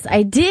 Yes,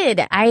 I did.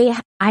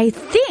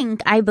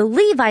 I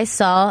believe I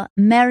saw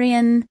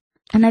Marion,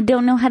 and I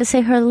don't know how to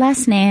say her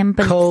last name,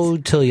 but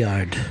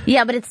Cotillard.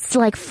 Yeah, but it's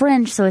like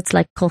French, so it's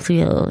like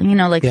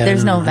Cotillard.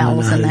 There's no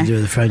vowels in there. I do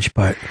the French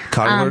part.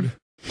 Cotillard?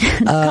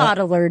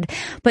 Coddled.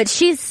 But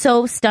she's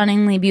so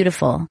stunningly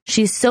beautiful.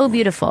 She's so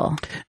beautiful.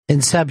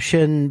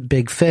 Inception,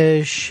 Big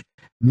Fish,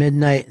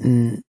 Midnight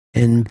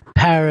in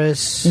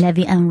Paris. La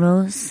Vie en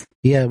Rose.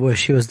 Yeah, where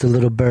she was the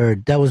little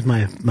bird. That was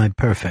my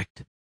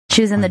perfect.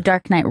 She was in The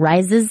Dark Knight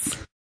Rises.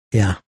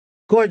 Yeah.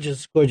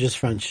 Gorgeous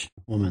French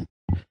woman.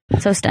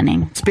 So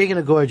stunning. Speaking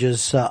of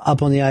gorgeous,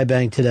 up on the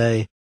iBank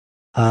today,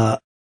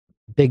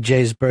 Big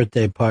J's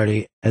birthday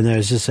party, and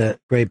there's just a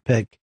great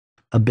pic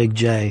of Big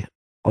J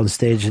on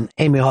stage, and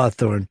Amy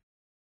Hawthorne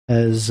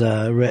has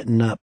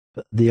written up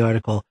the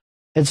article.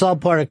 It's all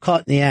part of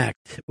Caught in the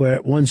Act,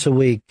 where once a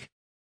week.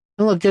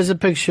 And look, there's a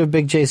picture of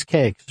Big J's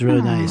cake. It's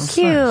really nice.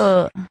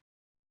 Cute.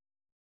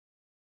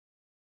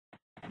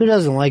 Who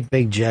doesn't like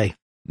Big J?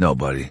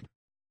 Nobody.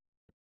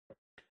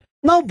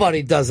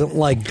 Nobody doesn't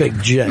like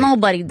Big J.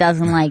 Nobody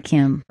doesn't like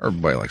him.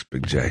 Everybody likes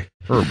Big J.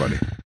 Everybody.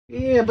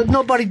 Yeah, but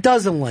nobody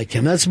doesn't like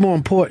him. That's more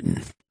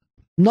important.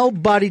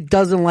 Nobody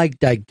doesn't like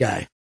that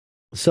guy.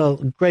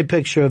 So, great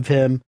picture of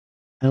him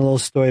and a little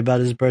story about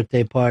his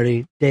birthday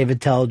party.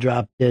 David Tell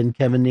dropped in.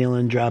 Kevin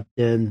Nealon dropped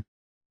in.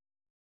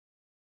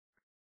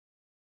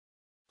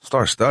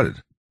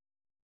 Star-studded.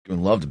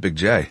 Giving love to Big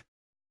J.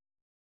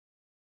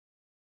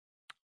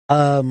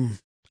 All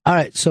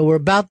right, so we're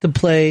about to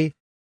play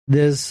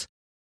this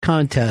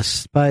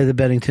contest by the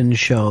Bennington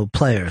Show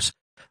players.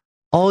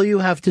 All you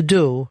have to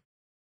do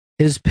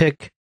is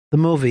pick the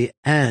movie,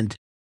 and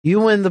you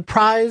win the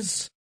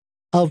prize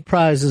of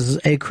prizes,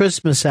 a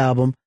Christmas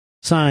album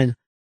signed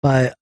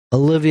by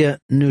Olivia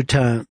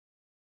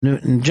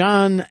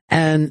Newton-John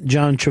and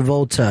John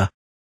Travolta.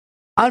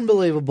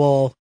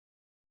 Unbelievable.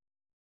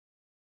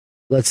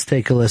 Let's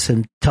take a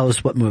listen. Tell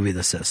us what movie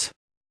this is.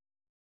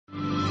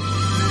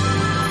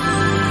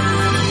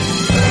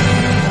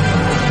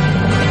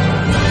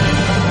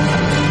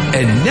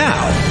 And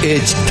now,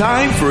 it's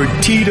time for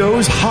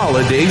Tito's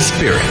Holiday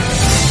Spirit.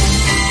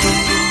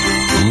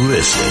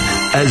 Listen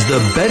as the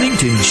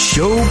Bennington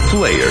Show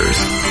players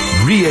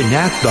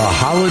reenact the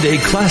holiday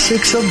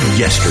classics of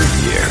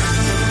yesteryear.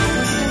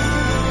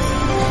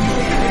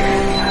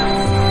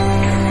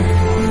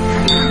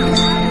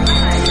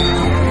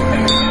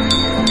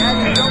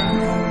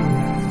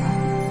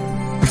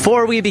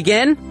 Before we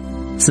begin,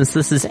 since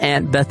this is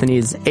Aunt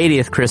Bethany's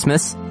 80th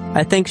Christmas,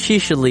 I think she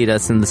should lead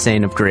us in the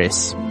saying of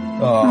grace.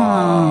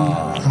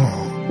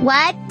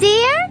 What,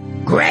 dear?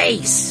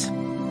 Grace.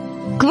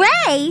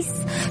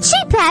 Grace?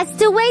 She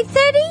passed away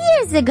 30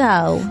 years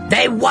ago.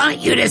 They want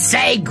you to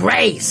say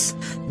grace.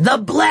 The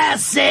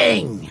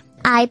blessing.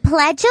 I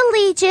pledge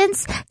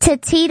allegiance to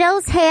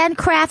Tito's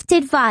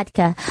handcrafted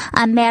vodka,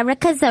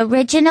 America's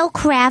original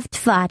craft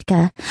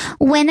vodka.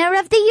 Winner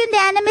of the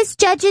unanimous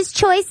Judge's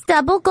Choice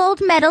Double Gold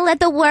Medal at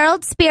the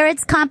World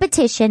Spirits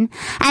Competition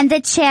and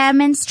the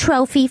Chairman's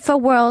Trophy for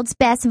World's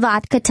Best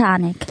Vodka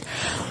Tonic.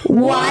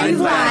 One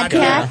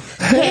vodka,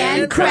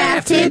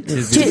 handcrafted,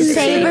 to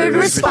savored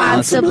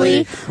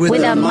responsibly,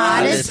 with a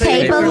modest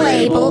paper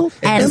label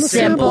and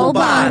simple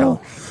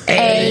bottle.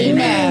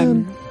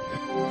 Amen.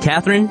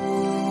 Catherine?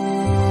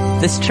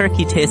 This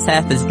turkey tastes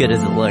half as good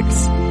as it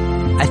looks.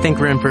 I think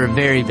we're in for a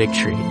very big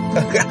treat.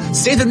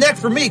 Save the neck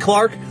for me,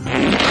 Clark.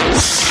 I'm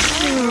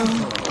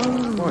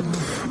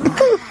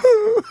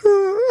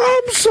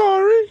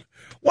sorry.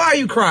 Why are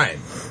you crying?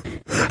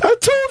 I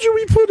told you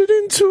we put it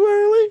in too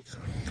early.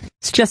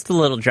 It's just a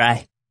little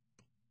dry.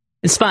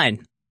 It's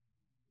fine.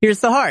 Here's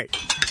the heart.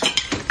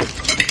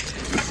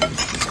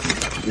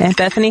 Aunt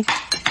Bethany,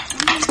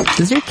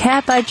 does your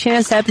cat by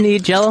chance happen to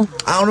eat Jell-O?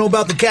 I don't know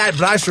about the cat,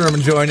 but I sure am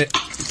enjoying it.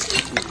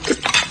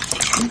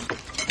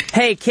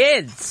 Hey,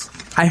 kids!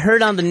 I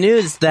heard on the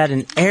news that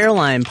an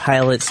airline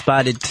pilot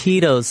spotted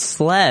Tito's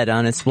sled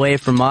on its way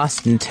from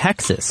Austin,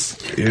 Texas.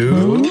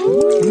 Ooh.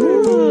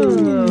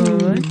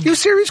 You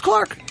serious,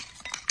 Clark?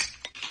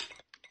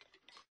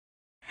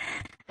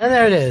 And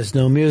there it is.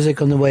 No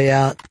music on the way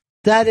out.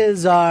 That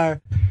is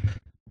our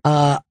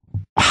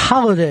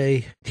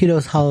holiday,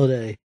 Tito's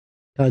holiday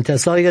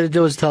contest. All you got to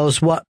do is tell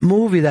us what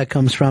movie that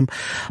comes from.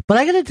 But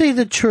I got to tell you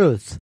the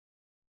truth.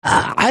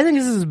 I think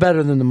this is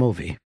better than the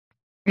movie.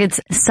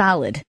 It's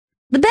solid.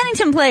 The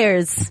Bennington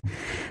players,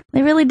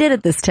 they really did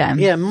it this time.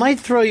 Yeah, it might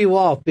throw you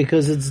off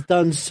because it's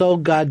done so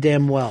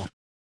goddamn well.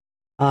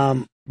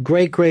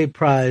 Great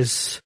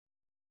prize.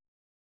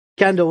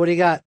 Kendall, what do you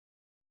got?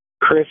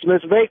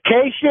 Christmas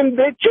Vacation,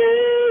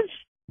 bitches!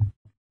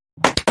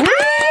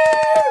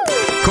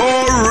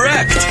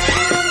 Correct!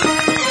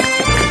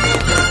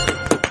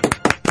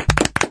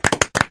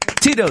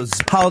 Tito's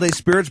Holiday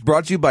Spirits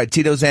brought to you by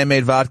Tito's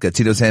Handmade Vodka.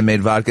 Tito's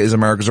Handmade Vodka is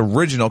America's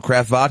original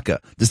craft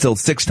vodka, distilled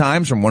 6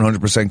 times from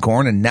 100%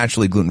 corn and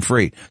naturally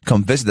gluten-free.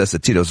 Come visit us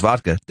at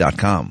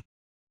titosvodka.com.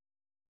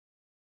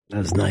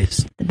 That's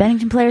nice. The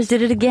Bennington players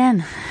did it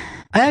again.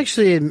 I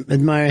actually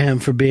admire him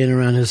for being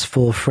around his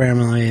full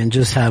family and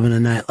just having a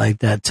night like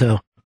that, too.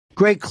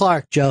 Great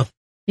Clark, Joe.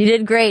 You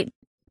did great.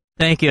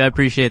 Thank you, I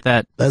appreciate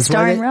that. That's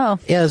Starring row.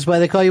 Yeah, that's why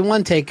they call you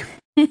One Take.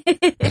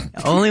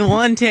 Only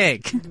one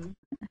take.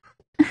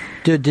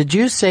 Dude, did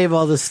you save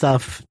all the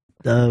stuff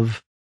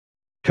of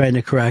trying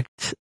to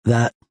correct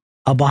that?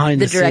 A behind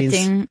the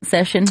directing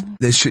session.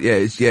 This should,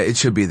 it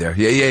should be there.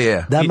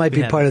 Yeah. That might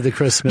be part of the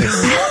Christmas.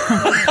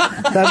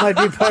 That might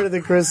be part of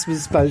the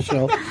Christmas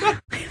special.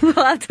 We'll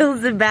have to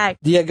listen back.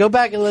 Yeah, go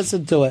back and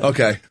listen to it.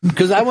 Okay.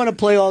 Because I want to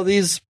play all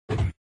these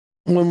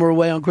when we're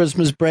away on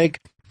Christmas break.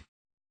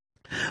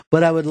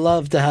 But I would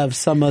love to have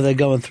some other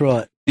going through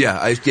it.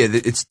 Yeah,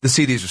 it's the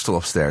CDs are still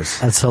upstairs.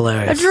 That's A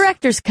hilarious.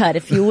 director's cut,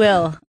 if you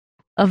will,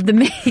 of the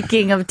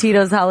making of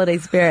Tito's Holiday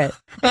Spirit.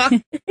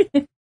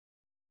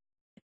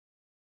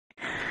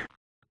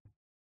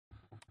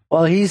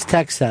 Well, he's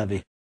tech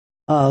savvy.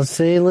 Oh,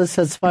 see, Liz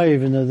says fire,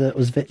 even though that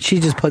was she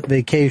just put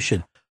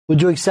vacation.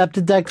 Would you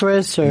accept that,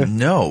 Chris? Or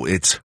No,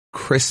 it's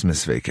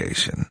Christmas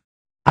vacation.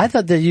 I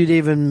thought that you'd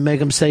even make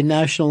them say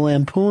National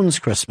Lampoon's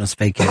Christmas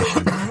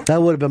Vacation.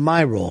 That would have been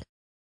my rule.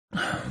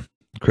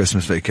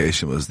 Christmas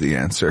vacation was the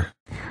answer.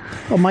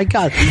 Oh my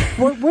God,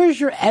 where's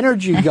your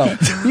energy go?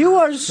 You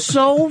are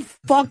so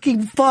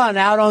fucking fun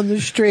out on the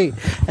street,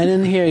 and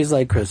in here he's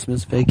like,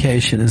 Christmas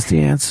vacation is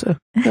the answer.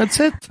 That's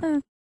it.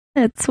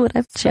 That's what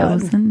I've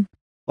chosen.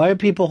 Why are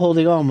people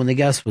holding on when the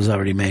guess was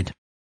already made?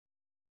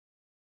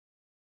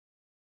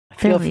 I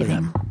feel for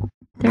them.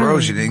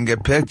 Bros, you didn't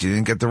get picked. You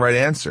didn't get the right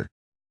answer.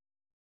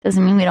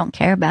 Doesn't mean we don't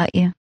care about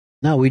you.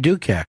 No, we do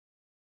care.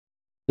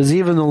 Because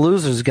even the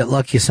losers get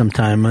lucky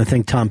sometime. I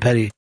think Tom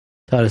Petty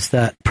taught us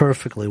that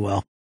perfectly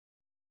well.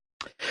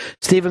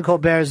 Stephen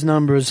Colbert's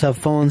numbers have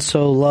fallen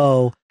so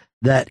low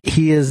that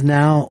he is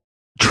now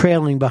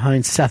trailing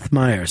behind Seth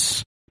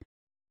Meyers.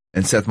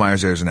 And Seth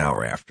Meyers there's an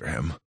hour after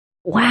him.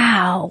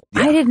 Wow.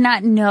 Yeah. I did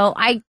not know.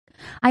 I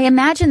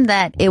imagined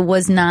that it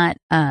was not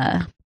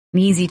an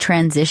easy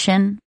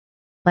transition,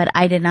 but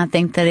I did not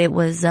think that it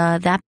was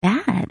that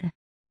bad.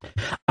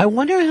 I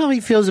wonder how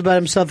he feels about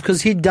himself,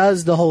 because he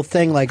does the whole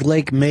thing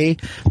like me.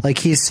 Like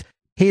he's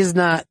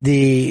not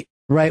the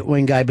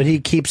right-wing guy, but he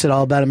keeps it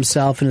all about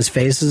himself and his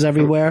face is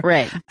everywhere.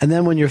 Right. And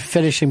then when you're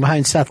finishing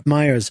behind Seth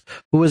Meyers,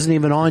 who isn't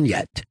even on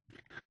yet,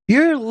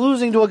 you're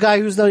losing to a guy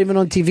who's not even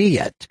on TV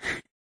yet.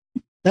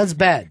 That's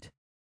bad.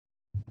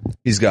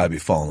 He's got to be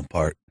falling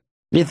apart.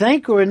 You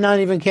think, or not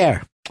even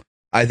care?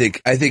 I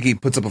think he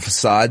puts up a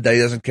facade that he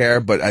doesn't care,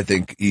 but I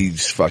think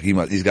he's got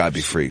to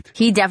be freaked.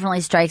 He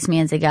definitely strikes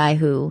me as a guy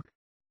who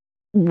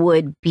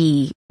would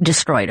be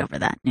destroyed over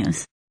that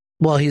news.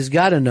 Well, he's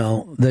got to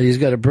know that he's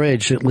got a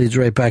bridge that leads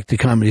right back to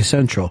Comedy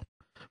Central,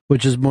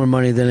 which is more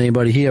money than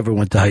anybody he ever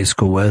went to high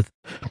school with.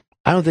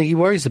 I don't think he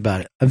worries about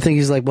it. I think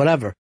he's like,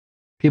 whatever.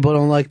 People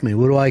don't like me.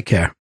 What do I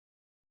care?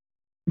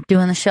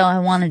 Doing the show I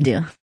want to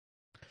do.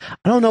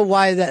 I don't know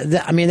why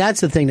I mean, that's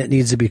the thing that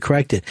needs to be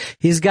corrected.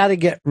 He's got to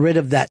get rid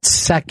of that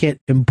second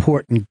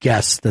important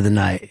guest of the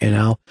night,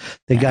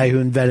 the guy who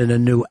invented a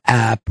new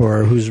app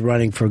or who's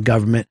running for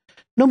government.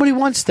 Nobody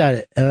wants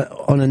that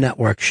on a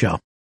network show.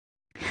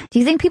 Do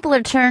you think people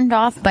are turned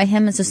off by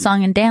him as a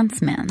song and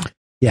dance man?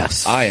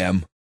 Yes. I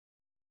am.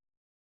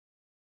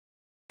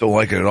 Don't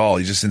like it at all.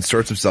 He just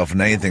inserts himself in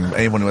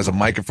anyone who has a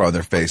microphone on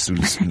their face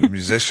who's a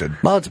musician.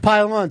 Well, it's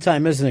pile on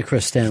time, isn't it,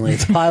 Chris Stanley?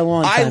 It's pile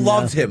on time. I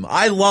loved him.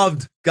 I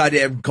loved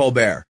goddamn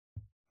Colbert.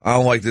 I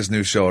don't like this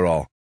new show at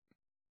all.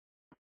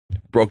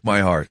 Broke my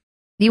heart.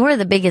 You were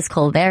the biggest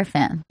Colbert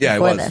fan. Yeah, I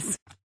before was. This.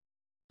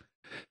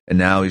 And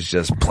now he's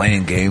just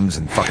playing games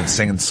and fucking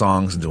singing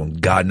songs and doing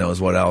God knows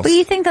what else. But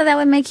you think that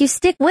would make you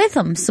stick with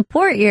him,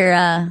 support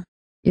your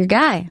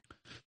guy?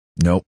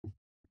 Nope.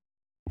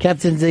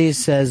 Captain D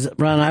says,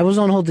 Ron, I was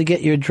on hold to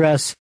get your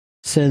address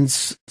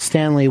since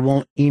Stanley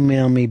won't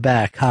email me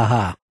back. Ha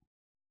ha.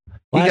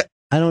 I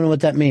don't know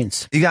what that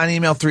means. You got an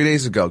email 3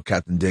 days ago,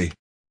 Captain D.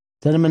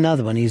 Send him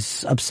another one.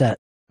 He's upset.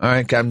 All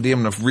right, Captain D,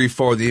 I'm going to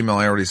re-forward the email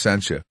I already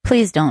sent you.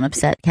 Please don't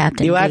upset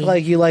Captain D. You act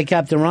like you like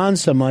Captain Ron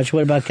so much.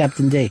 What about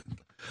Captain D?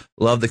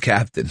 Love the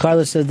captain.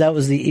 Carla said that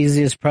was the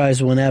easiest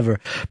prize win ever,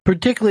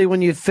 particularly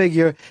when you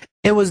figure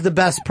it was the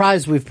best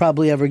prize we've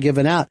probably ever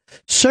given out.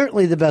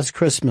 Certainly the best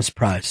Christmas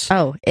prize.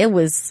 Oh, it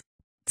was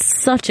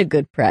such a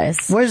good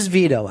prize. Where's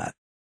Vito at?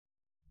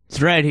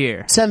 It's right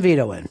here. Send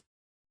Vito in.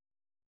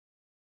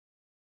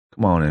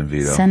 Come on in,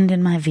 Vito. Send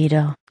in my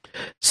Vito.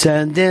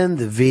 Send in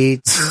the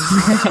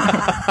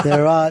Veets.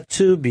 There ought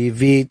to be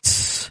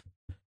Veets.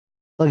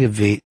 Look at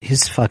Veet.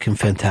 He's fucking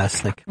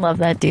fantastic. Love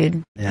that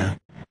dude. Yeah.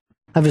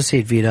 Have a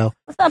seat, Vito.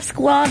 What's up,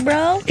 squad,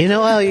 bro? You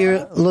know how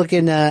you're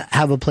looking to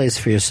have a place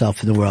for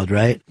yourself in the world,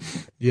 right?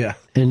 Yeah.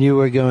 And you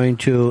were going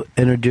to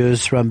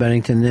introduce Ron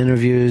Bennington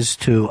interviews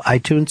to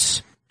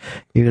iTunes?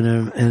 You're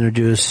going to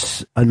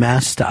introduce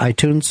Unmasked to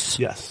iTunes?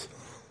 Yes.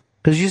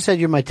 Because you said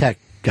you're my tech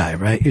guy,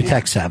 right? You're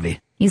tech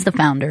savvy. He's the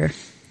founder.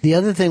 The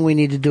other thing we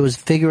need to do is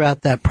figure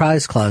out that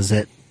prize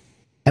closet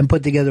and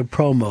put together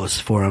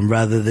promos for him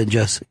rather than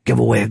just give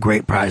away a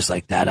great prize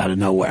like that out of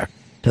nowhere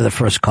to the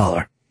first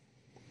caller.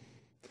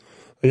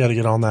 I got to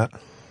get on that.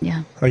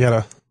 Yeah.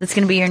 That's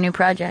going to be your new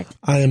project.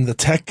 I am the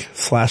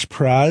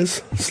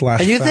tech/prize/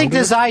 And you think founder.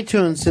 this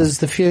iTunes is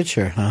the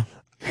future, huh?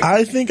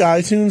 I think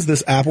iTunes,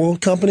 this Apple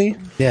company,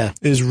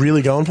 is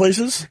really going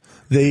places.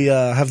 They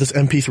have this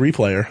MP3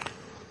 player.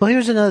 Well,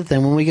 here's another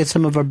thing. When we get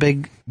some of our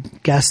big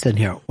guests in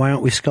here, why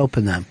aren't we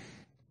scoping them?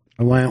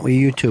 Or why aren't we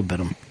YouTubing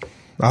them?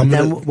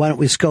 Then why don't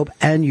we scope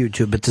and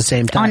YouTube at the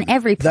same time? On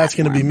every platform. That's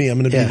going to be me. I'm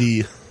going to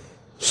be the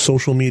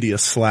social media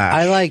slash.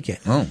 I like it.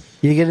 Oh.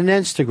 You get an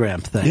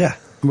Instagram thing. Yeah.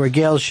 Where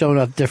Gail's showing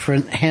off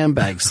different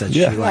handbags that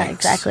she likes. Yeah,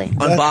 exactly.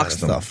 Unbox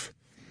them. Stuff.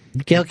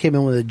 Gail came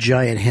in with a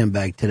giant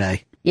handbag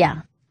today.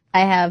 Yeah.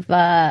 I have,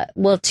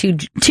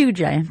 two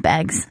giant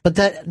bags. But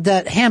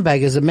that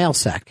handbag is a mail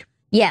sack.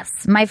 Yes.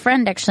 My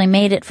friend actually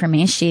made it for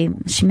me. She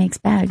makes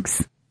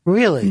bags.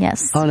 Really?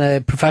 Yes. On a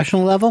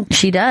professional level?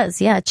 She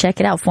does, yeah. Check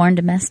it out,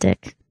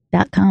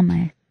 foreigndomestic.com,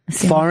 I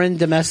assume. Foreign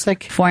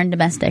Domestic? Foreign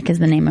Domestic is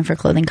the name of her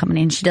clothing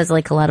company, and she does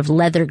like a lot of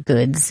leather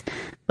goods,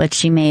 but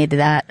she made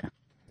that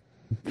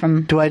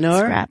from Do I know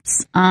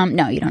scraps.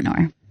 No, you don't know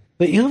her.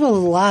 But you have a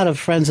lot of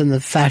friends in the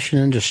fashion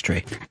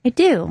industry. I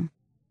do.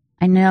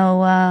 I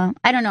know,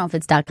 I don't know if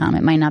it's .com.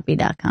 It might not be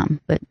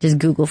 .com, but just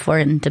Google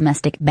Foreign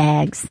Domestic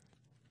bags,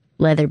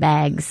 leather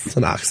bags. It's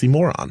an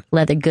oxymoron.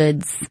 Leather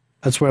goods.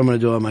 That's where I'm going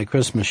to do all my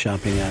Christmas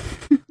shopping at.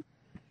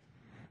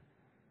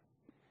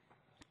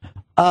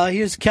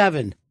 Here's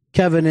Kevin.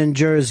 Kevin in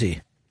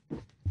Jersey.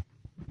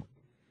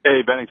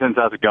 Hey, Bennington,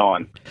 how's it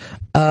going?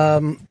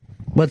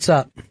 What's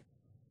up?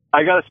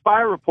 I got a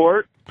spy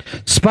report.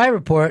 Spy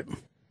report?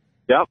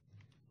 Yep.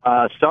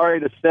 Sorry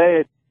to say,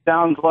 it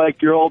sounds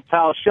like your old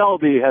pal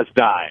Shelby has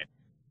died.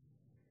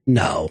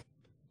 No.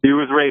 He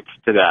was raped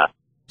to death.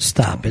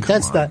 Stop it.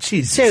 That's not...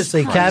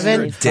 Seriously,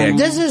 Kevin,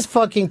 this is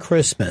fucking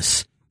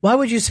Christmas. Why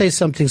would you say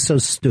something so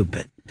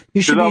stupid?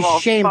 You should be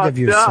ashamed of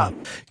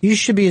yourself. You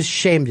should be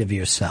ashamed of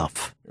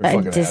yourself. I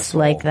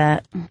dislike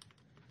that.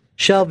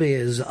 Shelby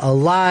is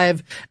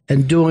alive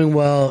and doing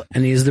well,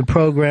 and he's the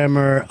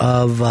programmer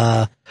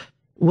of...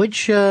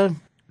 which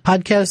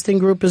podcasting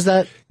group is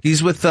that?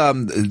 He's with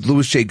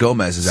Louis J.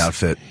 Gomez's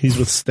outfit. He's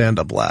with Stand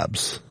Up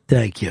Labs.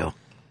 Thank you.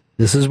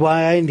 This is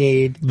why I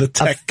need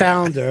a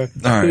founder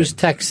who's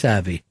tech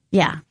savvy.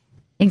 Yeah,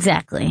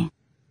 exactly.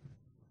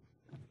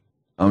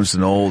 I'm just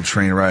an old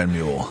train riding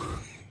mule.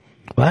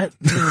 What?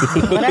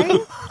 What are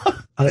you?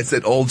 I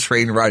said old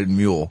train riding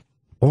mule.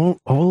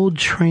 Old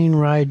train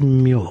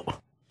riding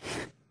mule.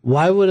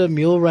 Why would a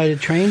mule ride a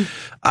train?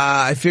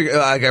 I figure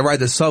like I ride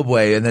the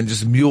subway, and then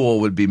just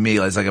mule would be me.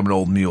 It's like I'm an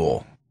old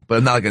mule, but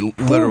I'm not like a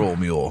literal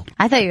mule.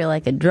 I thought you were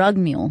like a drug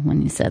mule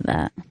when you said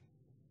that.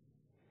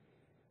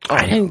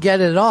 I didn't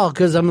get it at all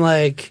because I'm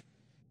like,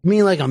 you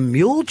mean like a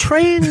mule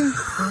train?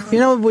 You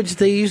know, which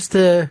they used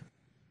to,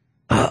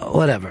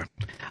 whatever.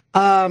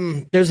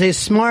 There's a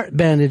smart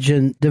bandage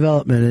in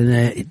development, and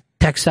a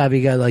tech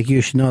savvy guy like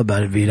you should know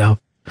about it, Vito.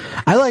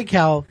 I like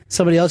how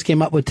somebody else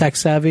came up with tech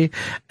savvy,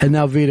 and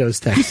now Vito's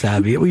tech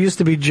savvy. It used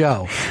to be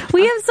Joe.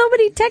 We have so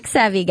many tech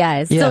savvy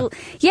guys. Yeah. So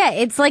yeah,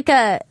 it's like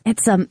a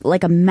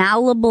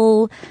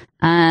malleable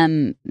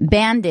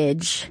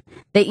bandage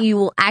that you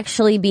will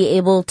actually be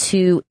able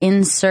to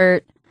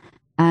insert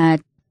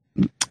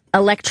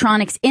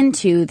electronics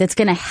into. That's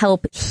going to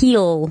help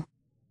heal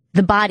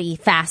the body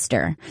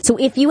faster. So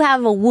if you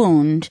have a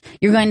wound,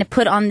 you're going to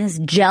put on this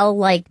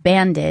gel-like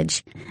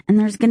bandage, and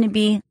there's going to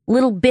be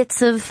little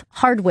bits of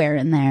hardware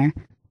in there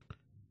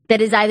that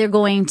is either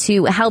going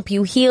to help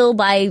you heal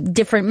by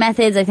different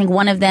methods. I think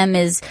one of them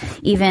is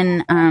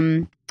even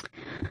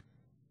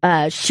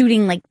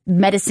shooting like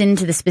medicine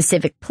to the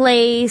specific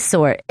place,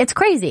 or it's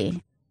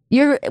crazy.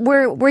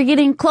 We're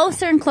getting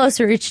closer and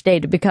closer each day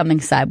to becoming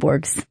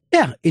cyborgs.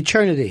 Yeah,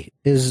 eternity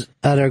is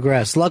at our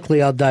grasp.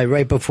 Luckily, I'll die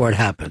right before it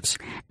happens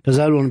because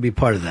I don't want to be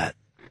part of that.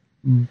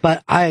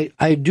 But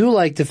I do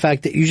like the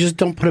fact that you just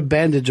don't put a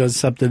bandage on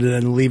something and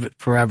then leave it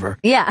forever.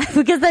 Yeah,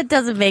 because that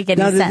doesn't make any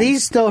sense. Now, do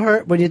these still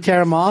hurt when you tear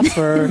them off?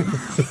 Or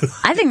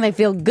I think they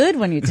feel good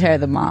when you tear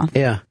them off.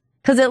 Yeah.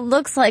 Because it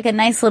looks like a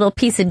nice little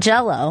piece of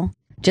Jell-O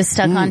just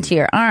stuck onto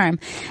your arm.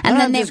 And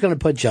then I'm just going to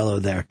put Jell-O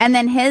there. And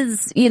then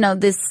his,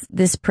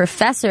 this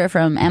professor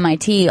from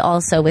MIT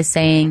also was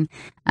saying,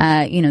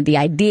 the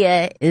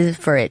idea is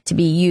for it to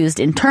be used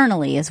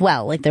internally as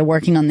well. Like they're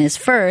working on this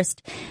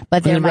first,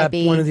 but there might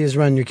be one of these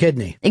run your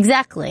kidney.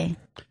 Exactly.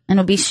 And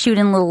it'll be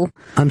shooting little.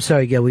 I'm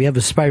sorry, Gail. We have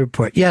a spy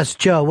report. Yes,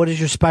 Joe. What is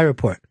your spy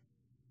report?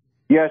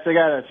 Yes, I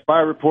got a spy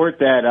report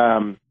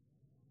that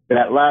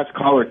that last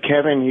caller,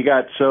 Kevin, he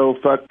got so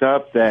fucked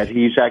up that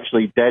he's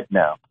actually dead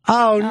now.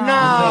 Oh, no.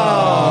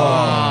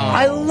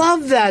 I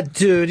love that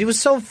dude. He was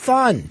so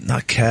fun.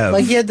 Not Kev.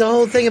 Like, he had the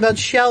whole thing about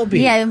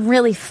Shelby. Yeah,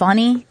 really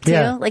funny, too.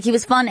 Yeah. Like, he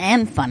was fun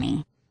and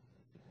funny.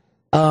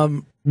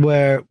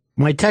 Where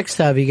my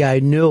tech-savvy guy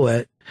knew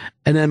it,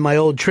 and then my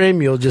old train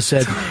mule just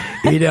said,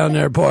 he down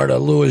there part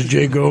of Louis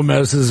J.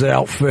 Gomez's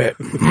outfit.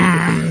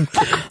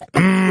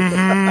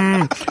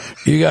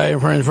 You got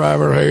your French fry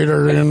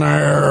hater in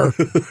there.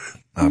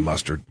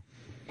 Mustard.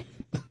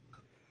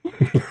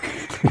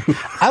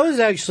 I was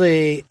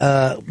actually,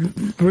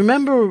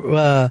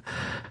 remember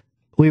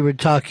we were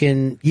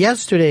talking,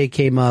 yesterday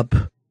came up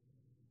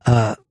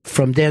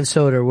from Dan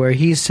Soder where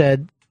he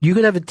said you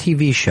could have a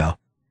TV show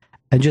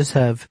and just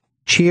have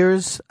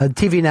Cheers, a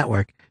TV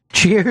network,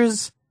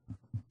 Cheers,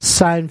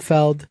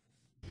 Seinfeld,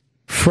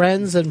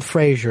 Friends, and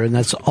Frasier, and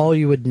that's all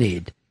you would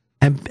need.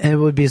 And it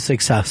would be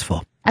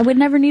successful. I would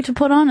never need to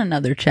put on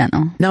another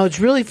channel. Now, it's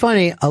really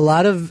funny. A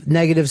lot of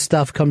negative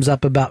stuff comes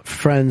up about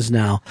Friends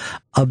now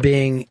of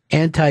being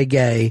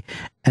anti-gay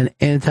and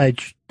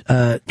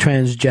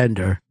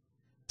anti-transgender.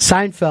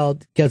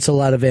 Seinfeld gets a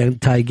lot of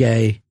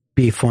anti-gay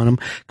beef on him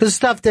because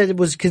stuff that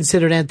was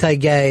considered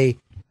anti-gay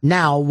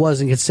now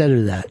wasn't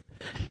considered that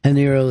in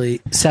the early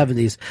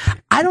 70s.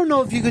 I don't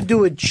know if you could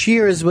do a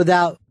Cheers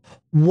without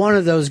one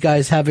of those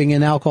guys having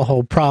an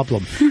alcohol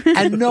problem,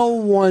 and no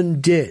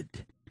one did,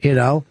 you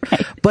know?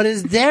 Right. But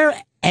is there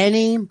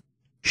any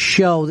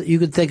show that you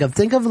could think of?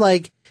 Think of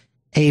like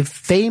a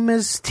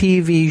famous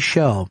TV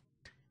show.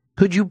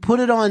 Could you put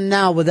it on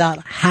now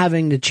without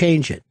having to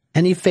change it?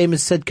 Any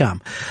famous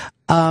sitcom?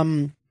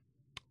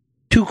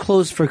 Too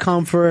Close for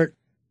Comfort?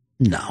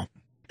 No.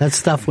 That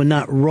stuff would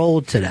not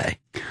roll today.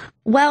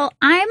 Well,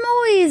 I'm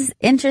always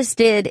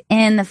interested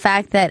in the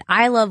fact that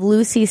I Love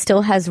Lucy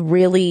still has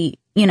really,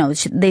 you know,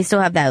 they still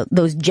have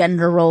those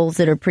gender roles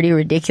that are pretty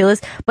ridiculous.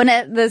 But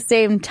at the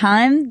same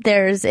time,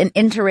 there's an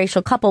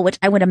interracial couple, which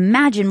I would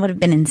imagine would have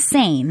been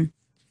insane.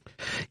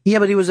 Yeah,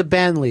 but he was a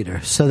band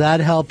leader, so that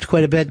helped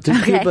quite a bit.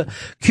 Okay.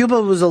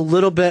 Cuba was a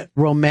little bit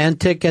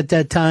romantic at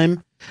that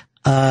time.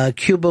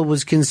 Cuba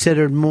was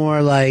considered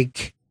more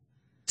like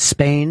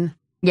Spain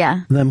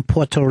than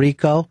Puerto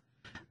Rico.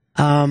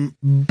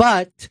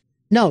 But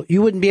no,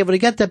 you wouldn't be able to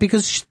get that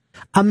because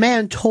a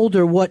man told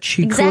her what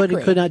she could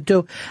and could not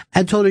do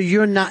and told her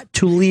you're not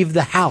to leave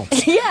the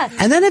house. Yeah.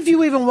 And then if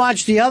you even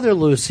watch the other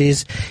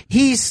Lucys,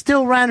 he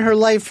still ran her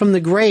life from the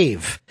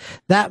grave.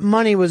 That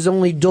money was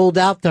only doled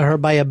out to her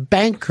by a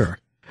banker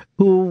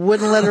who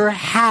wouldn't let her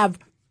have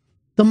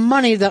the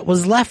money that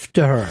was left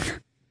to her.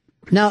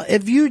 Now,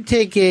 if you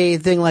take a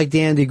thing like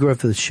the Andy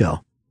Griffith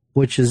Show,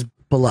 which is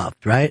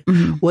beloved, right?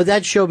 Mm-hmm. Would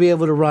that show be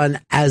able to run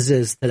as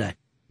is today?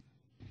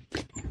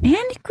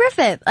 Andy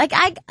Griffith,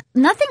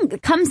 nothing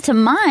comes to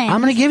mind.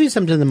 I'm going to give you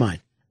something to mind.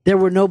 There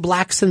were no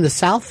blacks in the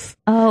South.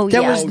 Oh,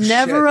 there was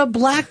never a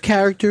black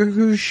character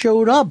who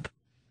showed up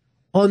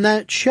on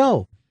that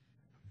show.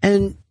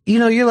 And, you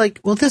know, you're like,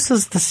 well, this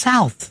is the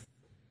South,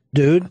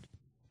 dude.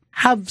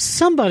 Have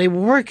somebody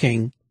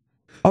working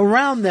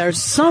around there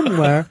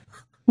somewhere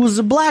who's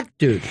a black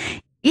dude.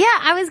 Yeah,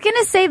 I was going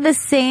to say the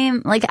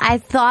same. Like, I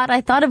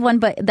thought of one,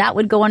 but that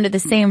would go under the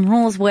same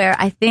rules where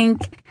I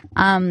think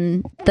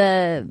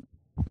the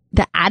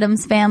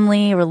Addams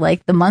Family or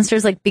like the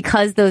Munsters, like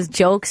because those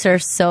jokes are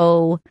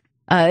so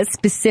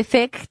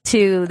specific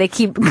to, they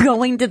keep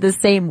going to the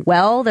same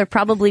well, there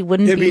probably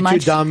wouldn't be much. It'd be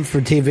too dumb for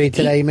TV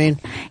today, you mean?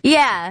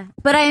 Yeah,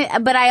 but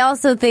I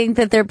also think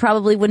that there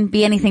probably wouldn't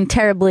be anything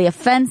terribly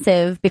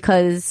offensive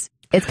because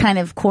it's kind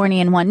of corny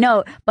in one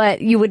note,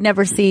 but you would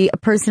never see a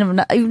person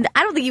of I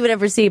don't think you would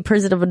ever see a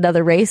person of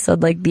another race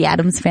on like the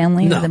Addams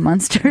Family or the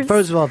Munsters.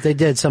 First of all, if they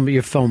did, some of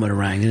your phone would have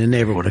rang and a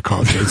neighbor would have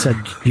called you and said,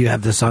 "You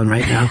have this on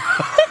right now?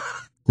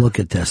 Look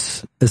at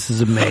this. This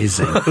is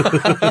amazing.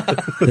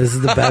 This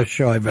is the best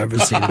show I've ever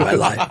seen in my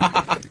life."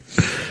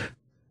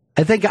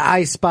 I think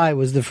I Spy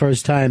was the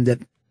first time that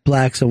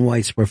blacks and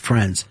whites were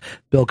friends.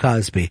 Bill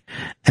Cosby.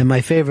 And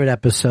my favorite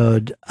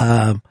episode,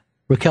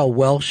 Raquel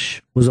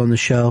Welch was on the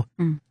show.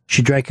 Mm.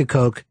 She drank a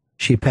Coke.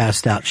 She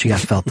passed out. She got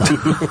felt up.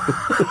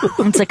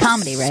 It's a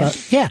comedy, right?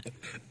 So, yeah.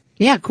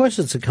 Yeah, of course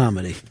it's a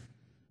comedy.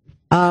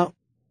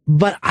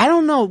 But I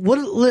don't know.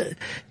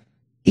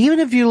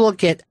 Even if you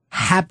look at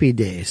Happy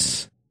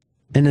Days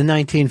in the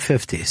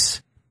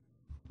 1950s,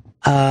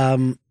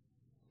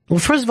 well,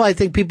 first of all, I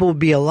think people would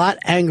be a lot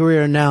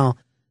angrier now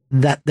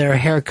that their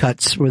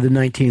haircuts were the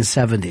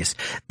 1970s.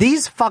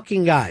 These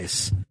fucking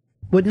guys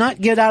would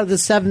not get out of the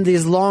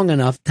 70s long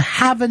enough to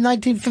have a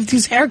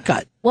 1950s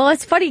haircut. Well,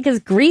 it's funny because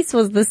Grease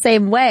was the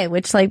same way,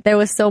 which like there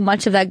was so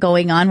much of that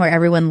going on where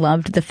everyone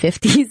loved the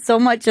 50s so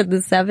much in the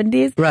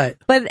 70s. Right.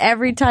 But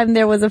every time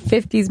there was a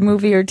 50s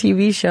movie or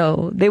TV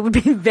show, they would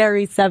be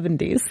very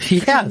 70s.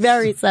 Yes.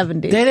 Very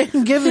 70s. They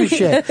didn't give a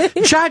shit.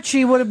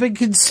 Chachi would have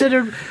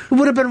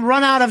been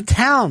run out of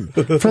town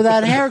for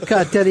that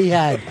haircut that he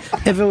had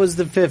if it was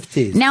the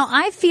 50s. Now,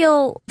 I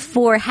feel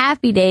for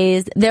Happy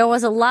Days, there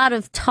was a lot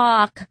of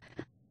talk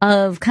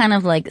of kind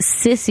of like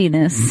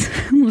sissiness,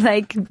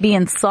 like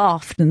being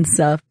soft and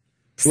stuff.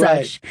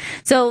 Right.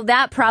 So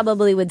that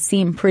probably would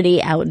seem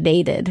pretty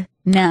outdated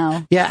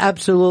now. Yeah,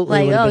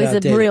 absolutely. Like, oh, he's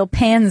outdated. A real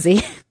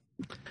pansy.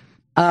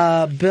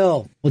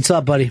 Bill, what's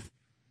up, buddy?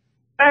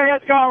 Hey,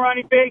 how's it going,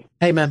 Ronnie B?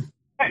 Hey, man.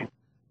 Hey,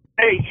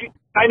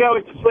 I know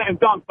it's a slam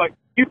dunk, but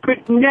you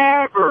could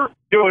never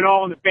do it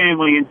all in the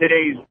family in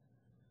today's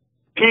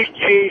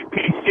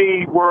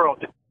PC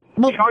world.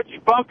 Archie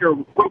Bunker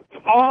broke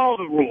all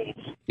the rules.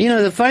 You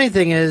know, the funny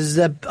thing is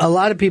that a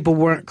lot of people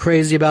weren't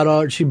crazy about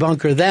Archie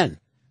Bunker then.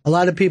 A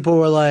lot of people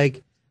were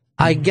like,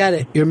 I get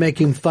it. You're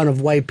making fun of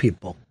white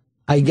people.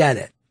 I get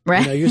it.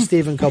 Right. You know, you're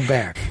Stephen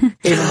Colbert,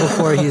 even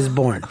before he was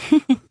born.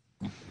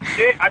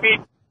 I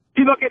mean,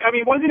 you look at,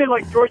 wasn't it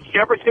like George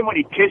Jefferson when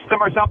he kissed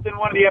him or something in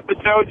one of the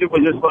episodes? It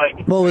was just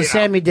like... Well, it was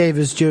Sammy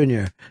Davis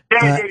Jr.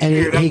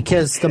 And he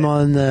kissed him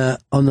on the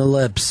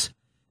lips.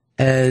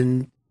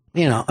 And...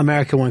 You know,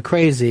 America went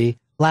crazy,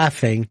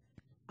 laughing.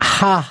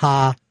 Ha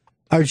ha.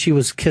 Archie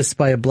was kissed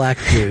by a black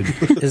dude.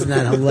 Isn't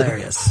that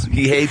hilarious?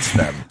 He hates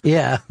them.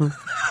 Yeah.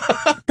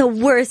 The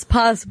worst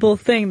possible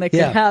thing that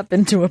could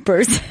happen to a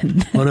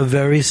person. On a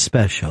very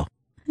special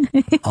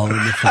All in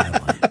the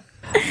Family.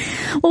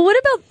 Well, what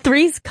about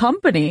Three's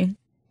Company?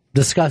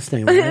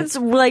 Disgusting, right? It's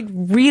like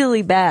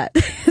really bad.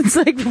 It's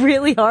like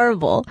really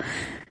horrible.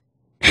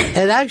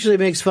 It actually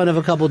makes fun of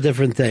a couple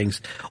different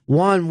things.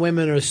 One,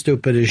 women are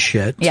stupid as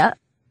shit. Yeah.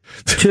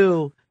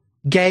 Two,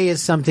 gay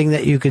is something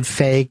that you could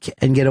fake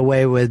and get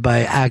away with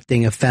by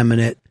acting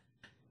effeminate.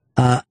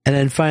 And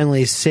then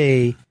finally,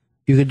 C,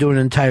 you could do an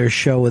entire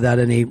show without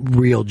any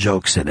real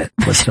jokes in it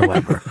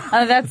whatsoever.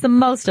 That's the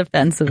most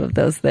offensive of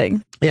those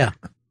things. Yeah.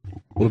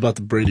 What about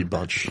the Brady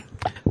Bunch?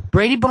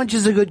 Brady Bunch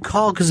is a good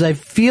call because I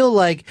feel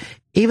like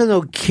even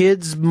though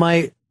kids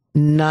might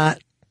need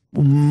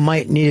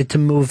it to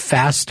move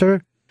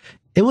faster,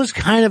 it was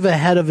kind of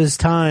ahead of his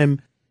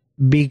time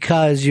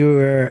because you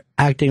were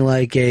acting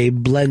like a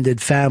blended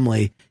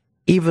family,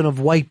 even of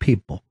white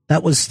people.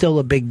 That was still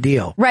a big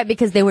deal. Right,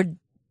 because they were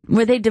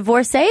they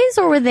divorcees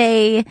or were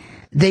they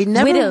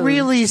never widows?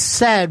 really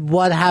said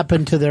what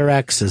happened to their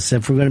exes,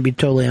 if we're going to be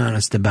totally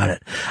honest about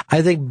it.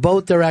 I think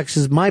both their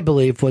exes, my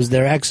belief was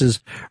their exes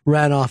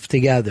ran off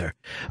together.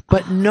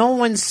 But no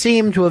one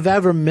seemed to have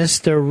ever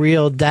missed their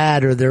real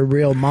dad or their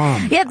real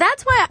mom. Yeah,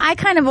 that's why I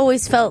kind of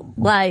always felt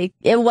like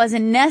it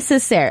wasn't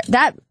necessary.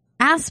 That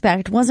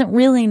aspect wasn't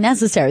really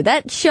necessary.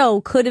 That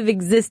show could have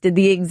existed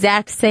the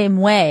exact same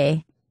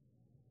way.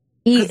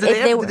 Did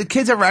the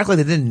kids ever act like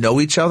they didn't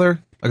know each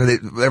other? Like,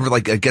 did they ever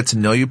like a get to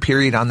know you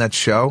period on that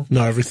show?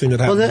 No, everything that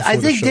happened. Well, I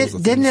think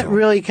didn't it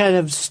really kind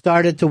of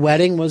start at the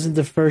wedding? Wasn't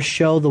the first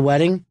show the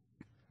wedding,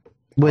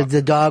 with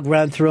the dog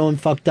ran through and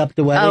fucked up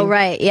the wedding? Oh,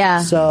 right,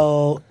 yeah.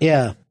 So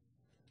yeah.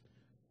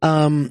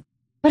 But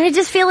I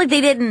just feel like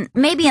they didn't.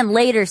 Maybe in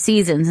later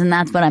seasons, and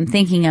that's what I'm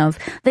thinking of.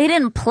 They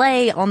didn't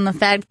play on the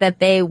fact that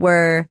they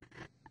were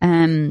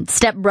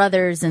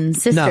stepbrothers and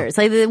sisters.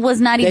 No. Like it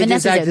was not even they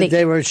just necessary. Acted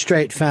they were a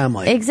straight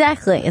family.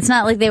 Exactly. It's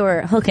not like they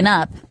were hooking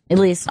up, at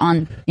least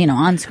on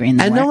on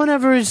screen. And no one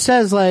ever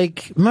says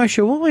like,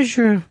 Marcia, what was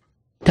your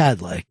dad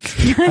like?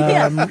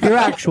 Your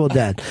actual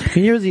dad.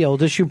 And you're the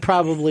oldest, you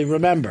probably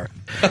remember.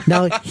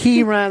 Now,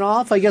 he ran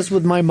off, I guess,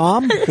 with my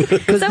mom,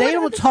 because they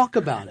don't talk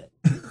about it.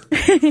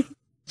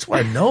 That's why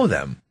I know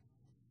them.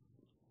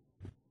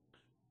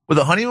 Would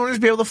the honeymooners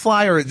be able to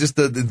fly, or just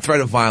the threat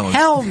of violence?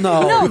 Hell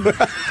no. No.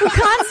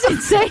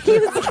 Constant say he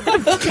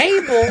was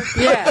cable.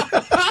 Yeah.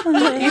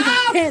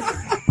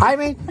 I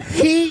mean,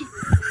 he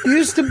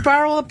used to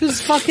barrel up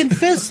his fucking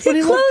fist when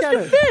he looked at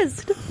her.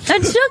 Fist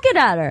and shook it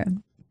at her.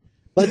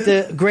 But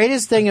the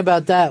greatest thing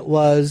about that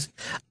was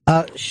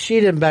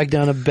she didn't back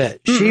down a bit.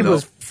 She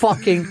was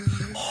fucking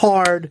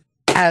hard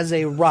as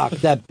a rock,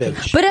 that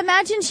bitch. But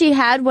imagine she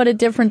had, what a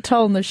different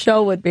tone the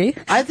show would be.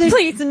 I think.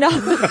 Please, no.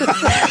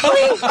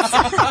 Please.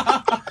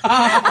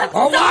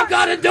 I'm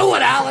gonna do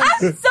it, Alice.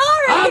 I'm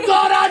sorry. I'm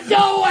gonna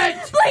do it.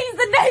 Please,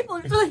 the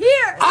neighbors will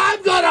hear.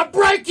 I'm gonna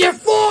break your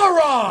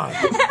forearm.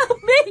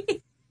 Help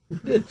me.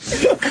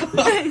 It's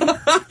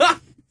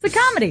a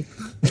comedy.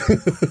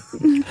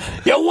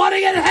 You want to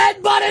get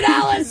headbutted,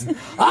 Alice?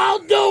 I'll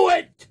do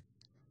it.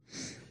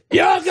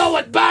 You're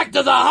going back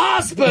to the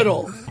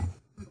hospital.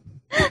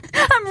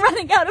 I'm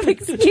running out of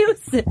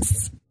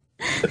excuses.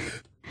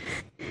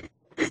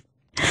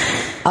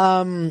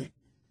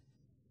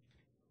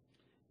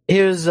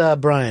 Here's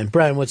Brian.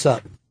 Brian, what's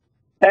up?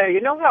 Hey, you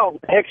know how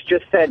Hicks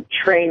just said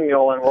train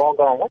mule, and we're all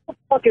going, what the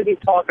fuck is he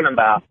talking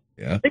about?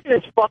 Yeah. I think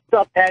this fucked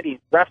up head, he's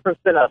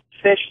referencing a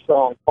Fish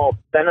song called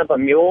Son of a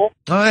Mule.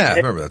 Oh, yeah, I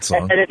remember that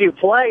song. And if you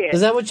play it...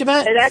 Is that what you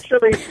meant? It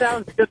actually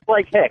sounds just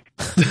like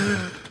Hicks.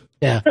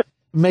 Yeah.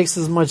 Makes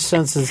as much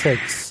sense as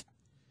Hicks.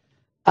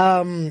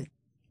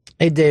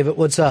 Hey, David,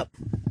 what's up?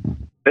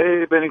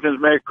 Hey, Bennington's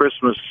Merry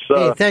Christmas.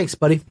 Hey, thanks,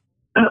 buddy.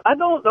 I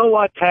don't know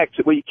why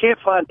Taxi. Well, you can't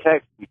find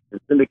Taxi in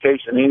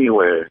syndication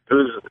anywhere. It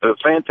was a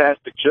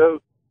fantastic show.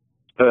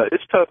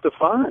 It's tough to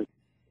find.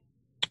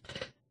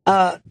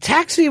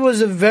 Taxi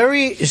was a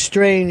very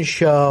strange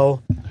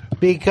show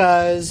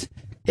because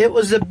it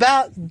was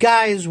about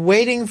guys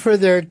waiting for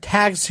their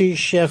taxi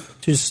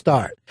shift to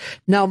start.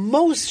 Now,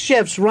 most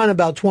shifts run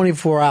about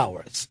 24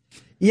 hours,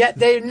 yet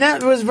there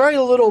was very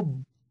little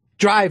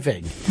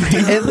driving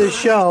in the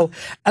show,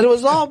 and it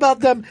was all about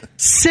them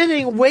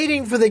sitting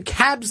waiting for the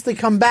cabs to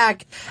come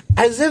back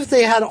as if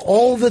they had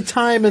all the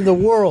time in the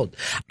world.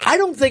 I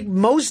don't think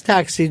most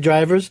taxi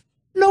drivers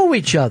know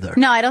each other.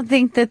 No, I don't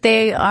think that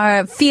they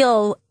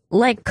feel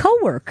like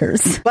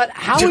coworkers. But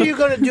how are you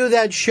going to do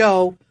that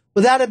show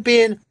without it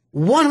being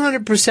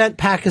 100%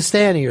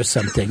 Pakistani or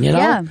something, you know?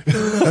 Yeah.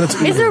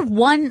 Is there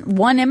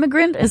one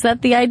immigrant? Is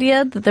that the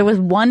idea, that there was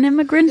one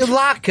immigrant?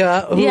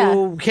 Laka,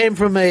 who came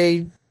from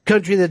a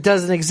country that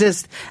doesn't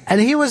exist, and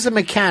he was a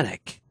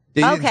mechanic.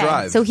 He didn't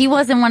drive. So he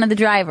wasn't one of the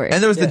drivers.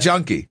 And there was the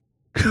junkie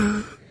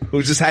who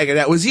was just hanging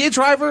out. Was he a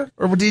driver,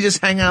 or did he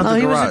just hang out in the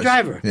garage? No, he was a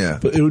driver. Yeah.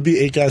 But it would be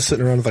 8 guys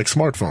sitting around with like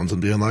smartphones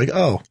and being like,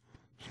 oh,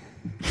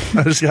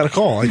 I just got a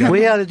call.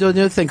 We ought to do a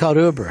new thing called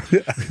Uber.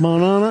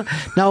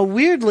 Now,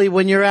 weirdly,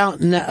 when you're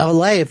out in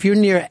LA, if you're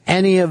near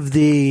any of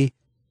the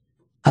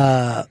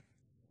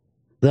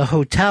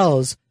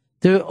hotels,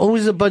 there are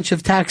always a bunch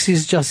of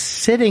taxis just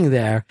sitting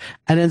there,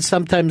 and then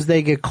sometimes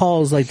they get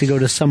calls like to go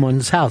to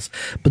someone's house,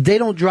 but they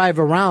don't drive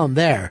around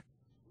there.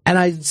 And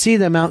I see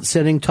them out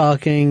sitting,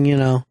 talking,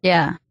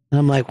 Yeah. And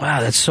I'm like, wow,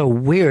 that's so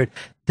weird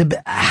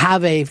to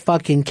have a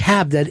fucking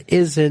cab that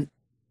isn't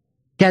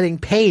getting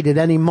paid at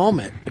any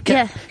moment.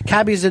 Yeah.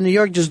 Cabbies in New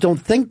York just don't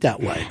think that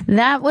way.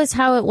 That was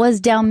how it was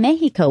down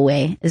Mexico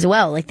way as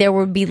well. Like there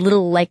would be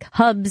little like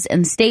hubs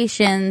and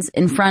stations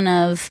in front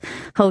of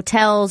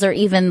hotels or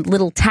even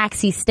little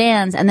taxi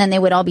stands, and then they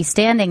would all be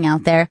standing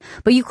out there.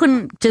 But you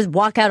couldn't just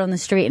walk out on the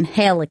street and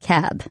hail a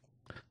cab.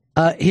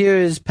 Here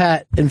is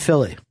Pat in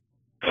Philly.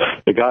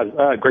 Hey guys,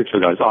 great show,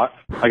 guys.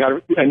 I got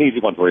an easy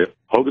one for you.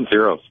 Hogan's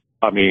Heroes.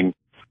 I mean,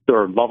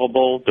 they're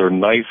lovable. They're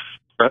nice,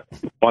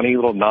 funny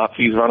little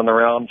Nazis running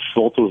around.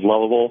 Schultz was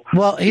lovable.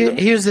 Well,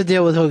 here's the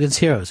deal with Hogan's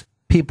Heroes.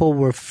 People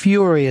were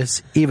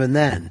furious even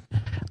then.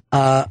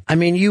 I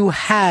mean, you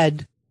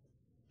had,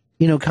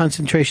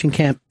 concentration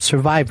camp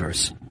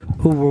survivors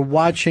who were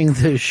watching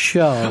the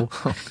show,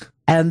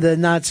 and the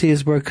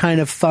Nazis were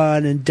kind of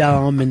fun and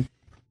dumb and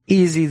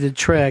easy to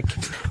trick.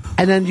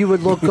 And then you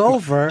would look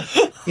over,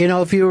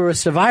 if you were a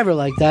survivor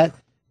like that,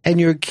 and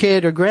your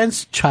kid or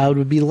grandchild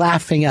would be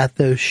laughing at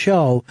the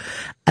show.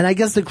 And I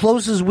guess the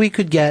closest we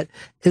could get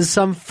is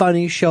some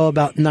funny show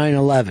about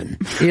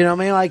 9/11. You know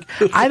what I mean? Like,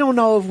 I don't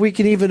know if we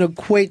can even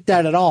equate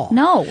that at all.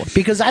 No.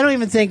 Because I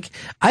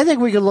think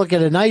we could look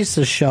at a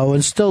nicer show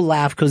and still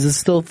laugh because it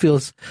still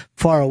feels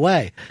far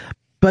away.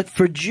 But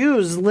for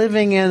Jews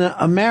living in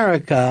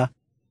America,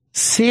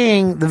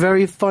 seeing the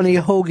very funny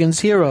Hogan's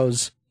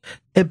Heroes,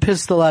 it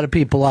pissed a lot of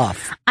people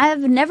off.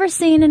 I've never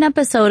seen an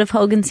episode of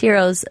Hogan's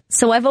Heroes,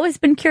 so I've always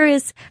been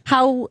curious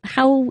how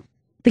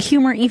the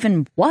humor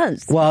even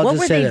was. Well, what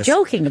were they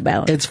joking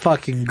about? It's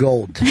fucking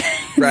gold.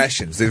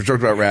 Rations. They've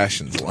talked about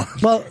rations a lot.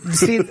 Well,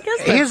 see,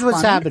 here's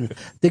what's happened.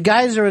 The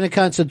guys are in a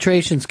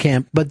concentration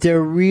camp, but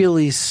they're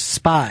really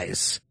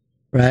spies,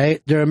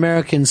 right? They're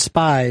American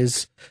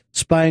spies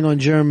spying on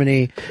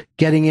Germany,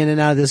 getting in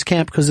and out of this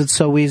camp because it's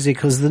so easy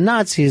because the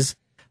Nazis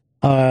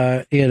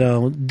are,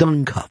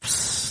 dung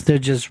cuffs. They're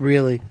just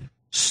really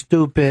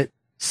stupid,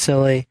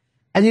 silly.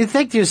 And you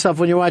think to yourself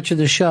when you're watching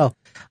the show,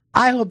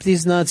 I hope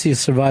these Nazis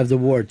survive the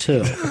war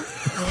too.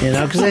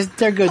 Because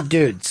they're good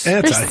dudes.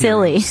 They're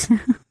silly.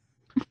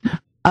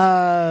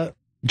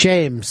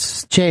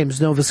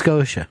 James, Nova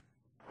Scotia.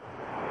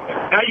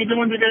 How you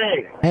doing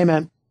today? Hey,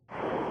 man.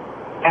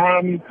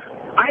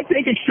 I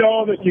think a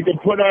show that you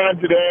could put on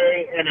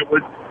today and it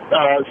would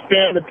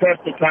stand the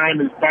test of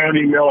time is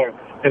Barney Miller.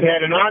 It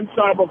had an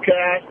ensemble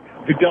cast.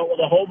 It dealt with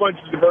a whole bunch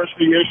of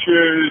diversity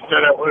issues,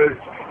 and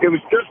it was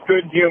just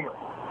good humor.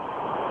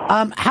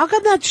 How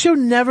come that show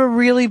never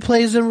really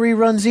plays in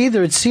reruns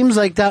either? It seems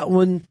like that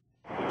one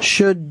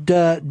should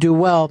do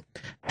well.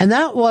 And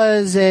that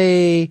was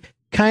a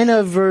kind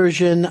of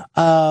version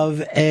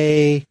of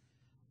a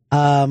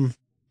Hoda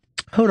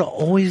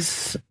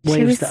always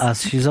waves to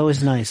us. She's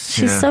always nice.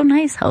 She's so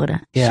nice,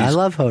 Hoda. Yeah, I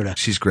love Hoda.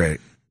 She's great.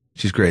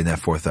 She's great in that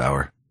fourth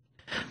hour.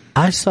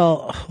 I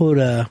saw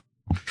Hoda.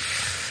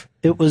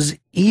 It was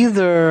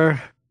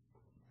either...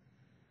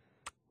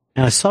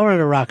 And I saw her at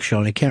a rock show,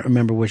 and I can't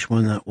remember which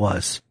one that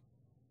was.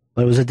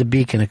 But it was at the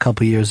Beacon a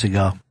couple years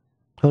ago.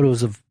 Hoda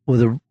was a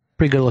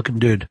pretty good-looking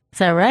dude. Is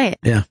that right?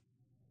 Yeah.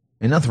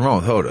 Ain't nothing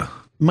wrong with Hoda.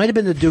 Might have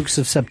been the Dukes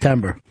of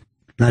September.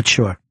 Not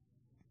sure.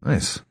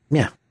 Nice.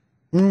 Yeah.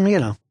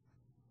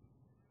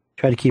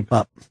 Try to keep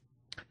up.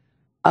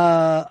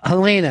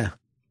 Helena.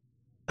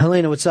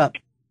 Helena, what's up?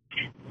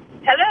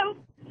 Hello?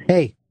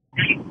 Hey.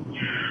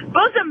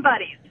 Bosom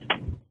buddies.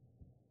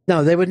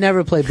 No, they would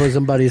never play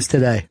Bosom Buddies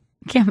today.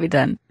 Can't be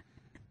done.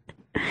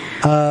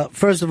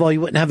 First of all,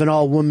 you wouldn't have an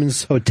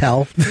all-women's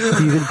hotel.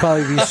 You could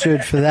probably be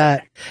sued for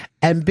that.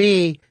 And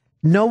B,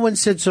 no one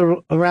sits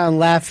around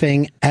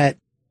laughing at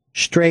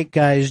straight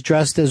guys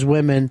dressed as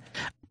women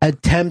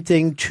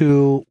attempting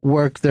to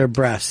work their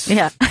breasts.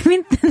 Yeah, I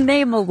mean, the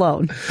name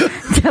alone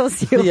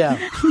tells you. Yeah.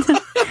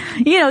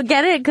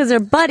 Get it? Because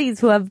they're buddies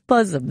who have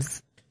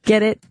bosoms.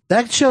 Get it?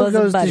 That show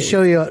Bosom goes buddies. to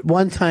show you, at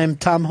one time,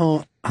 Tom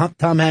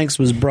Hanks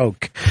was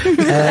broke.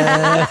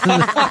 Had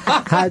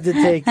to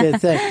take the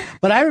thing.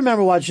 But I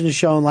remember watching the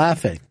show and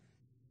laughing.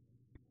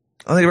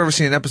 I don't think I've ever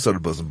seen an episode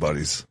of Bosom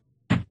Buddies.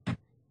 I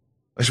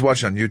should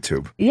watch it on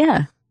YouTube.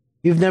 Yeah.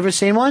 You've never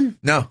seen one?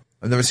 No,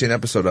 I've never seen an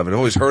episode of it. I've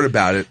always heard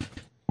about it.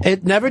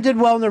 It never did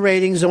well in the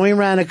ratings. Only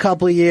ran a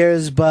couple of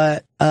years,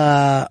 but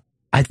I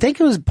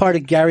think it was part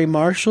of Gary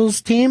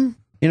Marshall's team.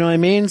 You know what I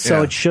mean?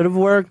 So it should have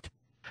worked.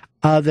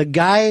 The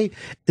guy,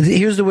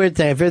 here's the weird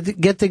thing. I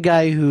forget the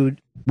guy who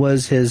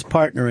was his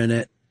partner in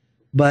it,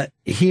 but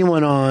he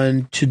went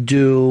on to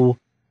do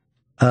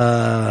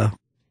that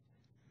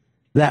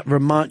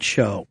Vermont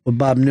show with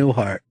Bob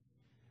Newhart.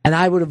 And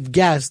I would have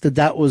guessed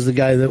that was the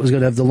guy that was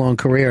going to have the long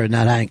career and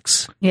not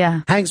Hanks.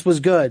 Yeah. Hanks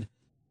was good,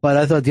 but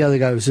I thought the other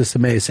guy was just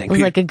amazing. Was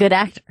like a good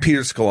actor.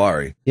 Peter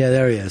Scolari. Yeah,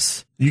 there he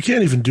is. You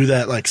can't even do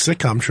that like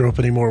sitcom trope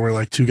anymore where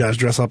like two guys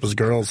dress up as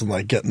girls and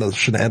like get in the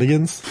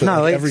shenanigans that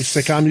No, like, it's- every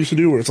sitcom used to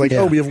do where it's like, Yeah.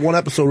 oh, we have one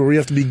episode where we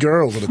have to be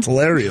girls and it's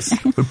hilarious.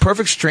 Would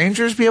Perfect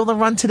Strangers be able to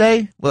run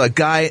today? Well, a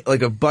guy,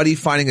 like a buddy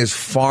finding his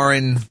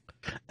foreign...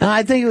 And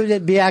I think it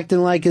would be acting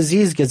like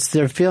Aziz gets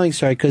their feelings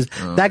sorry because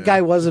that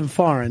guy wasn't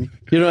foreign.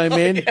 You know what I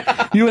mean?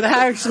 You would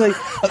actually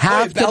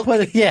have to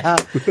put it,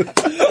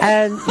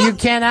 and you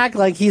can't act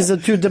like he's a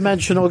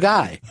two-dimensional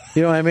guy.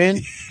 You know what I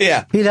mean?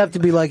 Yeah. He'd have to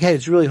be like, hey,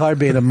 it's really hard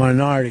being a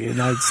minority in the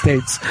United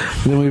States.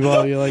 And then we'd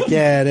all be like,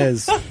 yeah, it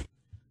is.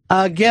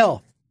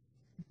 Gil.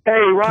 Hey,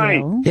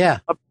 Ronnie. Yeah.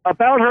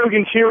 About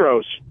Hogan's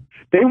Heroes.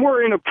 They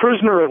were in a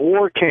prisoner of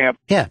war camp,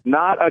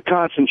 not a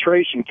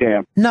concentration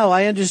camp. No,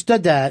 I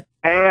understood that.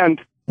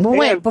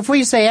 Wait, before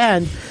you say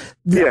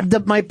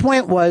my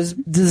point was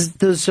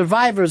the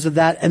survivors of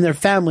that and their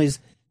families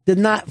did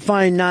not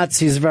find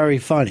Nazis very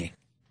funny.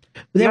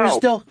 They were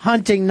still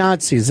hunting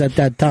Nazis at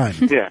that time.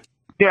 Yeah.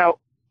 Now,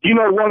 you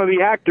know, one of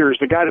the actors,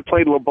 the guy that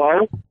played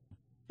LeBeau,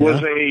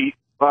 was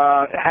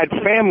had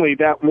family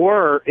that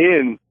were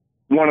in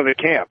one of the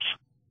camps.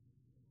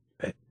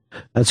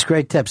 That's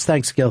great tips.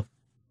 Thanks, Gil.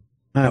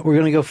 All right, we're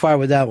going to go far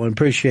with that one.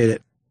 Appreciate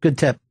it. Good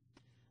tip.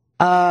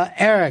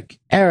 Eric,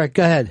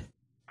 go ahead.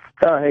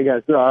 Hey,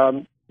 guys.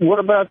 What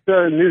about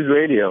news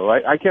radio?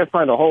 I can't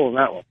find a hole in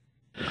that one.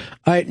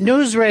 All right,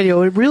 news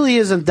radio, it really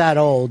isn't that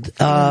old.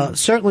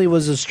 Certainly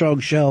was a strong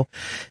show.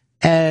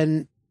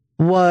 And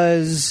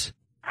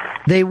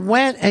they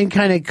went and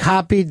kind of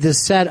copied the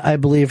set, I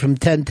believe, from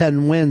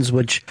 1010 Wins,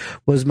 which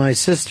was my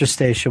sister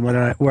station when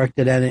I worked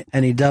at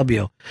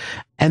NEW.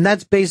 And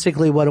that's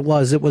basically what it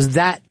was. It was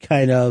that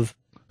kind of,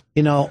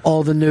 you know,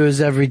 all the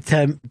news every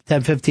 10,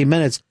 15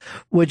 minutes,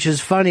 which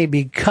is funny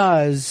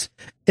because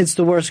it's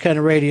the worst kind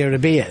of radio to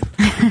be in.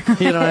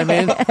 You know what I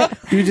mean?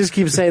 You just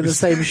keep saying the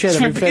same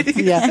shit every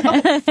 50.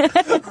 Yeah.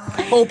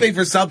 Hoping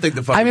for something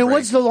to fucking I mean,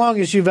 what's the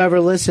longest you've ever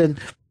listened?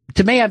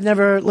 To me, I've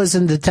never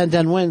listened to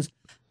 1010 Wins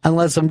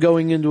unless I'm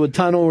going into a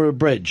tunnel or a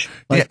bridge.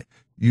 Like,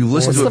 you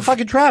listen what's to the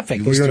fucking traffic?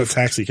 Or you're in a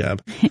taxi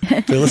cab.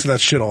 They listen to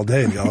that shit all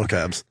day in yellow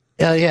cabs.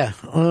 Yeah.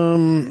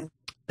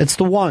 It's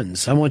the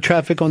ones. I want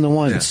traffic on the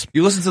ones.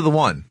 You listen to the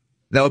one.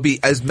 That would be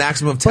as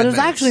maximum 10 But it's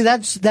minutes.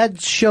 actually,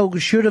 that show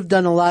should have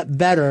done a lot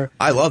better.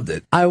 I loved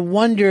it. I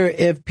wonder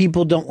if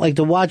people don't like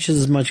to watch it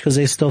as much because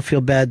they still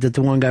feel bad that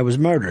the one guy was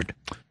murdered.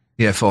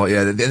 Yeah, Phil.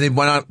 Yeah, and they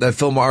went out.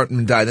 Phil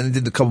Martin died. Then they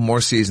did a couple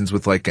more seasons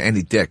with like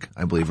Andy Dick,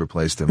 I believe,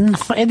 replaced him. No,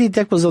 Andy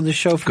Dick was on the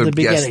show from the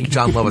beginning. Yes,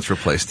 John Lovitz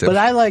replaced him. But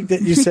I like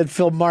that you said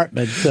Phil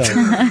Martman, too.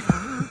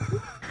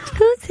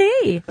 Who's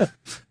he?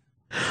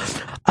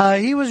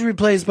 He was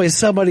replaced by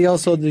somebody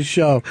else on the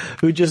show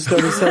who just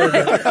started saying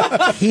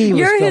that he was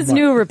You're Phil his Martman.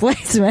 new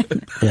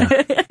replacement.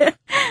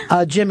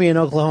 Jimmy in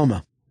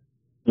Oklahoma.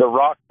 The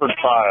Rockford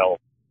File.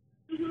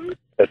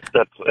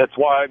 That's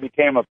why I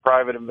became a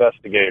private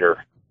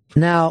investigator.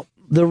 Now,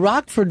 the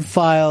Rockford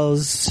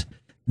Files,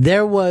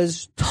 there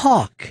was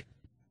talk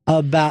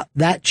about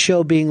that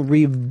show being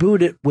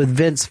rebooted with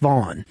Vince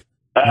Vaughn.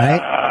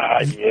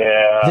 Right?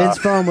 Yeah. Vince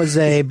Vaughn was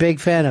a big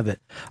fan of it.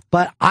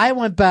 But I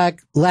went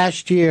back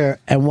last year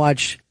and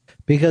watched,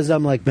 because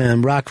I'm like,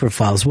 man, Rockford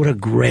Files, what a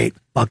great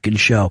fucking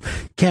show.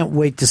 Can't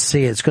wait to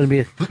see it. It's going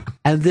to be,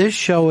 and this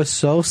show is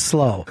so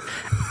slow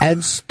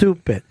and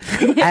stupid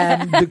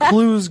and the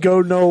clues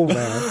go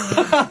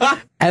nowhere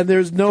and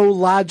there's no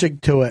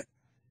logic to it.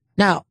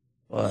 Now,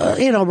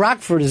 you know,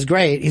 Rockford is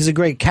great. He's a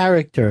great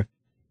character,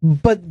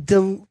 but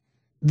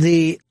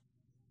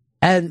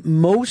and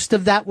most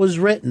of that was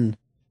written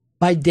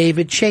by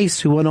David Chase,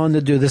 who went on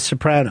to do The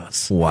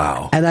Sopranos.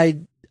 Wow. And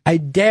I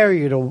dare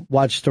you to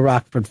watch the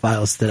Rockford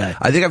Files today.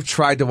 I think I've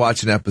tried to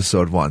watch an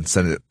episode once,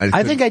 and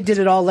I think I did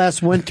it all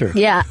last winter.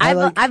 Yeah,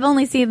 I've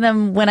only seen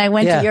them when I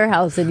went to your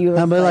house and you were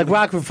I'm like,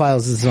 Rockford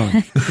Files is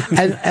on.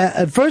 And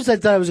at first I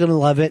thought I was going to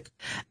love it.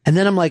 And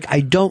then I'm like,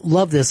 I don't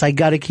love this. I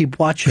got to keep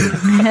watching it.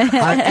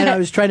 And I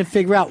was trying to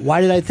figure out, why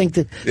did I think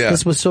that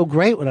this was so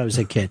great when I was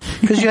a kid?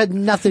 Because you had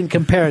nothing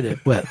compared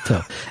it with.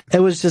 So it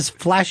was just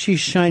flashy,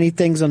 shiny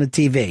things on the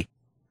TV.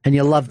 And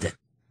you loved it.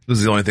 This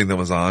is the only thing that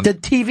was on. The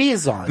TV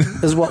is on,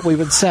 is what we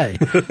would say.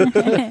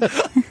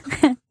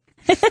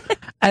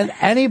 And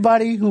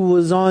anybody who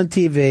was on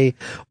TV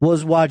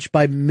was watched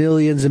by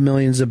millions and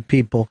millions of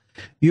people.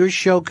 Your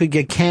show could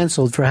get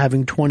canceled for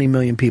having 20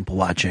 million people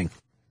watching.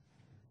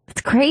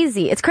 It's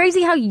crazy. It's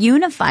crazy how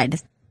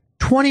unified.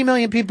 20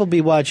 million people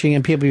be watching,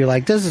 and people are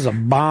like, this is a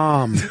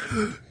bomb.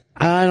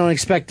 I don't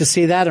expect to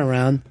see that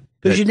around.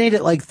 Because you need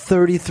it like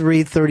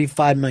 33,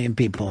 35 million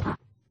people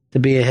to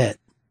be a hit.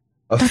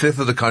 A fifth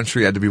of the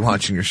country had to be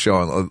watching your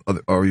show,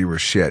 or you were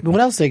shit. What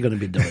else are they going to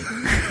be doing?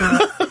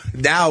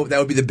 Now, that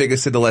would be the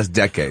biggest in the last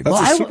decade.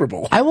 That's a Super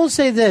Bowl. I will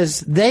say this.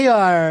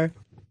 They're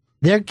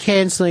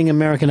canceling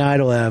American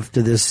Idol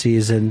after this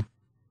season.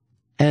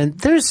 And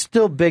there's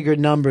still bigger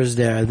numbers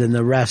there than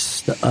the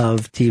rest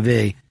of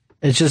TV.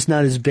 It's just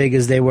not as big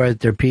as they were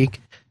at their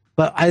peak.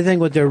 But I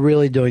think what they're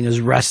really doing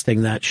is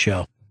resting that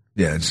show.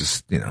 Yeah, it's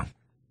just, you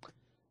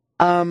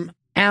know.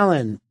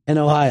 Alan in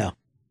Ohio.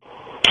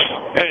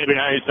 Hey,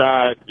 guys.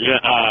 I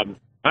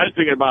was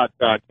thinking about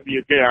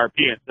WKRP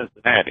in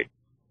Cincinnati.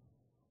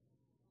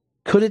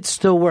 Could it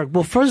still work?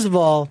 Well, first of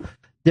all,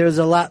 there's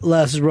a lot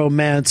less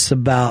romance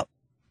about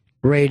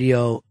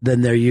radio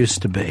than there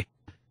used to be.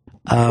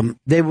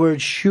 They were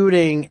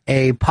shooting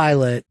a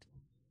pilot,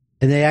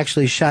 and they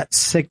actually shot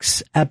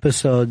 6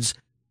 episodes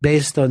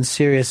based on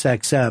Sirius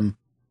XM.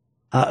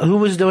 Who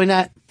was doing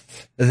that?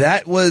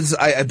 That was,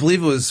 I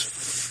believe it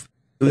was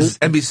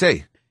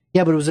NBC.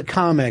 Yeah, but it was a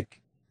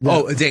comic.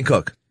 Dane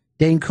Cook.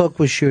 Dane Cook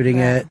was shooting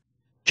it.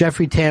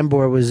 Jeffrey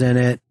Tambor was in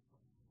it.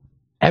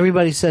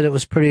 Everybody said it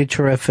was pretty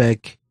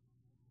terrific.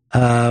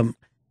 It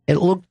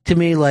looked to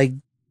me like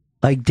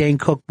Dane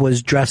Cook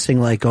was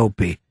dressing like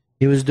Opie.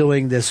 He was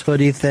doing this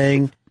hoodie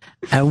thing,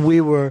 and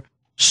we were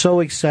so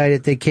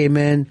excited. They came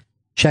in,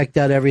 checked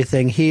out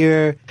everything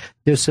here.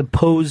 There's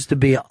supposed to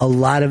be a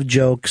lot of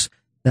jokes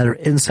that are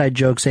inside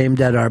jokes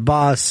aimed at our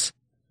boss.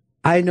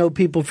 I know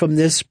people from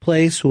this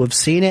place who have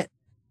seen it.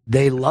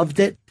 They loved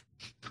it.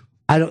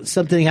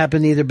 Something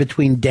happened either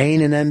between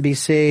Dane and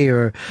NBC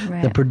or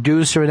the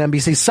producer at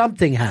NBC.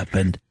 Something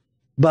happened,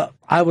 but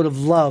I would have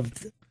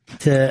loved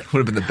to. Would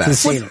have been the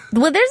best.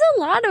 Well, there's a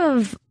lot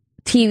of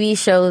TV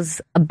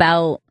shows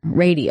about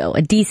radio,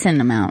 a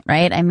decent amount,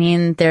 right? I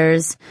mean,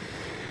 there's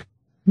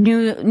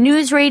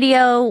news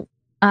radio.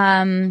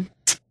 Frasier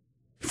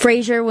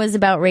was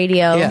about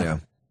radio. Yeah.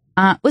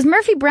 Was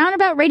Murphy Brown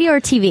about radio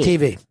or TV?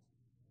 TV.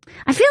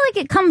 I feel like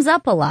it comes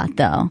up a lot,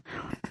 though.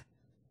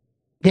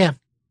 Yeah.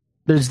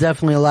 There's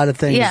definitely a lot of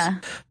things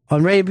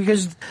on radio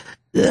because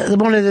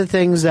one of the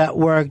things that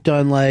worked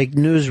on like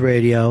news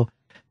radio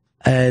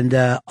and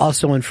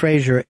also on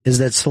Frasier is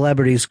that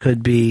celebrities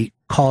could be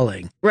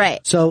calling.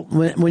 Right. So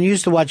when you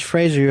used to watch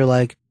Frasier, you're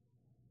like,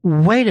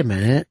 wait a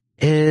minute,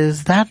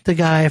 is that the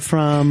guy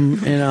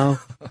from,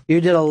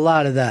 you did a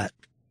lot of that.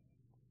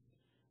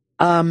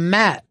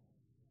 Matt,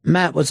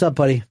 what's up,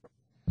 buddy?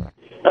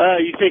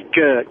 You think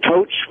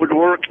Coach would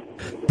work?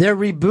 They're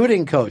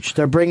rebooting Coach.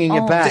 They're bringing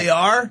it back. They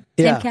are?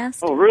 Yeah. Timcast?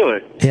 Oh,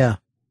 really? Yeah.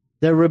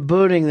 They're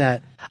rebooting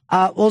that.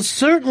 Well,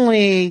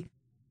 certainly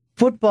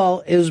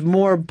football is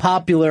more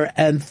popular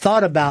and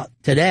thought about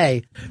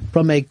today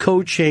from a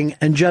coaching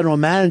and general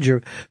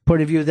manager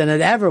point of view than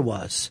it ever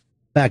was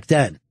back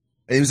then.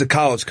 He was a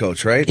college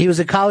coach, right? He was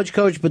a college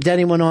coach, but then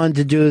he went on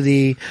to do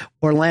the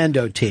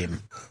Orlando team.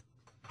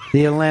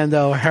 The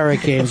Orlando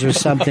Hurricanes or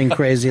something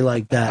crazy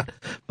like that.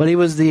 But he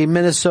was the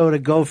Minnesota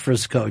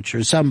Gophers coach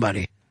or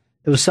somebody.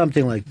 It was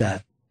something like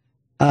that.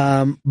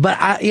 But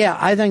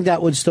I think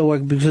that would still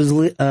work because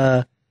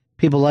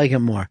people like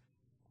him more.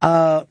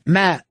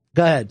 Matt,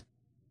 go ahead.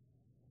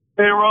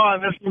 Hey,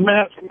 Ron, this is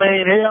Matt from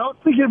Maine. Hey, I was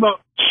thinking about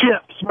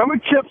Chips. Remember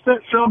Chips, that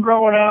show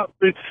growing up?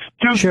 The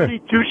two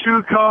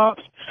shoe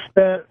cops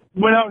that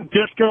went out and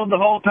discoed the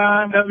whole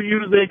time, never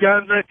used their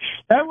guns.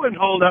 That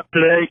wouldn't hold up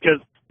today because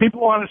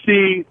people want to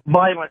see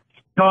violence,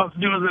 cops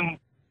using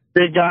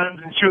big guns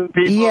and shooting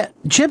people. Yeah,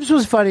 Chips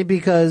was funny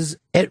because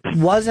it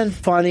wasn't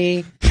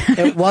funny.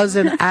 It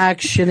wasn't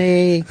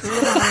actiony.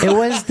 It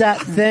was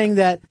that thing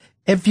that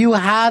if you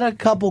had a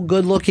couple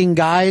good-looking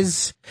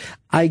guys,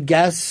 I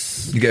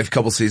guess you get a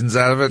couple seasons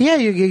out of it. Yeah,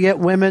 you could get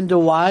women to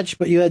watch,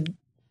 but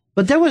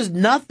there was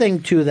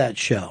nothing to that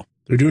show.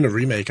 They're doing a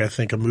remake, I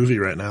think, a movie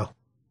right now.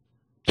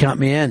 Count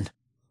me in.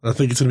 I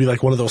think it's going to be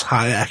like one of those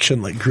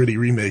high-action, like gritty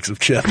remakes of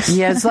Chips.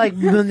 Yeah, it's like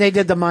when they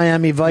did the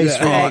Miami Vice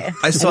remake.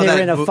 I saw they that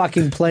were in a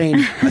fucking plane.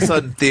 I saw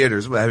it in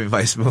theaters, Miami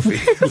Vice movie.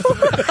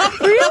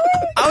 Really?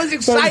 I was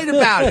excited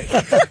about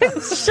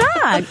it.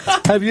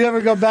 Shocked. Have you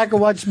ever gone back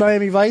and watched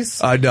Miami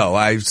Vice? No,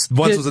 once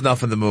was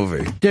enough in the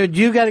movie. Dude,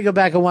 you got to go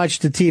back and watch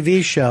the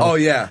TV show. Oh,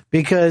 yeah.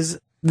 Because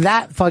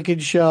that fucking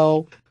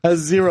show has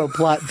zero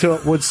plot to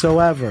it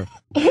whatsoever.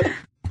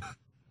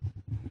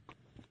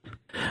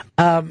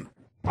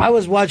 I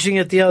was watching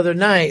it the other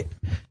night.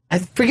 I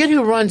forget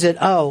who runs it.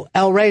 Oh,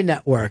 El Rey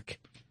Network.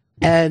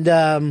 And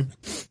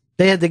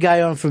they had the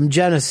guy on from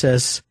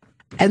Genesis.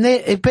 And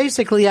it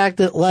basically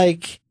acted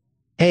like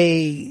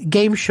a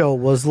game show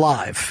was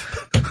live.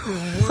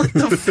 What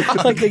the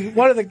fuck? Like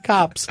one of the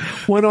cops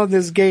went on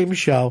this game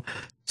show.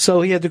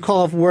 So he had to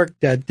call off work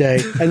that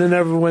day. And then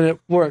everyone at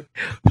work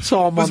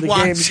saw him on the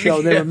game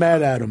show. They were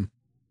mad at him.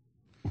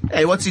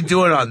 Hey, what's he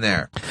doing on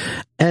there?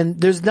 And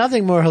there's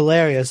nothing more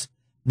hilarious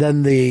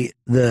than the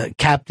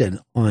captain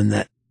on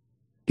that.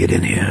 Get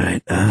in here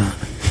right now.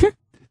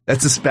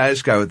 That's the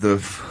Spanish guy with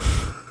the...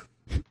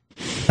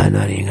 I'm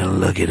not even going to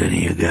look at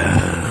any of you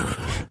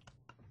guys.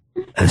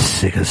 As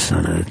sick a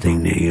son of the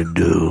thing that you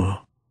do.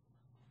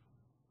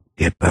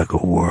 Get back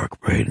at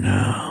work right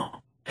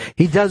now.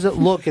 He doesn't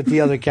look at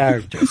the other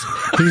characters.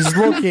 He's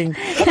looking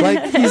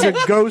like he's a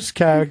ghost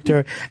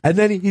character. And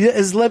then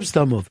his lips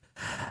don't move.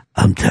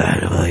 I'm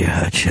tired of all your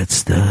hot shit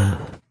stuff.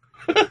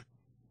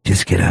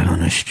 Just get out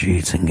on the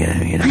streets and get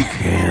me a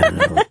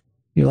can.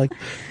 You're like,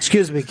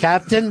 excuse me,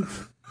 Captain?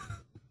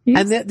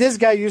 And this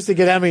guy used to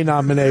get Emmy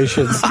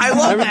nominations. I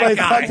love Everybody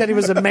that guy. thought that he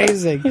was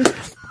amazing.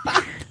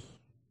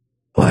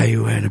 Why are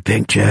you wearing a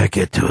pink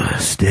jacket to a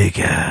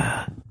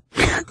stakeout?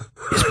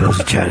 You're supposed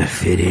to try to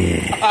fit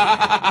in.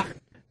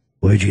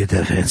 Where'd you get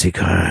that fancy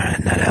car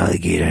and that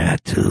alligator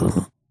hat,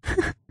 too?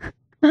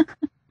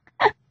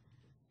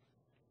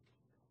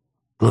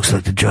 Looks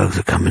like the drugs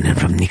are coming in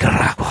from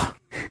Nicaragua.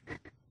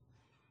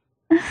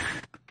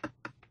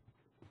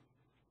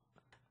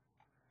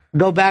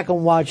 Go back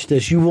and watch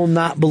this. You will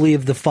not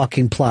believe the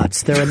fucking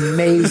plots. They're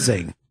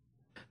amazing.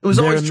 It was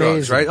They're always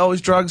drugs, amazing. right? Always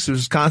drugs. It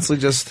was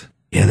constantly just...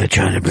 Yeah, they're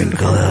trying to bring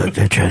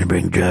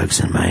drugs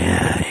in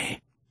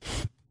Miami.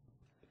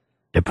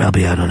 They're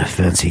probably out on a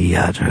fancy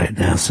yacht right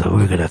now, so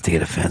we're gonna have to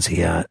get a fancy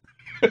yacht.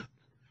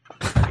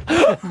 It's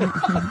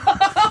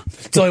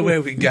the only way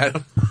we can get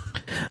them.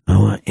 I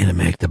want you to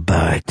make the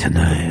buy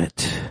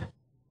tonight.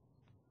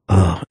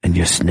 Oh, and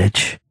your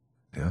snitch?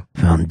 Yeah.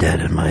 Found dead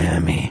in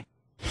Miami.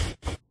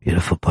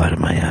 Beautiful part of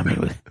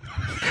Miami.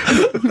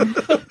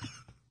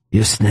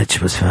 Your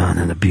snitch was found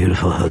in a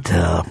beautiful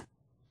hotel.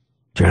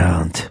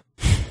 Drowned.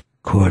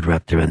 Cord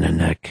wrapped around their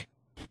neck.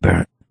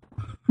 Burnt.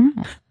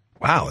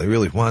 Wow, they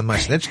really wanted my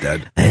snitch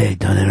dead. Hey,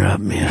 don't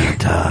interrupt me. I'm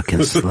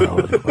talking slow.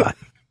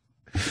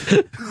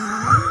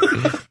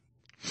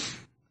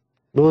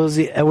 What was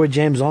he? Edward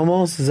James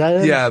Olmos? Is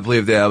that it? Yeah, I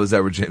believe that was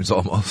Edward James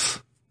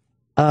Olmos.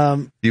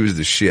 He was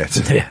the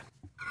shit. Yeah.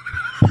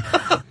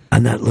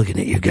 I'm not looking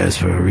at you guys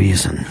for a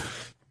reason.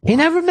 He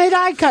never made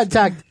eye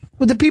contact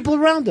with the people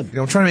around him. You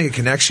know, I'm trying to make a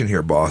connection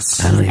here,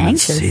 boss. I don't even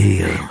see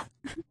you.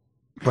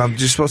 Well, I'm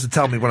just supposed to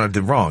tell me what I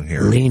did wrong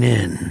here. Lean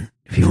in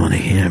if you want to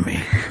hear me.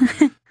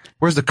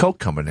 Where's the coke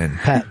coming in?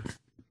 Pat.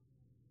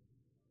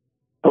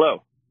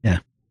 Hello. Yeah.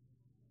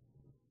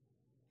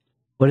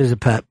 What is it,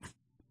 Pat?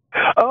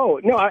 Oh,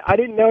 no, I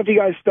didn't know if you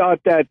guys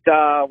thought that,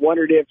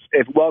 wondered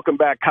if Welcome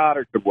Back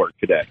Kotter could work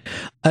today.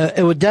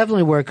 It would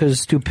definitely work because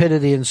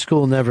stupidity in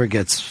school never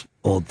gets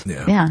old.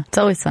 Yeah, it's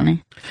always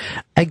funny.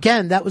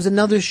 Again, that was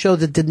another show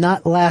that did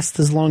not last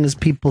as long as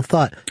people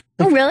thought.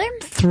 Oh, really?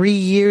 3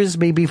 years,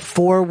 maybe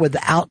 4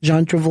 without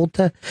John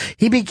Travolta.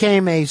 He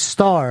became a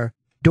star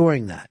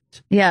during that.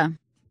 Yeah.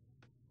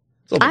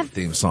 It's a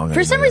theme song.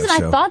 For some reason,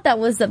 I thought that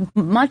was a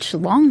much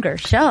longer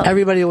show.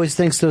 Everybody always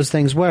thinks those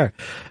things were.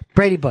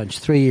 Brady Bunch,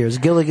 3 years.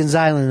 Gilligan's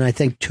Island, I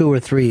think 2 or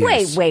 3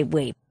 years.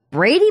 Wait.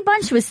 Brady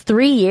Bunch was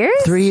 3 years?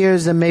 3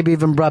 years and maybe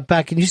even brought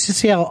back. And you should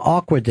see how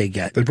awkward they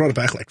get. They brought it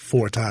back like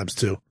 4 times,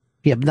 too.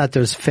 Yeah, but not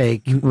those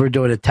fake. We're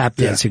doing a tap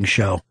dancing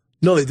show.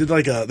 No, they did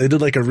like a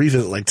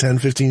revisit like 10,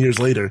 15 years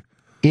later.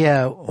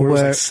 Yeah. Where it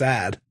was like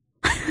sad.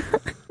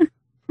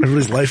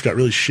 Everybody's life got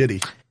really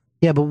shitty.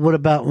 Yeah, but what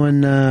about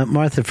when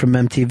Martha from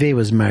MTV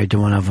was married to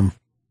one of them?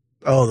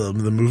 Oh,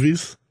 the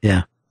movies?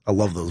 Yeah. I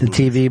love those movies.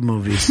 TV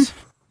movies.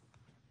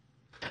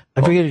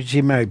 I forget if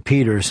she married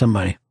Peter or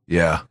somebody.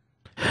 Yeah.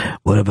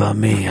 What about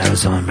me? I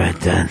was on right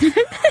then.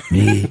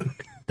 Me,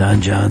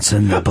 Don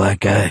Johnson, the black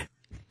guy.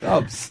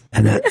 Dubs.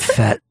 And that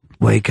fat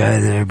white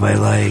guy that everybody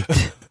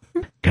liked.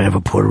 Kind of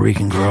a Puerto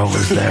Rican girl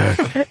was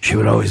there. She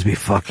would always be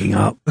fucking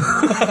up.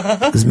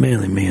 It was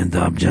mainly me and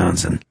Don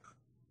Johnson.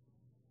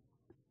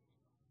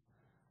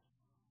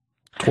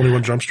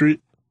 21 Jump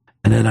Street?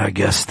 And then our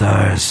guest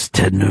stars,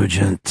 Ted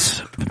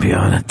Nugent, would be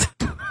on it.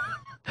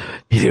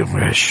 He didn't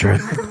wear a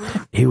shirt.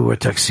 He wore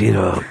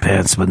tuxedo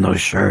pants but no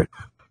shirt.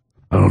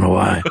 I don't know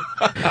why.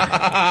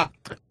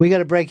 We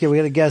got a break here. We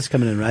got a guest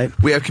coming in, right?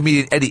 We have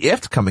comedian Eddie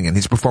Ift coming in.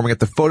 He's performing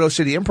at the Photo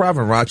City Improv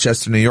in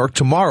Rochester, New York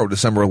tomorrow,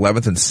 December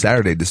 11th, and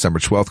Saturday, December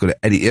 12th. Go to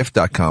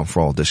eddyift.com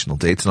for all additional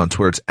dates. And on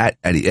Twitter, it's at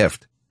Eddie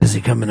Ift. Is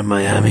he coming to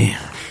Miami?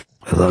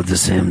 I'd love to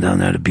see him down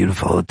there at a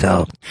beautiful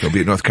hotel. He'll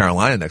be at North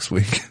Carolina next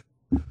week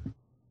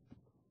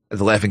at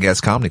the Laughing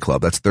Gas Comedy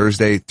Club. That's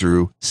Thursday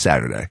through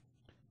Saturday.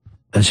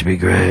 That should be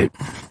great.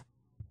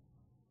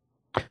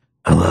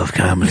 I love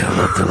comedy. I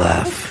love to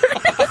laugh.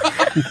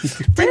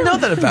 Didn't know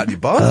that about you,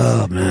 boss.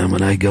 Oh, man,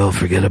 when I go,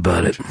 forget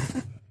about it.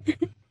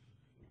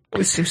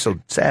 Always seems so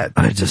sad.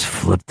 I just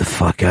flip the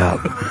fuck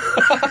out.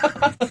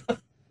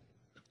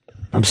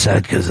 I'm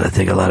sad because I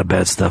think a lot of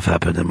bad stuff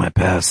happened in my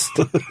past.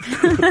 You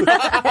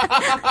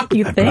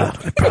think?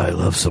 I probably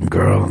loved some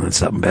girl and then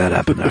something bad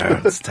happened to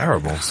her. That's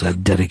terrible. So I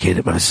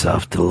dedicated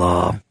myself to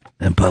law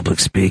and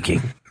public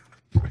speaking.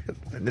 I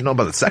didn't know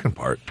about the second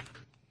part.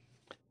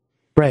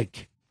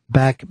 Break.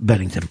 Back,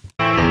 Bennington.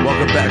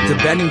 Welcome back to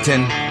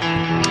Bennington.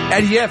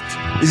 Eddie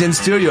Ift is in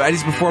studio.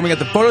 Eddie's performing at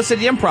the Photo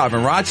City Improv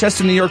in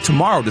Rochester, New York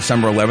tomorrow,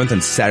 December 11th,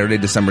 and Saturday,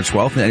 December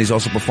 12th. And Eddie's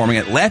also performing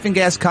at Laughing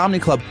Gas Comedy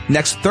Club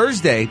next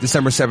Thursday,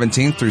 December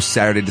 17th through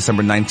Saturday,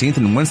 December 19th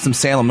in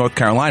Winston-Salem, North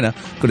Carolina.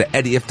 Go to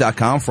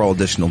eddyift.com for all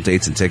additional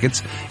dates and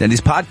tickets. And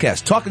Eddie's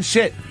podcast, Talking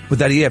Shit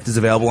with Eddie Ift, is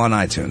available on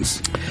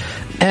iTunes.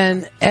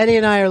 And Eddie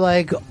and I are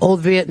like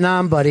old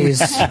Vietnam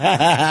buddies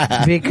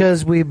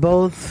because we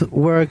both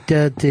worked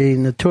at the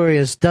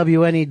notorious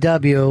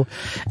WNEW.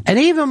 And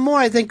even more,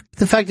 I think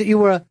the fact that you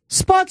were a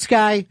sports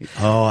guy.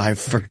 Oh, I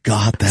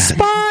forgot that.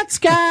 Sports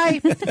guy.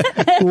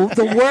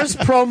 The worst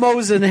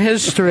promos in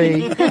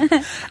history.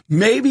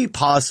 Maybe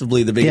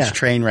possibly the biggest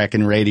train wreck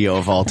in radio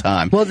of all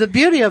time. Well, the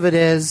beauty of it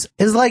is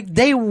like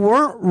they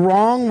weren't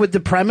wrong with the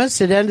premise.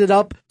 It ended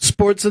up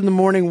Sports in the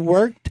Morning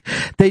worked.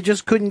 They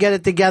just couldn't get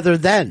it together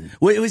then.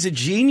 Well, it was a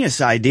genius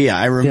idea.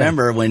 I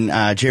remember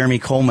when Jeremy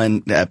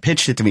Coleman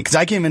pitched it to me, because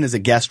I came in as a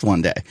guest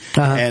one day,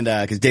 and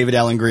because David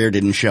Allen Greer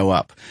didn't show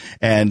up,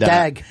 and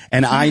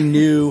and I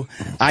knew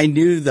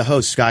the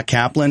host Scott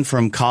Kaplan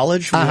from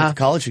college. We went to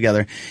college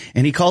together,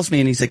 and he calls me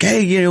and he's like,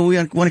 "Hey, we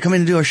want to come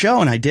in and do a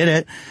show," and I did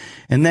it.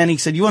 And then he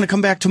said, "You want to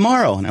come back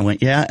tomorrow?" And I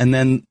went, "Yeah." And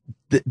then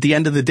the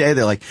end of the day,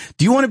 they're like,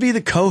 "Do you want to be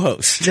the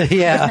co-host?"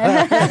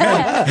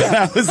 Yeah. And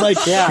I was like,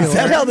 "Is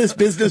that how this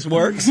business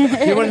works?" You want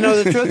to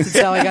know the truth? That's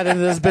how I got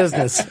into this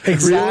business.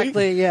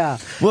 Exactly. Really? Yeah.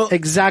 Well,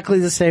 exactly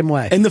the same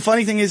way. And the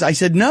funny thing is, I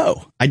said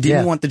no. I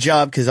didn't want the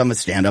job because I'm a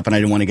stand-up and I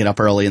didn't want to get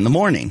up early in the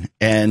morning.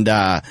 And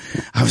I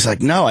was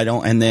like, "No, I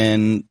don't." And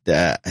then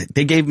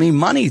they gave me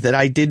money that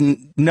I didn't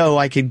know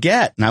I could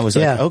get, and I was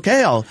like,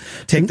 "Okay, I'll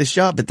take this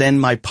job." But then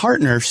my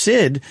partner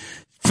Sid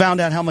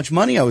found out how much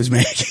money I was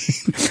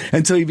making,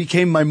 and so he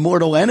became my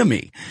mortal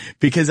enemy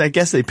because I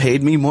guess they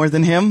paid me more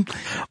than him.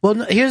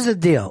 Well, here's the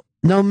deal.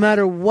 No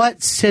matter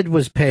what Sid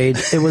was paid,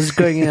 it was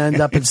going to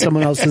end up in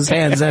someone else's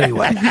hands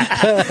anyway.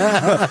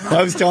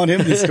 I was telling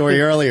him this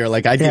story earlier.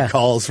 Like, I get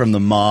calls from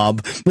the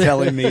mob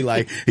telling me,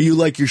 like, "You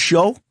like your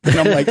show?" And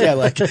I'm like, "Yeah,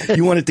 like,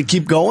 you want it to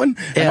keep going?"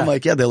 And I'm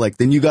like, "Yeah." They're like,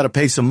 "Then you got to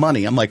pay some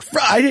money." I'm like,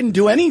 "I didn't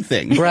do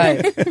anything."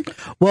 Right.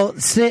 Well,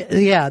 that's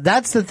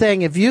the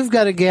thing. If you've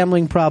got a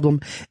gambling problem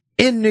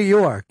in New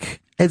York,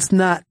 it's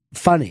not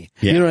funny.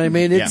 You know what I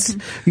mean? It's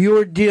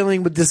you're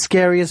dealing with the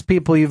scariest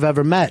people you've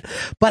ever met.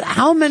 But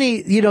how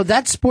many,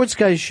 that Sports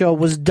Guys show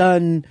was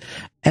done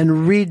and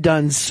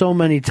redone so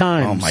many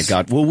times. Oh my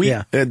God. Well,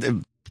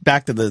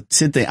 back to the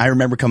Sid thing. I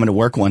remember coming to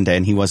work one day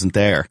and he wasn't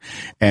there.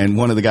 And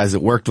one of the guys that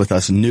worked with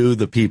us knew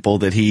the people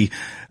that he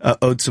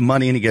owed some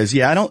money. And he goes,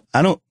 "Yeah,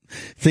 I don't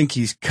think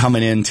he's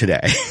coming in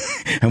today."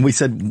 And we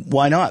said,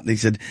 "Why not?" And he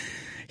said,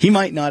 "He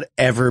might not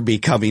ever be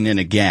coming in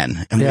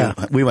again." And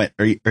we went,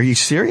 are you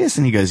serious?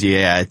 And he goes,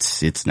 "Yeah,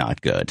 it's not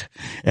good."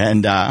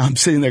 And I'm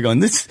sitting there going,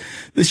 this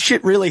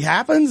shit really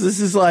happens?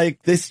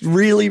 This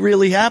really,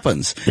 really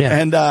happens. Yeah.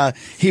 And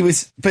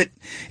but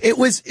it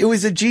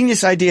was a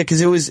genius idea because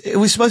it was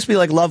supposed to be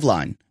like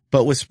Loveline,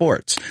 but with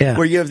sports,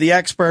 where you have the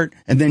expert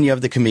and then you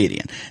have the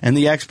comedian, and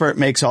the expert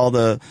makes all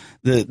the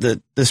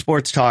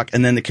sports talk,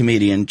 and then the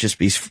comedian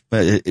just is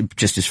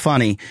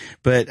funny.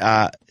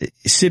 But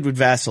Sid would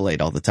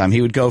vacillate all the time.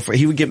 He would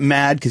get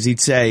mad because he'd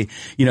say,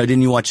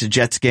 "Didn't you watch the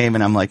Jets game?"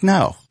 And I'm like,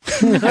 "No."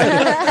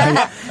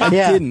 I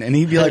didn't. And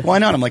he'd be like, "Why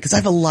not?" I'm like, "Because I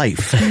have a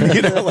life."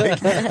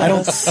 I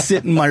don't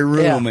sit in my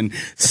room and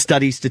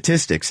study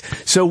statistics.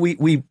 So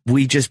we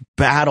just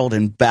battled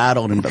and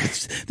battled, and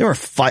there were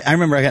fights. I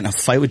remember I got in a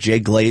fight with Jay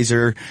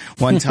Glazer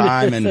one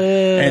time,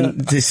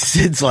 and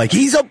Sid's like,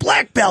 "He's a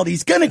black belt.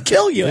 He's gonna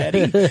kill you,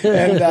 Eddie."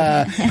 And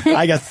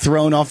I got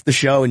thrown off the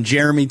show, and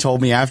Jeremy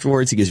told me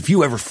afterwards, he goes, "If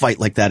you ever fight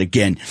like that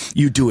again,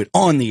 you do it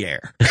on the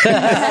air."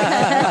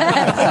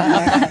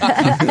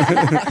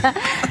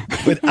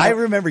 But I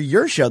remember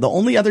your show. The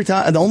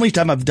only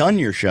time I've done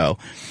your show,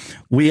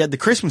 we had the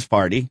Christmas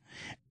party,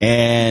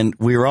 and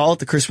we were all at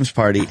the Christmas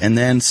party, and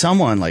then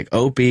someone like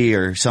Opie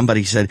or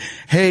somebody said,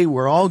 "Hey,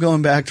 we're all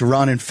going back to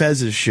Ron and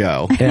Fez's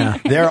show. Yeah.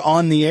 They're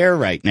on the air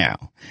right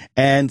now."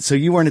 And so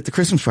you weren't at the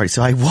Christmas party.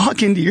 So I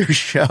walk into your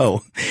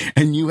show,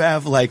 and you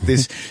have like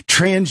this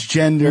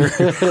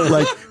transgender,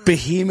 like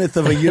behemoth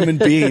of a human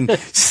being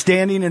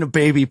standing in a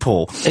baby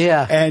pool.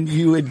 Yeah. And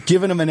you had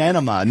given him an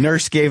enema. A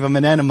nurse gave him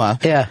an enema.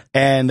 Yeah.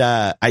 And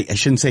I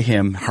shouldn't say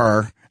him,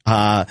 her.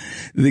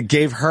 They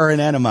gave her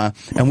an enema,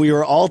 and we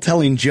were all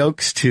telling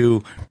jokes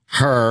to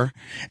her,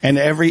 and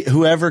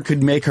whoever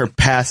could make her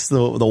pass the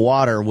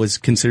water was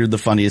considered the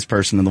funniest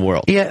person in the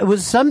world. Yeah, it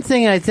was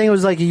something, I think it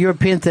was like a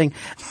European thing,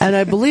 and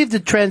I believe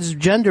the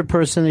transgender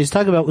person he's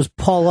talking about was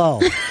Paul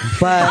O.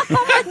 But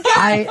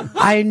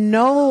I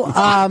know,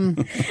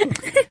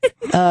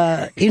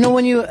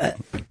 when you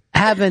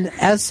have an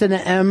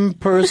S&M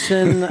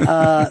person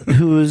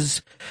who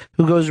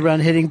goes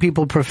around hitting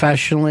people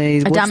professionally.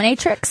 A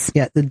dominatrix?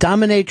 Yeah, the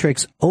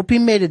dominatrix. Opie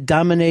made a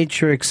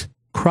dominatrix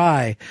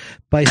cry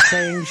by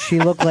saying she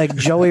looked like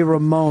Joey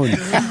Ramone.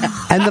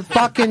 And the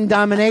fucking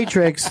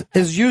dominatrix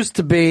is used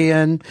to be,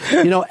 and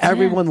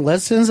everyone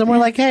listens, and we're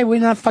like, "Hey, we're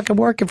not fucking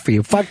working for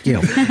you. Fuck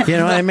you." You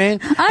know what I mean?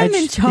 I'm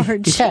in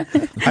charge. Yeah.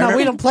 No,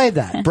 we don't play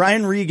that.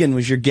 Brian Regan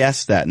was your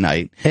guest that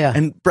night. Yeah.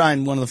 And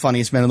Brian, one of the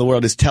funniest men in the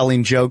world, is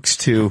telling jokes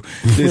to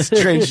this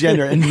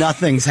transgender, and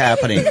nothing's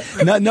happening.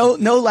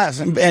 No laughs.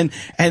 And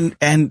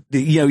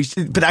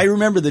but I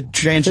remember the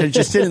transgender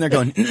just sitting there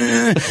going,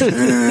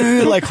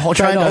 like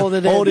trying to hold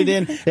it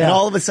in. Yeah. And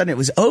all of a sudden it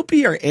was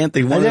Opie or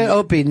Anthony.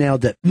 Opie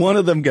nailed it. One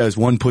of them goes,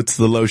 one puts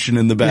the lotion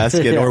in the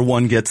basket or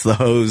one gets the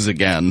hose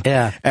again.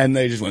 Yeah. And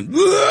they just went,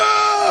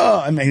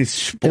 "Whoa!" I mean,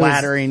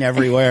 splattering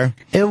everywhere.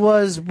 It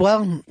was,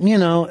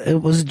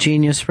 it was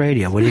genius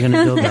radio. What are you going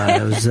to do about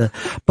it? It was,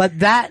 but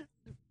that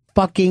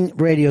fucking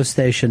radio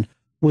station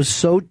was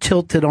so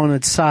tilted on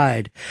its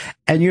side.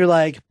 And you're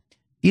like,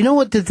 you know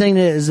what the thing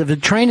is? If a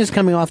train is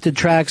coming off the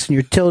tracks and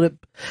you're tilted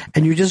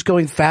and you're just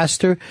going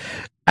faster,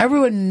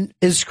 everyone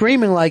is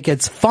screaming like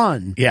it's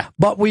fun. Yeah.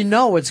 But we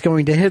know it's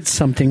going to hit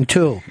something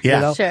too. Yeah.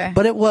 You know? Sure.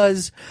 But it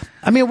was,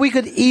 I mean, we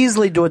could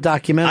easily do a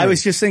documentary. I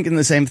was just thinking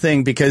the same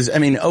thing because, I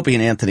mean, Opie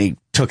and Anthony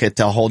took it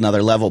to a whole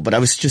nother level, but I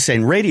was just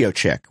saying Radio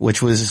Chick,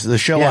 which was the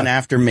show on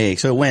after me.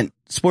 So it went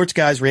Sports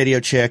Guys,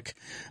 Radio Chick,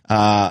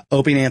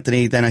 Opie and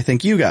Anthony, then I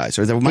think you guys,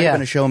 or there might have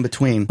been a show in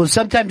between. Well,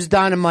 sometimes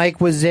Don and Mike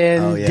was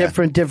in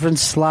different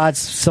slots.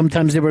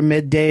 Sometimes they were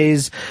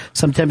middays.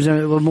 Sometimes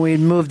we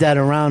moved that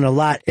around a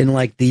lot in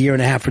like the year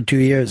and a half or 2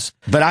 years.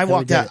 But I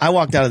walked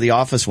out of the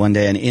office one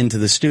day and into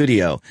the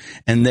studio,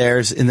 and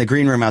there's in the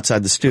green room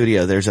outside the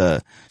studio, there's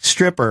a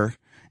stripper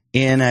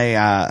in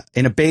a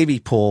baby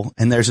pool,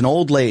 and there's an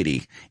old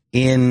lady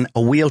in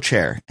a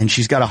wheelchair, and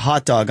she's got a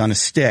hot dog on a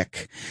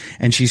stick,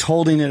 and she's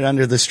holding it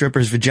under the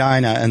stripper's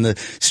vagina, and the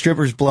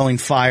stripper's blowing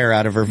fire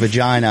out of her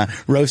vagina,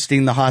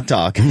 roasting the hot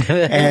dog.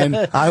 And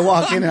I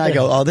walk in and I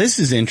go, oh, this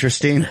is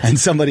interesting. And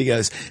somebody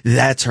goes,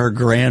 that's her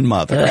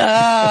grandmother.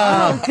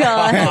 Oh,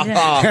 God.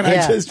 And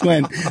I just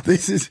went,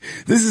 this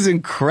is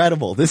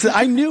incredible.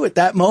 I knew at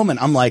that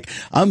moment, I'm like,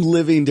 I'm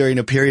living during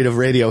a period of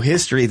radio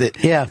history that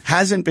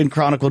hasn't been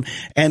chronicled.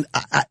 And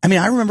I mean,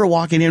 I remember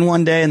walking in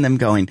one day and them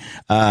going,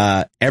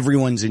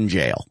 everyone's in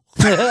jail.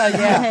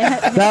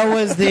 That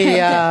was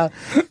the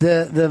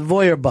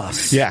voyeur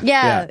bus.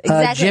 Yeah,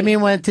 exactly. Jimmy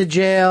went to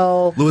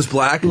jail. Louis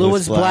Black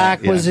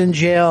Was in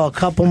jail. A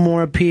couple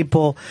more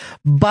people.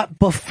 But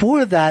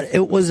before that,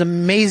 it was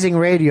amazing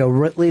radio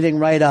leading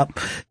right up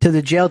to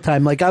the jail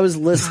time. Like, I was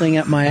listening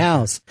at my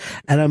house,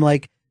 and I'm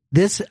like,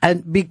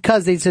 and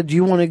because they said, do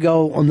you want to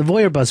go on the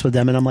voyeur bus with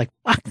them? And I'm like,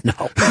 fuck no.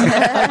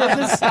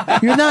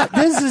 You're not,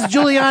 this is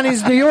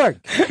Giuliani's New York.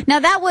 Now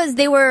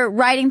they were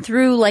riding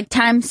through like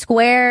Times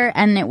Square,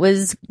 and it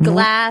was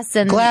glass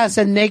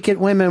and naked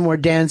women were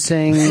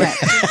dancing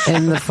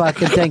in the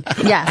fucking thing.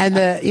 Yeah.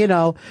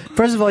 And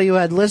first of all, you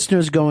had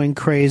listeners going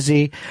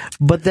crazy,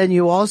 but then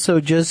you also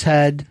just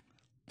had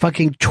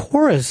fucking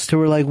tourists who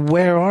were like,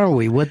 where are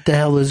we? What the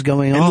hell is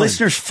going on? And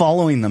listeners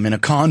following them in a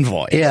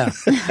convoy. Yeah.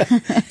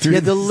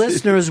 The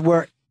listeners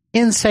were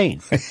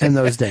insane in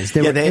those days.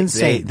 They were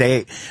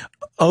insane.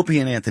 Opie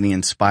and Anthony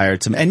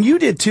inspired some, and you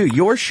did too.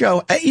 Your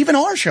show, even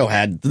our show,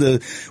 had the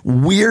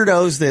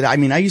weirdos that, I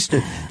mean,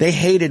 they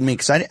hated me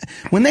because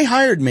when they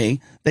hired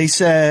me, they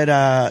said,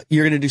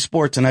 you're going to do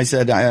sports. And I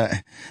said,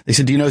 they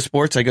said, do you know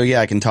sports? I go,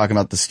 yeah, I can talk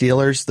about the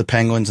Steelers, the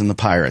Penguins, and the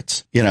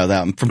Pirates. You know,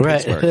 that I'm from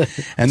Pittsburgh.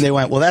 And they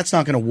went, well, that's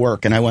not going to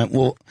work. And I went,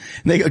 well,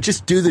 and they go,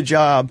 just do the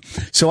job.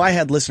 So I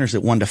had listeners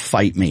that wanted to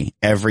fight me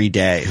every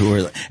day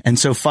and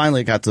so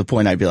finally it got to the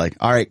point I'd be like,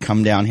 all right,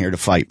 come down here to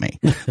fight me.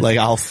 Like,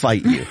 I'll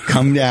fight you.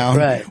 Come down.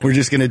 Right. We're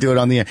just going to do it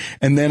on the end.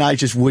 And then I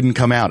just wouldn't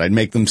come out. I'd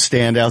make them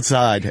stand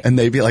outside, and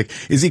they'd be like,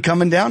 is he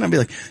coming down? I'd be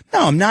like,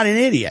 no, I'm not an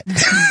idiot.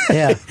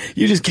 Yeah.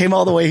 You just came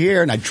all the way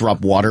here, and I'd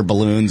drop water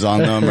balloons on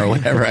them or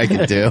whatever I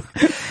could do.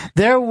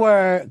 There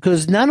were,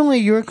 because not only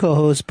your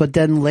co-host, but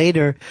then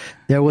later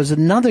there was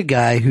another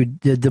guy who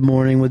did the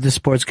morning with the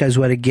sports guys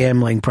who had a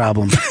gambling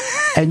problem.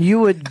 And you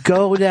would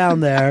go down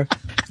there,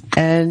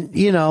 and,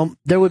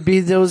 there would be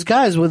those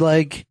guys with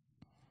like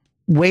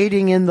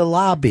waiting in the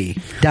lobby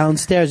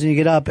downstairs, and you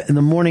get up, and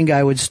the morning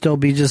guy would still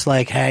be just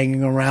like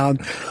hanging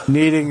around,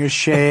 needing a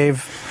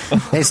shave.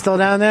 They still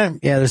down there?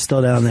 Yeah, they're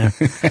still down there.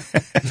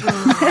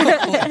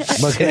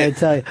 What can I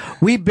tell you?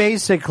 We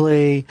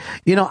basically,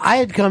 I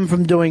had come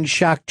from doing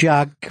shock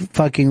jock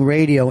fucking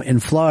radio in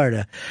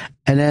Florida,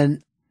 and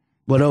then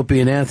what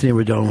Opie and Anthony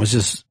were doing was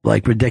just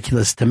like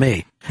ridiculous to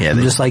me. Yeah,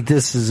 I'm just like,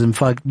 this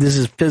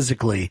is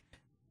physically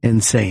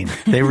insane.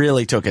 They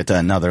really took it to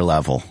another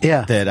level.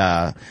 Yeah.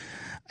 That,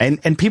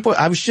 and people,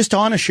 I was just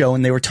on a show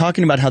and they were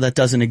talking about how that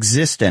doesn't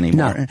exist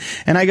anymore. No.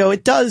 And I go,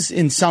 it does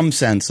in some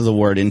sense of the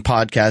word, in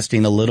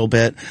podcasting a little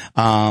bit.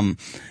 But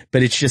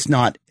it's just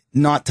not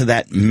to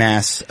that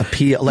mass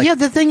appeal. Like, yeah,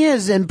 the thing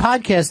is, in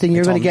podcasting,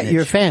 you're going to get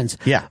your fans.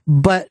 Yeah.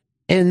 But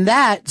in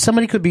that,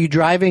 somebody could be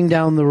driving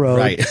down the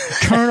road,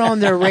 turn on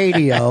their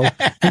radio,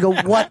 and go,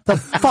 what the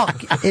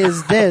fuck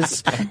is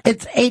this?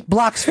 It's 8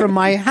 blocks from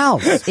my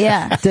house.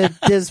 Yeah.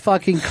 This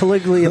fucking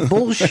Caligula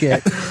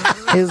bullshit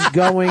is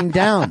going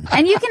down.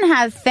 And you can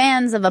have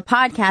fans of a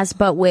podcast,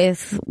 but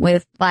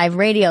with live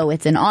radio,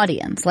 it's an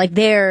audience. Like,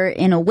 they're,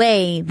 in a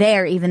way,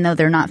 there even though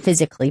they're not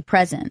physically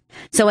present.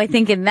 So I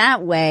think in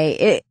that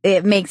way,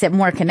 it makes it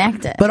more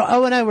connected. But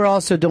O and I were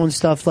also doing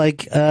stuff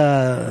like,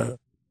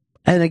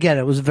 and again,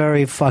 it was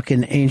very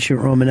fucking ancient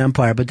Roman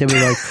Empire, but they were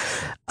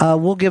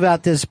like, we'll give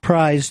out this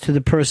prize to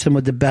the person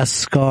with the best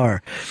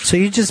scar. So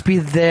you'd just be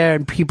there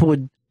and people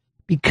would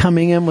be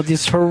coming in with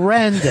these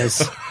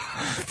horrendous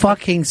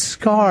fucking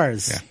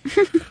scars.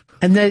 Yeah.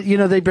 And then,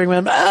 they bring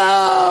them,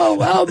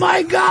 oh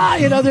my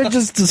God, they're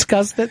just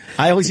disgusted.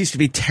 I always used to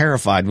be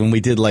terrified when we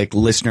did like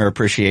listener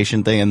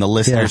appreciation thing and the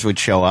listeners would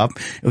show up.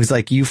 It was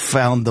like you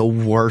found the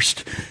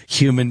worst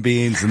human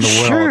beings in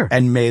the world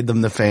and made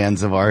them the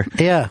fans of our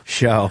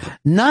show.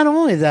 Not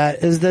only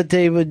that, is that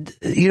they would,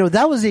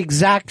 that was the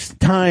exact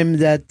time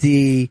that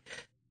the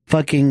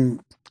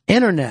fucking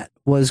internet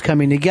was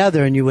coming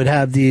together, and you would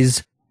have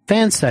these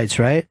fan sites,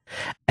 right?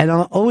 And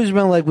I always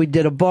remember, like, we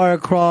did a bar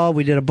crawl,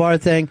 we did a bar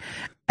thing,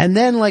 and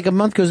then, like, a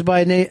month goes by,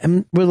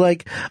 and we're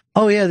like,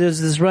 oh, yeah, there's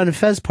this Ron and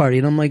Fez party.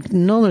 And I'm like,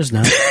 no, there's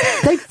not.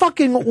 They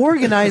fucking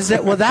organized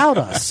it without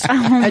us.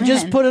 And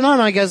just put it on.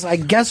 I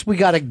guess we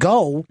got to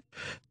go.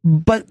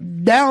 But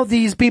now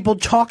these people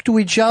talk to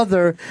each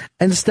other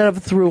instead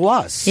of through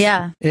us.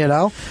 Yeah. You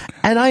know?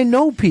 And I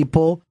know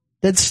people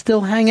that still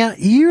hang out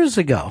years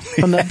ago.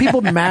 From the people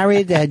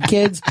married, they had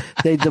kids,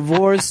 they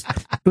divorced.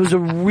 It was a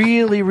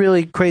really,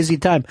 really crazy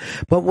time.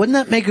 But wouldn't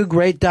that make a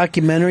great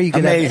documentary? You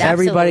could have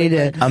everybody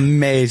to...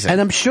 Amazing.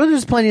 And I'm sure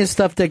there's plenty of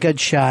stuff that got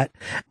shot.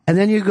 And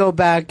then you go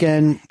back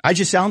and... I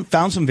just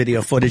found some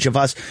video footage of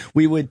us.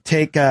 We would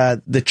take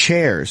the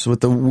chairs,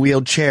 with the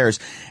wheeled chairs,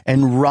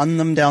 and run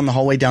them down the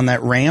hallway, down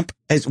that ramp,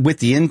 with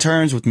the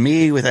interns, with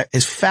me,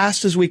 as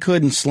fast as we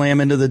could, and slam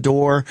into the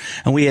door.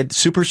 And we had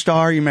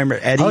Superstar, you remember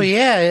Eddie? Oh,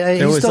 yeah.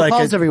 He still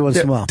calls every once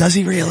in a while. Does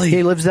he really?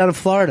 He lives down in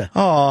Florida.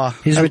 Oh.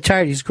 He's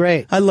retired. He's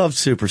great. I loved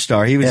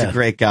Superstar. He was a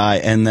great guy.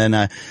 And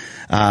then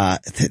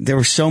there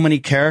were so many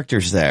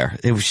characters there.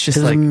 It was just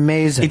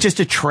amazing. It just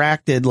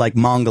attracted like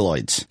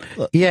mongoloids.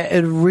 Yeah,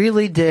 it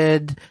really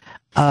did.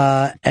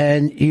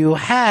 And you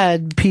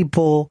had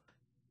people,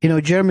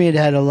 Jeremy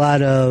had a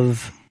lot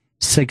of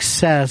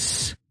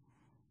success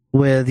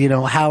with,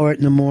 Howard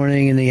in the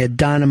morning, and he had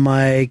Don and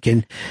Mike,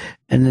 and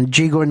then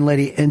G. Gordon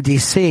Liddy in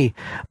DC.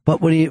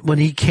 But when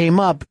he came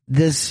up,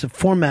 this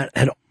format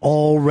had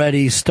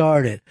already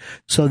started.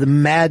 So the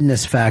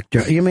madness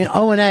factor.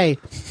 O&A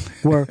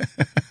were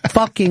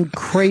fucking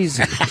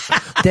crazy.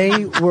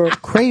 They were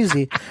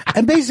crazy.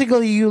 And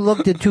basically you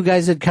looked at two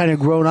guys that kind of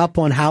grown up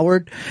on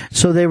Howard.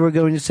 So they were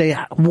going to say,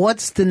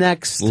 what's the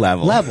next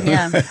level?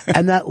 Yeah.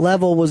 And that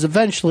level was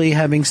eventually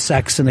having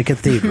sex in a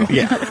cathedral.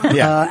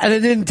 Yeah. And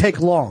it didn't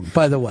take long,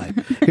 by the way.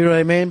 You know what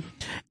I mean?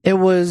 It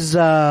was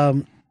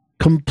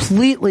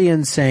completely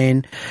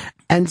insane,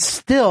 and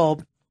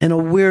still, in a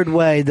weird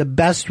way, the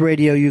best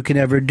radio you can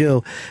ever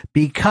do,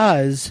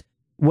 because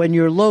when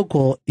you're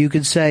local, you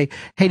can say,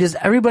 hey, does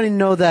everybody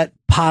know that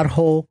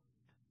pothole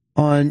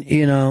on,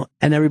 and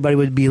everybody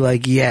would be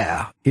like,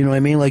 yeah. You know what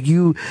I mean? Like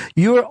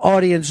your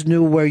audience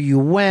knew where you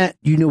went,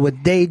 you knew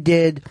what they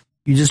did.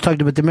 You just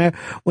talked about the mayor.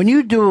 When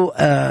you do,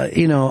 a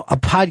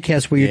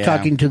podcast where you're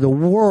talking to the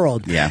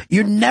world,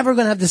 you're never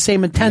going to have the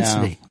same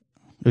intensity. No.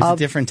 It was a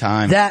different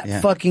time.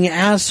 That fucking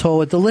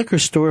asshole at the liquor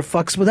store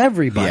fucks with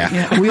everybody.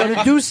 Yeah. We ought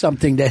to do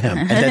something to him.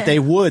 And that they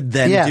would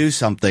then do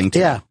something to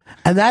him.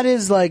 And that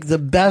is like the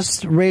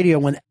best radio,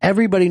 when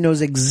everybody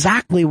knows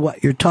exactly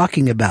what you're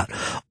talking about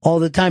all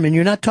the time. And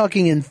you're not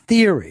talking in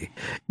theory.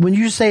 When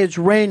you say it's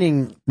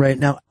raining right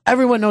now,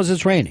 everyone knows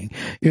it's raining.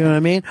 You know what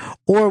I mean?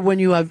 Or when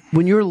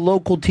your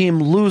local team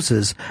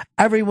loses,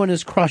 everyone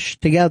is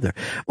crushed together.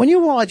 When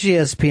you watch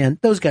ESPN,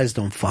 those guys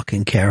don't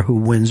fucking care who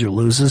wins or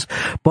loses.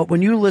 But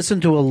when you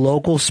listen to a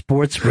local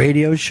sports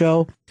radio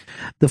show,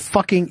 the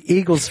fucking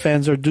Eagles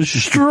fans are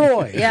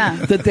destroyed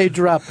that they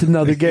dropped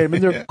another game,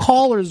 and their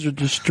callers are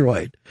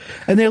destroyed,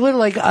 and they're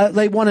literally like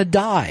they want to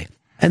die.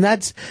 And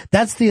that's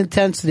the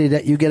intensity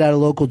that you get out of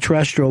local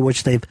terrestrial,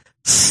 which they've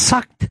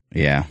sucked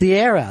the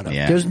air out of.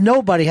 There's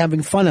nobody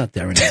having fun out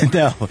there anymore.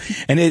 No.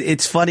 And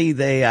it's funny,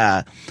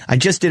 I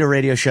just did a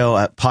radio show,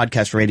 a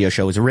podcast radio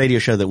show. It was a radio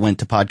show that went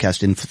to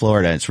podcast in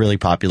Florida. It's really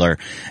popular.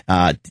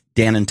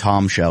 Dan and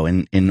Tom show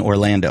in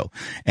Orlando.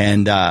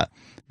 And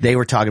they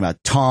were talking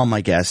about Tom,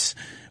 I guess,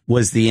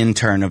 was the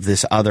intern of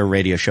this other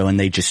radio show, and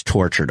they just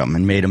tortured him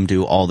and made him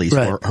do all these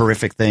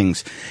horrific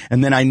things.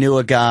 And then I knew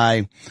a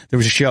guy, there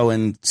was a show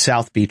in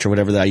South Beach or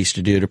whatever that I used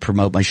to do to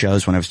promote my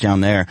shows when I was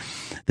down there,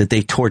 that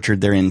they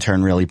tortured their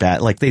intern really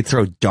bad. Like, they'd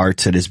throw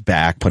darts at his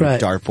back, put a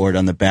dartboard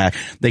on the back.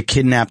 They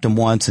kidnapped him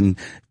once and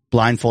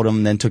blindfolded him,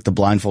 and then took the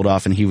blindfold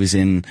off, and he was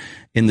in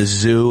the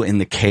zoo in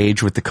the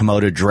cage with the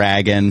Komodo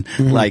dragon.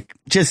 Like,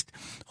 just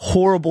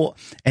horrible.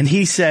 And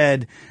he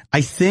said,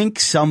 I think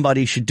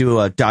somebody should do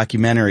a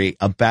documentary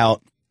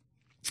about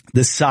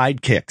the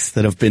sidekicks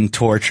that have been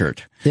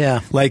tortured.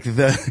 Yeah. Like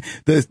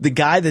the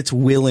guy that's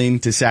willing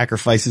to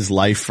sacrifice his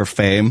life for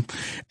fame,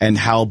 and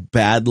how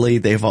badly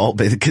they've all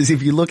been. Because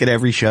if you look at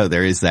every show,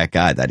 there is that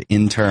guy, that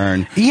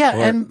intern. Yeah.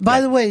 And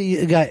by the way,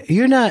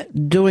 you're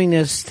not doing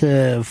this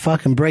to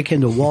fucking break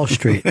into Wall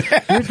Street.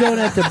 You're doing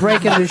it to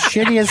break into the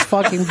shittiest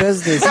fucking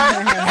business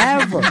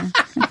ever.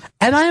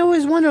 And I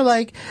always wonder,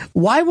 like,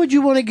 why would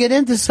you want to get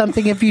into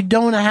something if you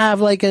don't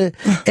have, like,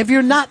 if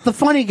you're not the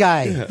funny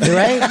guy,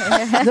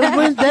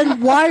 right?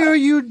 then why are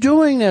you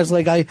doing this?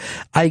 Like,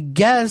 I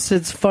guess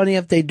it's funny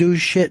if they do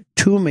shit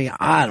to me.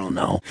 I don't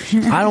know.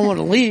 I don't want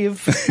to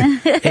leave,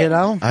 you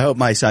know? I hope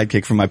my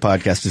sidekick from my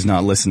podcast is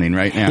not listening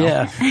right now.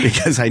 Yeah.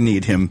 Because I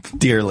need him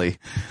dearly.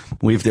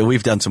 We've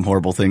done some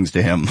horrible things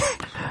to him.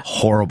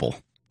 Horrible.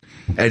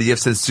 Eddie F.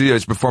 says studio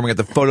is performing at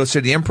the Photo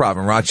City Improv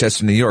in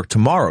Rochester, New York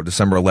tomorrow,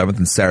 December 11th,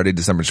 and Saturday,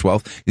 December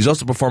 12th. He's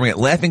also performing at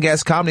Laughing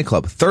Gas Comedy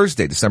Club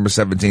Thursday, December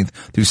 17th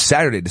through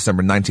Saturday,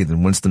 December 19th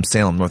in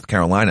Winston-Salem, North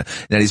Carolina.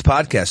 And Eddie's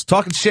podcast,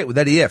 Talking Shit with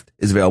Eddie Ift,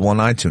 is available on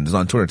iTunes. And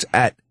on Twitter, it's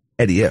at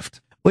Eddie Ift.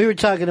 We were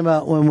talking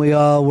about when we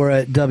all were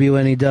at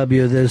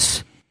WNEW,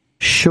 this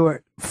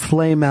short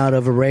flame out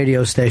of a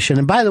radio station.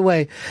 And by the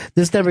way,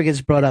 this never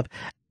gets brought up.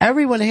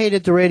 Everyone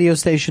hated the radio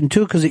station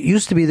too because it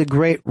used to be the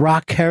great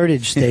rock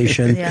heritage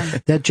station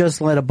that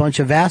just let a bunch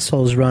of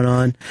assholes run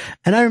on.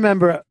 And I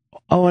remember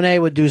O&A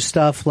would do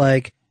stuff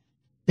like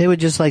they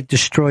would just like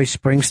destroy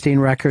Springsteen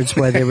records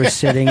where they were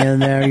sitting in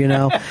there, you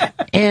know,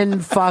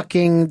 in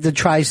fucking the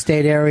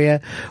tri-state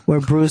area where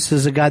Bruce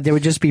is a god. They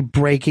would just be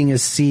breaking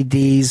his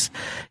CDs,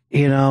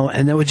 you know,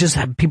 and they would just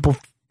have people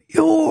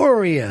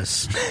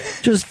furious,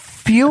 just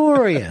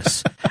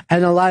furious.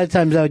 And a lot of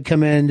times I would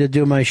come in to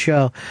do my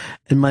show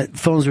and my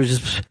phones were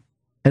just,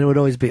 and it would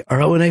always be,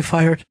 are O&A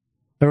fired?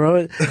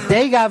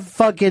 They got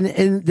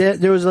fucking,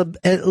 there was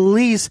at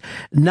least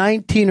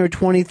 19 or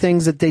 20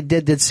 things that they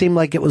did that seemed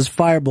like it was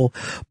fireable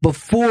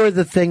before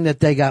the thing that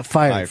they got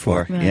fired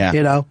for. Yeah.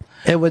 You know,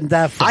 it wasn't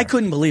that far. I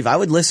couldn't believe, I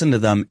would listen to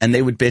them and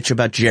they would bitch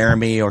about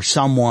Jeremy or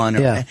someone.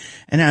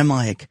 And I'm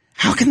like,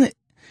 how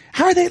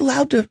are they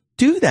allowed to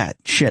do that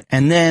shit?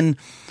 And then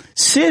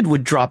Sid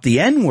would drop the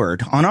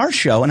N-word on our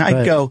show and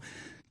I'd go,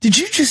 did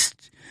you just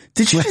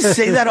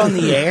say that on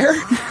the air?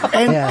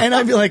 And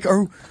I'd be like,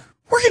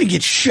 we're going to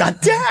get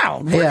shut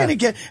down. We're going to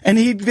get, and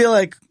he'd be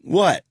like,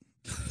 what?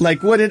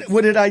 Like, what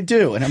did I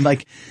do? And I'm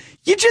like,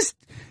 you didn't,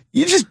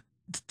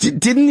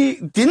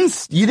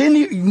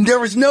 there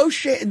was no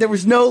shit, there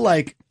was no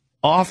like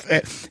off,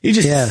 you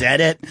just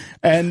said it.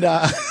 And,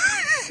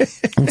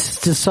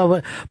 it's just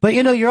so, but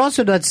you know, you're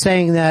also not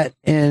saying that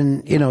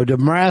in, you know,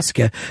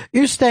 Nebraska.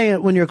 You're saying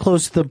it when you're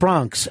close to the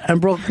Bronx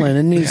and Brooklyn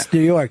and East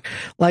New York.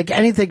 Like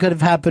anything could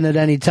have happened at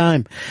any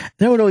time.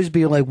 There would always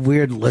be like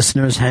weird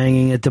listeners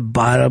hanging at the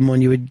bottom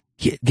when you would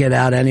get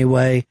out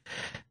anyway.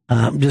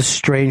 Just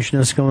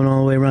strangeness going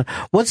all the way around.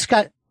 What's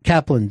Scott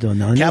Kaplan doing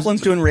now?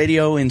 Kaplan's doing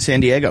radio in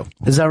San Diego.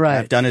 Is that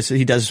right?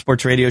 He does a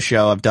sports radio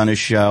show. I've done his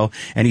show,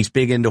 and he's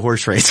big into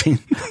horse racing.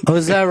 Oh,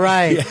 is that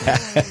right?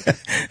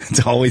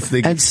 It's always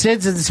the. And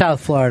Sid's in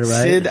South Florida,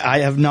 right? Sid, I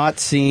have not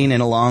seen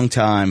in a long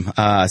time.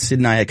 Sid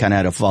and I had kind of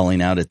had a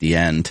falling out at the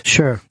end.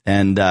 Sure.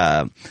 And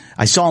I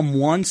saw him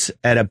once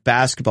at a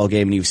basketball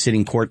game, and he was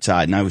sitting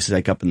courtside, and I was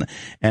like up in the,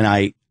 and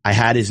I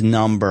had his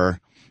number.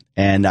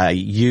 And I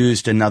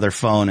used another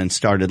phone and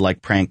started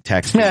like prank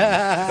texting.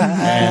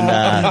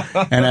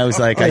 and I was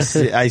like, I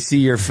see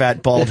your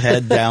fat bald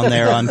head down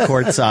there on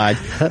courtside.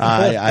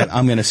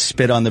 I'm going to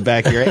spit on the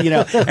back of your head, you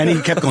know. And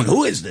he kept going,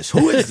 who is this?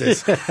 Who is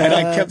this? And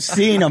I kept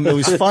seeing him. It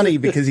was funny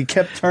because he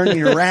kept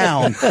turning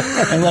around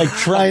and like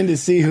trying to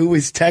see who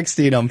was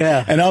texting him.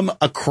 Yeah. And I'm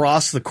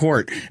across the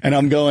court and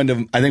I'm going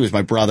to, I think it was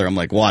my brother. I'm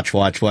like, watch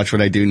what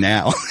I do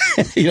now.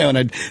 You know, and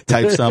I'd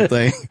type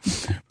something.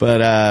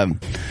 But,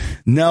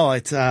 no,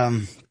 it's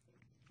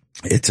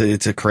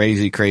a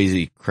crazy.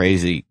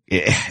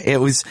 It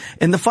was,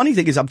 and the funny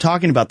thing is, I'm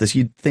talking about this.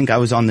 You'd think I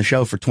was on the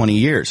show for 20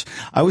 years.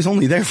 I was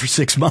only there for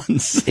 6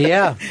 months.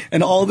 Yeah.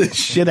 And all this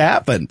shit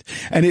happened.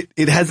 And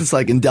it has this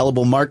like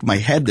indelible mark in my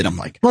head that I'm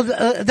like. Well,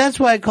 that's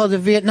why I called it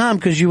Vietnam,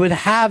 because you would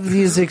have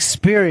these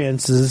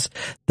experiences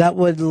that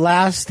would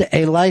last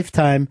a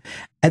lifetime.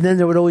 And then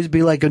there would always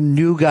be like a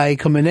new guy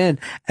coming in,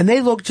 and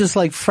they look just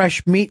like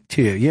fresh meat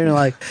to you. You're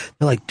like,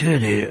 they're like,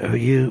 dude, are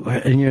you?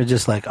 And you're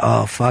just like,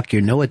 oh fuck,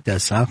 you know what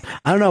this, huh?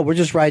 I don't know. We're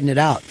just riding it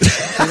out.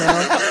 You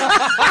know?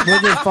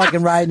 We're just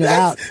fucking riding it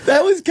out.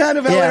 That was kind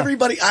of how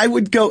everybody. I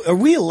would go. Are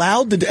we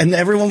allowed to? And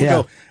everyone would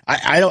go.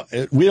 I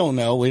don't. We don't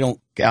know. We don't.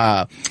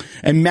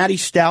 And Matty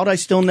Stout, I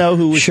still know,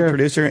 who was the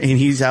producer, and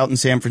he's out in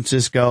San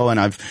Francisco.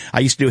 And I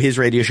used to do his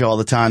radio show all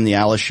the time, the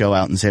Alice Show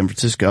out in San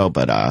Francisco,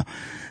 but.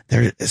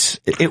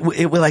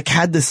 It like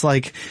had this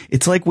like,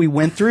 it's like we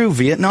went through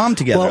Vietnam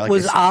together. Well, like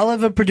was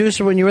Olive a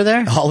producer when you were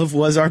there? Olive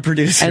was our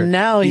producer. And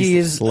now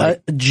he's a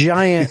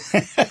giant,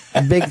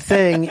 big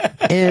thing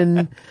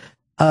in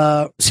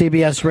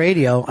CBS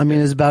radio. I mean,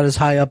 it's about as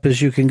high up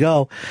as you can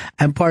go.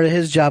 And part of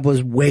his job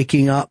was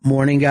waking up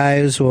morning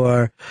guys,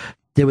 or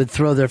they would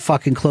throw their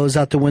fucking clothes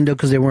out the window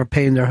because they weren't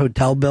paying their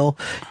hotel bill.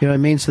 You know what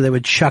I mean? So they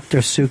would chuck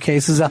their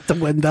suitcases out the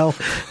window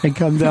and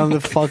come down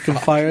the fucking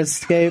fire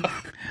escape.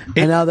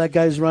 And now that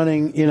guy's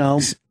running, you know.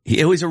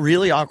 It was a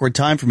really awkward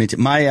time for me.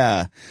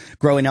 My,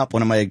 growing up,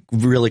 one of my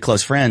really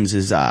close friends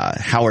is,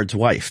 Howard's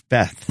wife,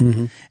 Beth.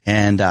 Mm-hmm.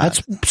 And,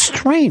 that's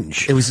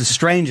strange. It was the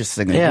strangest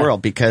thing in the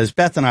world because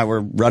Beth and I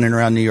were running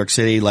around New York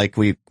City. Like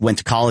we went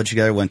to college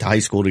together, went to high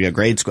school together,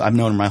 grade school. I've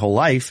known her my whole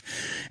life.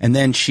 And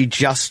then she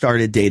just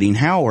started dating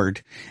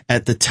Howard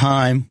at the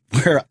time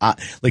where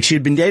like she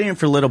had been dating him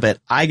for a little bit.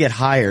 I get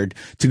hired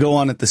to go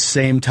on at the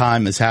same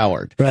time as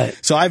Howard. Right.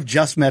 So I've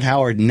just met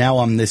Howard and now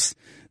I'm this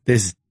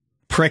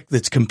prick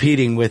that's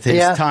competing with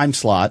his time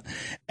slot,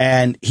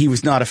 and he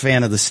was not a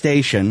fan of the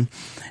station.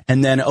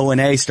 And then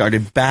O&A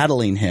started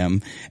battling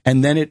him,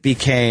 and then it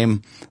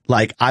became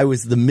like I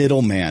was the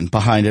middleman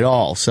behind it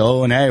all.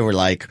 So O&A were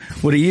like,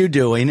 "What are you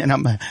doing?" And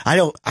I'm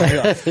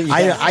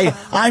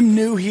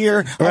new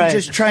here. I'm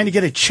just trying to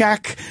get a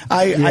check.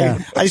 I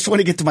just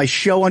want to get to my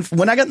show.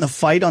 When I got in the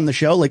fight on the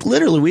show, like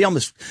literally,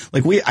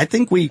 I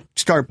think we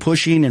started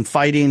pushing and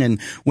fighting and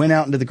went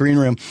out into the green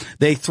room.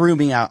 They threw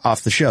me out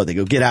off the show. They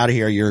go, "Get out of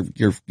here.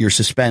 You're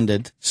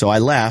suspended." So I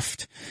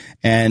left,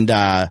 and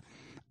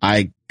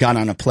I got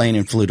on a plane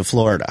and flew to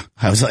Florida.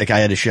 I was like, I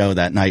had a show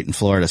that night in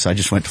Florida, so I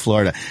just went to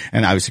Florida,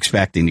 and I was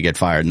expecting to get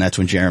fired. And that's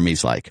when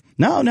Jeremy's like,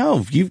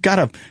 no, you've got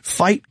to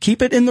fight.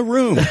 Keep it in the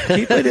room.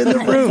 Keep it in the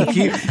room.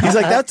 He's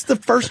like, that's the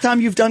first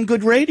time you've done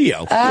good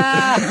radio.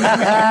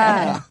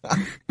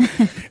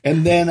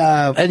 And then,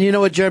 and you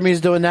know what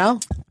Jeremy's doing now?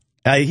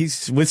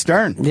 He's with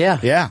Stern. Yeah.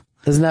 Yeah.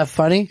 Isn't that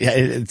funny? Yeah,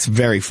 it's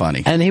very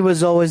funny. And he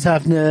was always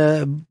having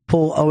to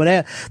pull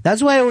O&A.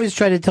 That's why I always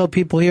try to tell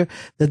people here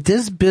that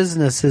this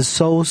business is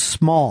so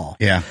small.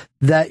 Yeah.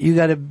 That you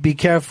got to be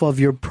careful of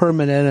your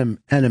permanent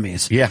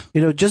enemies. Yeah.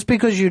 You know, just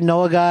because you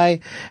know a guy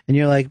and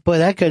you're like, boy,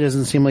 that guy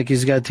doesn't seem like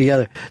he's got it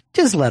together.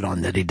 Just let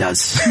on that he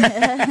does.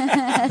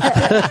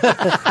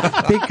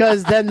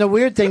 Because then the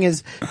weird thing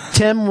is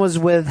Tim was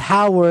with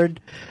Howard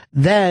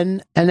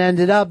then and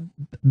ended up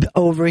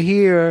over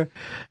here,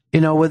 you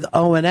know, with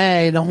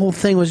O&A. The whole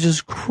thing was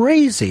just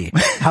crazy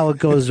how it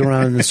goes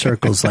around in the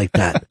circles like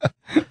that.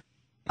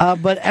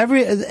 But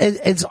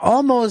it's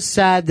almost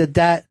sad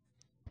that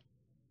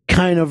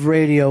kind of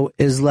radio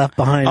is left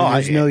behind.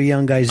 There's no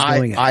young guys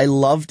doing it. I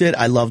loved it.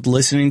 I loved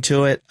listening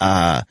to it.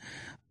 I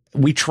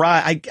was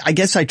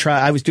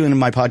doing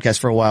my podcast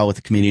for a while with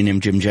a comedian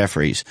named Jim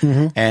Jeffries.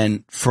 Mm-hmm.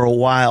 And for a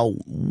while,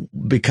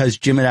 because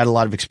Jim had a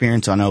lot of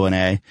experience on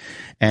O&A,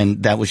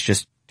 and that was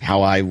just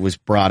how I was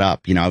brought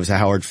up. You know, I was a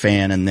Howard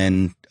fan, and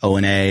then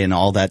O&A and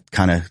all that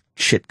kind of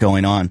shit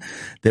going on,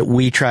 that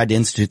we tried to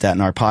institute that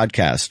in our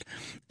podcast.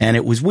 And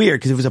it was weird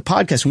because it was a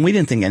podcast and we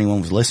didn't think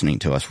anyone was listening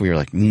to us. We were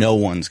like, no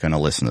one's going to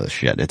listen to this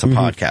shit. It's a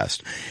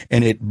podcast.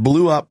 And it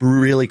blew up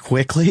really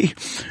quickly.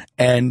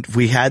 And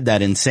we had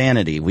that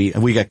insanity. We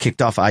got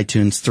kicked off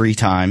iTunes 3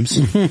 times.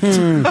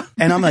 And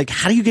I'm like,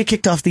 how do you get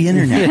kicked off the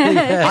internet?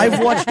 I've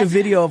watched a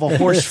video of a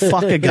horse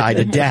fuck a guy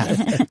to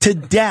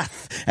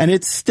death. And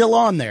it's still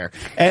on there.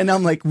 And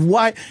I'm like,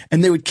 why?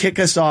 And they would kick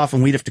us off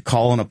and we'd have to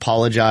call and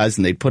apologize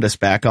and they'd put us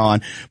back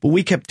on. But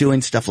we kept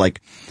doing stuff like,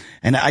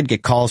 and I'd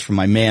get calls from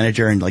my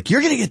manager and like,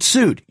 you're going to get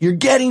sued. You're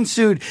getting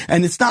sued.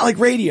 And it's not like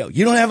radio.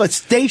 You don't have a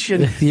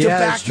station to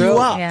back you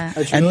up. Yeah.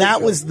 And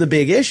that was the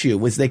big issue,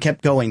 was they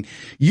kept going,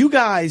 you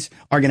guys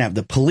are going to have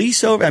the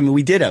police over. I mean,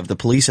 we did have the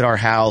police at our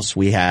house.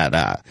 We had,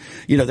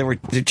 there were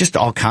just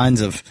all kinds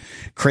of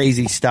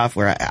crazy stuff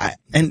where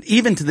and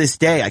even to this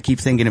day, I keep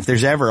thinking if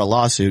there's ever a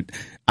lawsuit,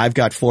 I've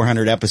got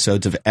 400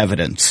 episodes of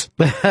evidence.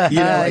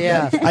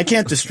 I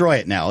can't destroy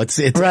it now. It's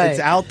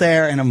out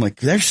there, and I'm like,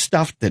 there's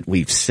stuff that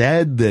we've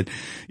said that,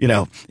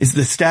 is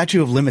the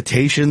statute of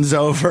limitations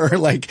over?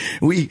 Like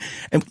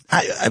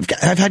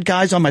I've had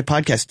guys on my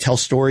podcast tell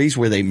stories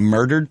where they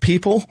murdered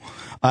people.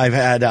 I've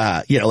had,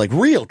 like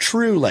real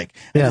true,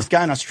 this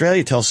guy in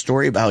Australia tells a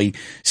story about how he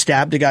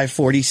stabbed a guy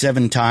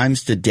 47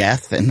 times to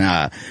death. And,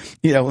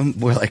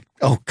 and we're like,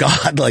 oh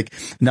God, like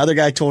another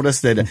guy told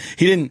us that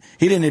he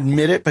didn't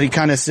admit it, but he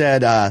kind of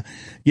said,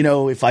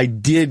 if I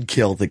did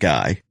kill the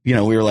guy, we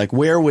were like,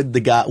 where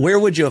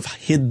would you have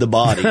hid the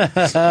body?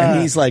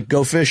 And he's like,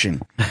 go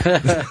fishing.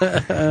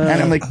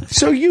 And I'm like,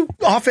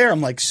 off air,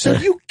 I'm like, so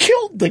you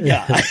killed the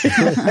guy.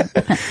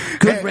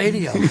 Good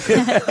radio.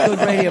 Good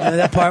radio.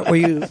 That part where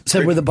you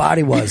said where the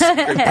body was.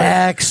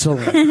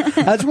 Excellent.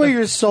 That's where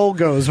your soul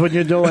goes when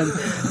you're doing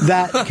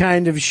that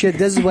kind of shit.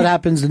 This is what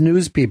happens to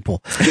news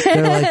people.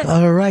 They're like,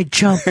 all right,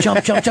 jump. There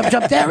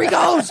he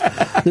goes.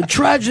 The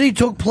tragedy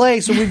took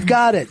place and we've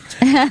got it.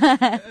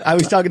 I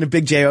was talking to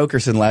Big J.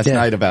 Okerson last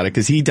night about it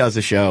because he does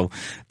a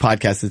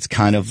podcast that's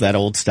kind of that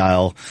old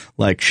style,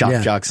 like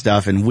shop jock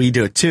stuff, and we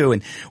do it too.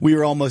 And we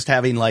were almost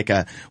having like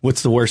a,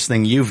 what's the worst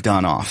thing you've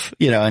done off,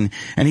 and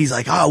he's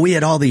like, oh, we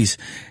had all these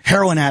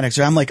heroin addicts.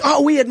 Or I'm like,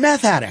 oh, we had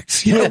meth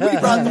addicts. We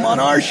brought them on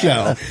our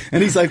show.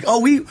 And he's like, oh,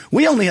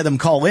 we only had them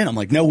call in. I'm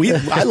like, no,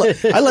 I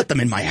let them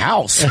in my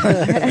house.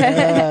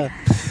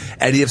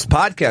 Eddie If's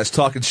podcast,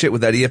 Talking Shit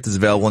with Eddie If, is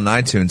available on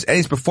iTunes.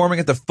 Eddie's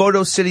performing at the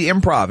Photo City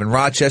Improv in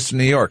Rochester,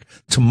 New York,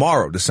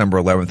 tomorrow, December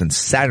 11th, and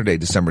Saturday,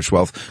 December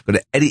 12th. Go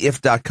to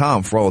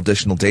eddieif.com for all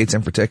additional dates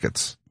and for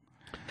tickets.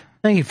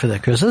 Thank you for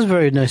that, Chris. That was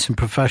very nice and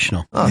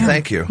professional. Oh,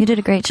 thank you. You did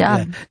a great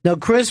job. Yeah. Now,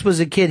 Chris was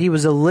a kid. He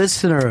was a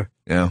listener.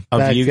 Yeah.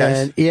 Of you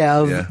guys? Of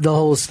the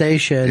whole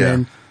station. Yeah.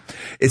 And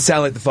it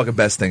sounded like the fucking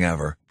best thing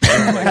ever.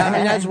 I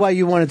mean, that's why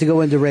you wanted to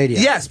go into radio.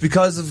 Yes,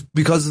 because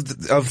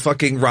of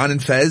fucking Ron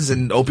and Fez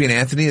and Opie and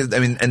Anthony. I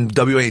mean, and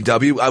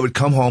WAW. I would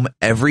come home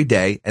every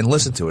day and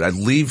listen to it.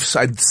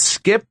 I'd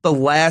skip the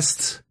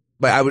last.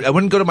 I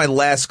wouldn't go to my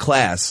last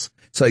class.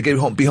 So I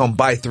be home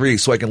by 3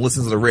 so I can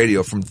listen to the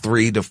radio from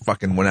 3 to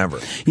fucking whenever.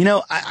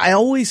 I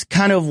always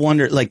kind of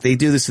wonder, like they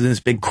do this in this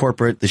big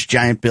corporate, this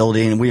giant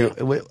building.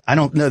 I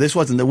don't know. This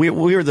wasn't we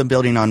were the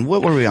building on,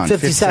 what were we on?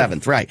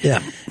 57th, right.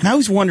 Yeah. And I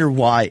always wonder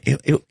why,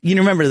 you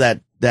remember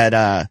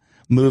that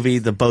movie,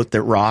 The Boat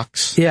That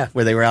Rocks? Yeah.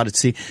 Where they were out at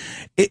sea.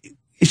 It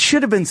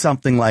should have been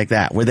something like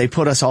that, where they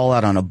put us all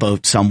out on a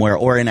boat somewhere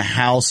or in a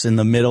house in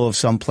the middle of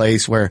some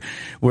place where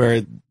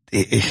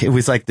it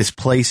was like this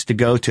place to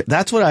go to.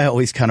 That's what I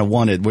always kind of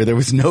wanted, where there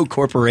was no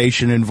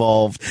corporation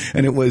involved,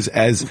 and it was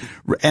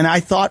and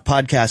I thought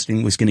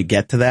podcasting was going to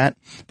get to that,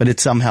 but it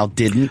somehow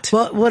didn't.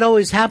 Well, what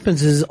always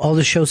happens is all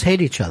the shows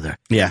hate each other.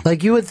 Yeah.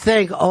 Like you would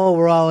think, oh,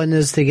 we're all in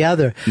this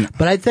together.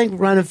 But I think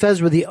Ron and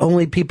Fez were the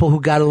only people who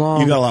got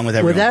along. You got along with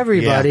everyone.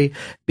 Everybody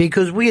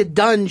because we had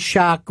done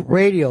shock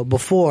radio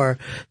before.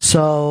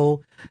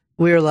 So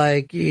we were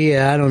like,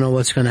 yeah, I don't know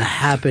what's going to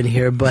happen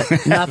here, but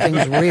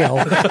nothing's real. You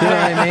know what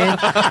I mean?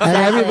 And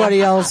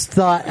everybody else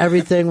thought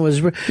everything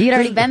was real. You'd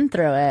already been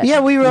through it.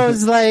 Yeah, we were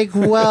always like,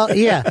 well,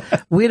 yeah,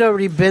 we'd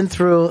already been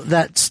through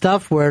that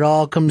stuff where it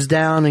all comes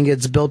down and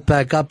gets built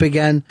back up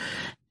again.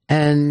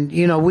 And,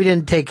 you know, we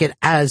didn't take it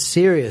as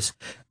serious.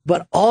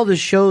 But all the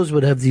shows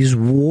would have these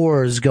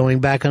wars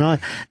going back and on.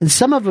 And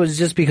some of it was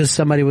just because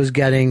somebody was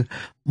getting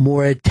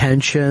more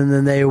attention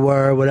than they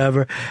were, or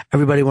whatever.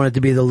 Everybody wanted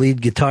to be the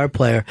lead guitar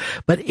player.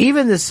 But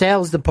even the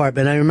sales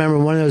department, I remember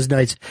one of those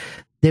nights,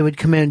 they would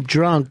come in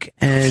drunk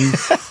and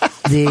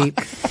the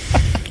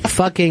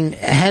fucking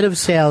head of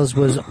sales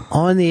was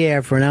on the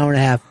air for an hour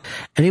and a half,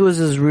 and he was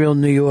this real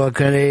New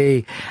Yorker,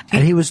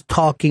 and he was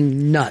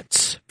talking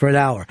nuts for an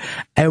hour.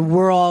 And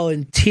we're all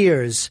in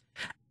tears.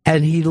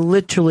 And he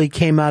literally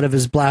came out of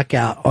his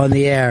blackout on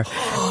the air,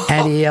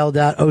 and he yelled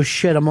out, "Oh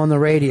shit, I'm on the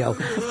radio,"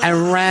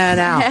 and ran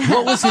out.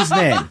 What was his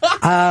name?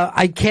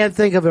 I can't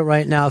think of it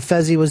right now. If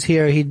Fezzi was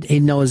here,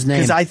 he'd know his name.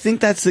 Because I think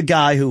that's the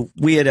guy who,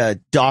 we had a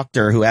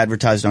doctor who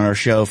advertised on our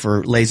show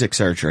for LASIK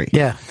surgery.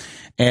 Yeah.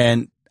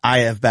 And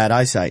I have bad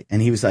eyesight.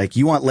 And he was like,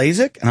 "You want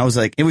LASIK?" And I was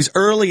like, it was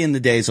early in the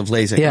days of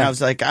LASIK. Yeah. And I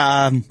was like,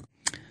 I'd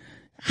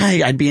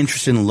be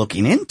interested in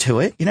looking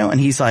into it, you know?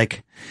 And he's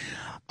like,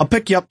 "I'll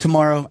pick you up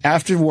tomorrow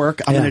after work.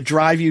 I'm going to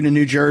drive you to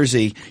New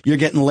Jersey. You're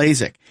getting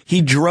LASIK."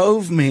 He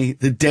drove me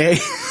the day,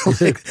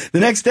 the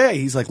next day.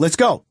 He's like, let's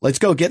go,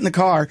 get in the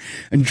car,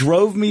 and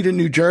drove me to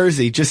New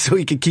Jersey just so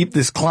he could keep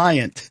this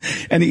client.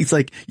 And he's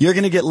like, "You're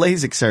going to get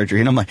LASIK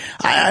surgery." And I'm like,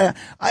 I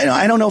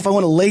don't know if I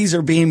want a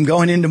laser beam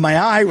going into my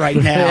eye right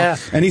now. Yeah.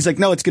 And he's like,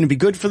 "No, it's going to be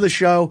good for the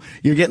show.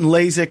 You're getting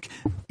LASIK.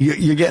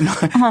 You're getting,"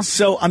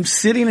 so I'm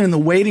sitting in the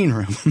waiting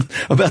room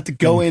about to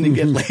go in and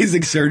get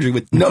LASIK surgery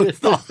with no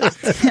thought.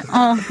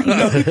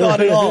 No thought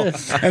at all.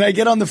 And I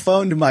get on the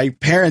phone to my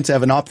parents. I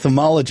have an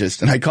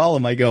ophthalmologist, and I call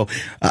him. I go,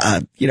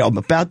 I'm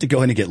about to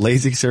go in and get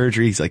LASIK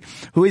surgery. He's like,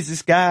 "Who is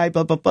this guy?"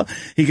 Blah, blah, blah.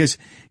 He goes,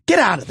 "Get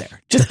out of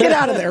there. Just get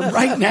out of there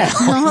right now."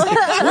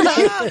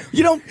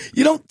 You don't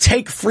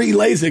take free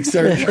LASIK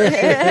surgery.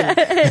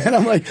 And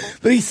I'm like,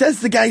 but he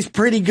says the guy's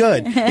pretty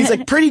good. He's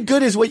like, pretty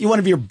good is what you want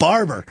of your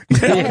barber. Not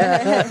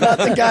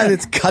the guy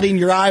that's cutting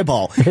your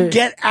eyeball.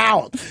 Get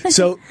out.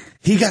 So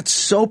he got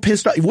so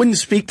pissed off. He wouldn't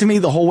speak to me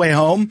the whole way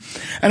home.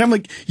 And I'm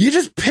like, you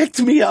just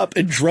picked me up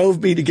and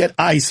drove me to get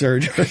eye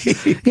surgery.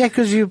 Yeah,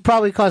 because you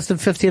probably cost him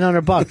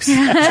 $1,500.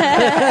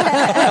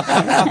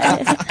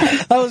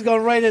 I was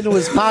going right into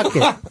his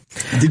pocket.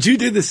 Did you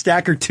do the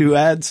Stacker 2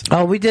 ads?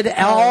 Oh, we did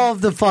all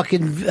of the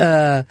fucking,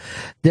 there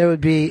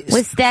would be...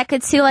 With Stacker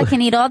 2, I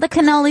can eat all the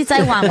cannolis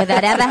I want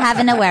without ever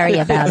having to worry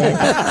about it.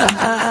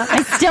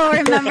 I still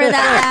remember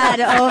that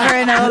ad over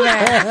and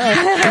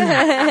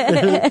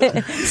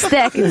over.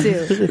 Stacker 2.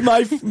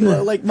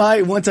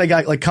 Once I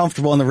got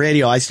comfortable on the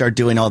radio, I started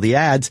doing all the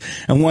ads.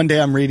 And one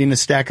day I'm reading a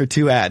Stacker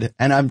 2 ad,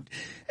 and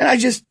I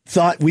just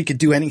thought we could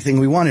do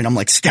anything we wanted. I'm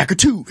like, "Stacker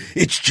 2,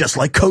 it's just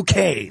like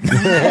cocaine."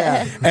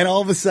 And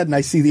all of a sudden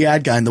I see the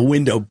ad guy in the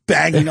window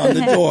banging on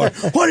the door.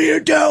 "What are you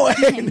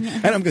doing?"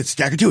 And I'm going,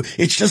 "Stacker 2,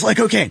 it's just like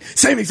cocaine.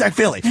 Same exact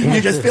feeling.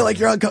 You just feel like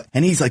you're on cocaine."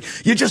 And he's like,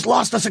 "You just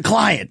lost us a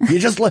client.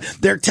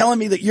 They're telling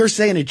me that you're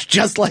saying it's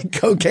just like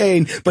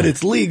cocaine, but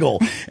it's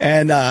legal."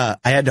 And I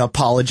had to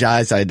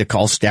apologize. I had to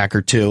call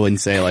Stacker 2 and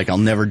say, I'll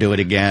never do it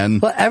again.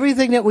 Well,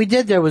 everything that we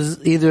did there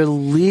was either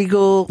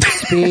legal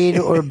speed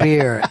or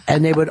beer,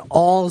 and they would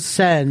all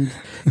send,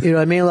 you know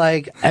what I mean?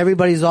 Like,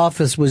 everybody's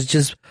office was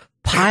just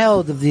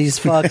piled of these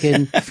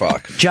fucking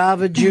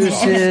Java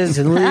juices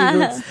and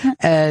legal,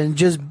 and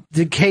just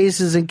the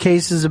cases and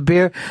cases of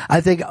beer.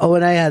 I think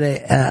Owen and I had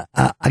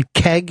a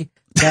keg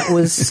that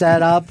was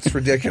set up. It's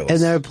ridiculous. In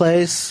their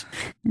place.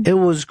 It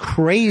was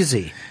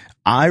crazy.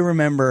 I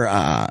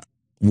remember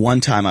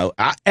one time,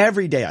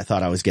 every day I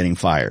thought I was getting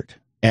fired.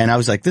 And I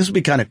was like, this would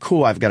be kind of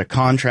cool. I've got a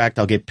contract.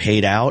 I'll get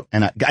paid out.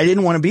 And I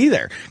didn't want to be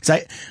there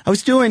because I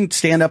was doing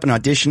stand up and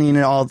auditioning and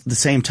all at the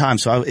same time.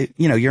 So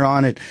you're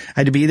on it. I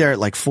had to be there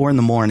at 4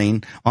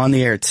 a.m, on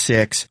the air at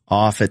 6,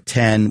 off at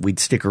 10. We'd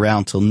stick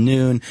around till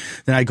noon.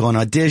 Then I'd go on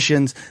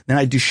auditions. Then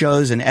I'd do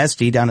shows in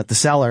SD down at the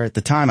Cellar. At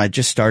the time, I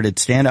just started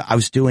stand up. I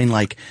was doing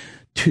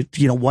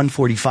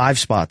 145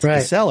 spots at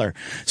the Cellar.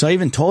 So I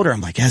even told her,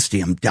 I'm like,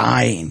 "Esty, I'm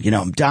dying.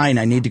 I'm dying.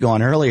 I need to go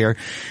on earlier."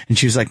 And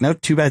she was like, "No,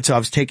 too bad." So I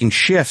was taking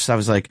shifts. I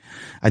was like,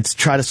 I'd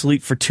try to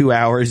sleep for 2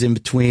 hours in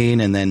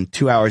between and then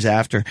 2 hours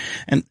after.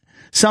 And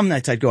some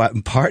nights I'd go out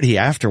and party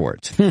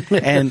afterwards.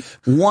 And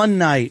one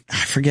night,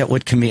 I forget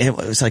what comedian, it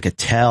was like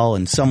Attell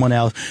and someone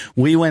else.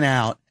 We went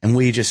out and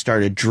we just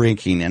started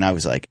drinking. And I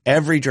was like,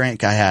 every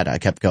drink I had, I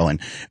kept going.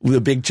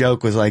 The big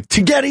joke was like,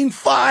 to getting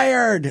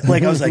fired.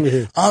 Like, I was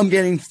like, I'm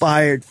getting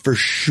fired for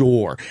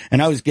sure.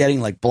 And I was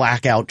getting like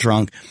blackout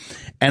drunk.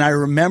 And I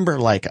remember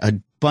like a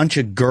bunch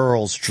of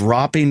girls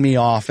dropping me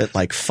off at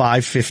like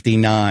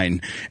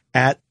 5:59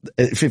 at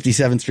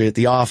 57th Street at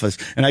the office.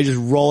 And I just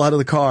roll out of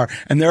the car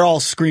and they're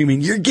all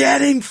screaming, you're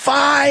getting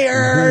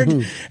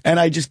fired. And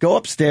I just go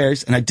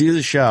upstairs and I do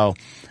the show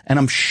and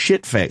I'm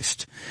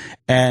shit-faced.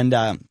 And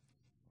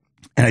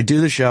I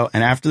do the show,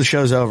 and after the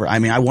show's over, I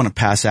mean, I want to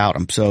pass out.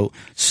 I'm so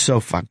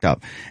fucked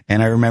up.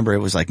 And I remember it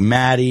was like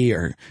Maddie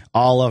or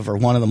Olive or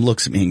one of them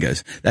looks at me and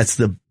goes, that's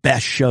the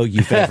best show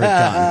you've ever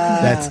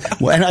done.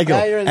 And I go,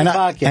 and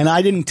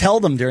I didn't tell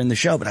them during the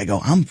show, but I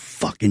go, I'm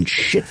fucking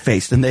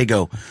shit-faced. And they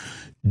go,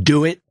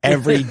 do it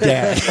every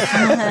day.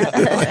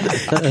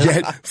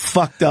 Get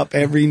fucked up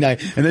every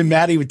night. And then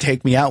Maddie would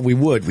take me out.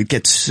 We'd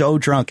get so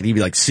drunk, and he'd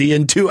be like, see you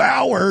in 2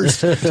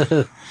 hours.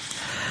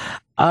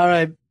 All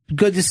right.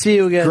 Good to see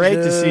you again. Great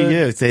to see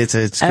you. It's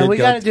and good. We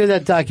got to do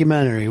that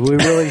documentary. We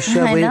really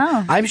should. I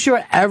know. I'm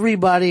sure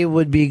everybody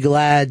would be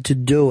glad to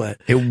do it.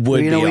 It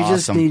would be awesome. We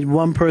just need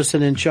one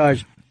person in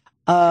charge.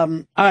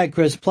 All right,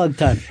 Chris, plug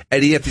time.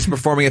 Eddie Ift is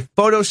performing at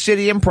Photo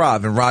City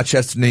Improv in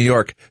Rochester, New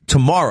York,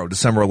 tomorrow,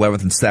 December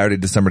 11th, and Saturday,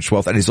 December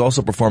 12th. And he's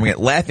also performing at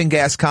Laughing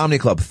Gas Comedy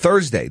Club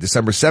Thursday,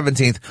 December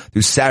 17th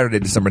through Saturday,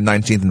 December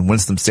 19th in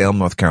Winston-Salem,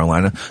 North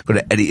Carolina. Go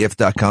to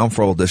eddyift.com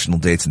for all additional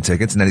dates and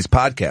tickets. And Eddie's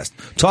podcast,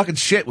 Talking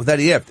Shit with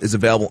Eddie Ift, is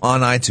available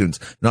on iTunes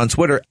and on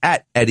Twitter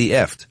at Eddie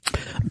Ift.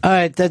 All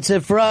right, that's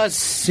it for us.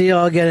 See you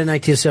all again in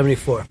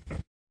 1974.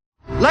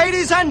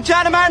 Ladies and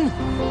gentlemen,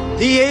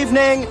 the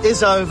evening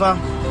is over.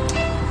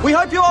 We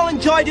hope you all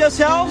enjoyed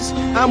yourselves,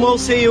 and we'll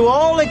see you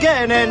all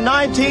again in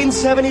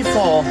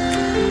 1974.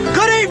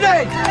 Good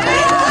evening!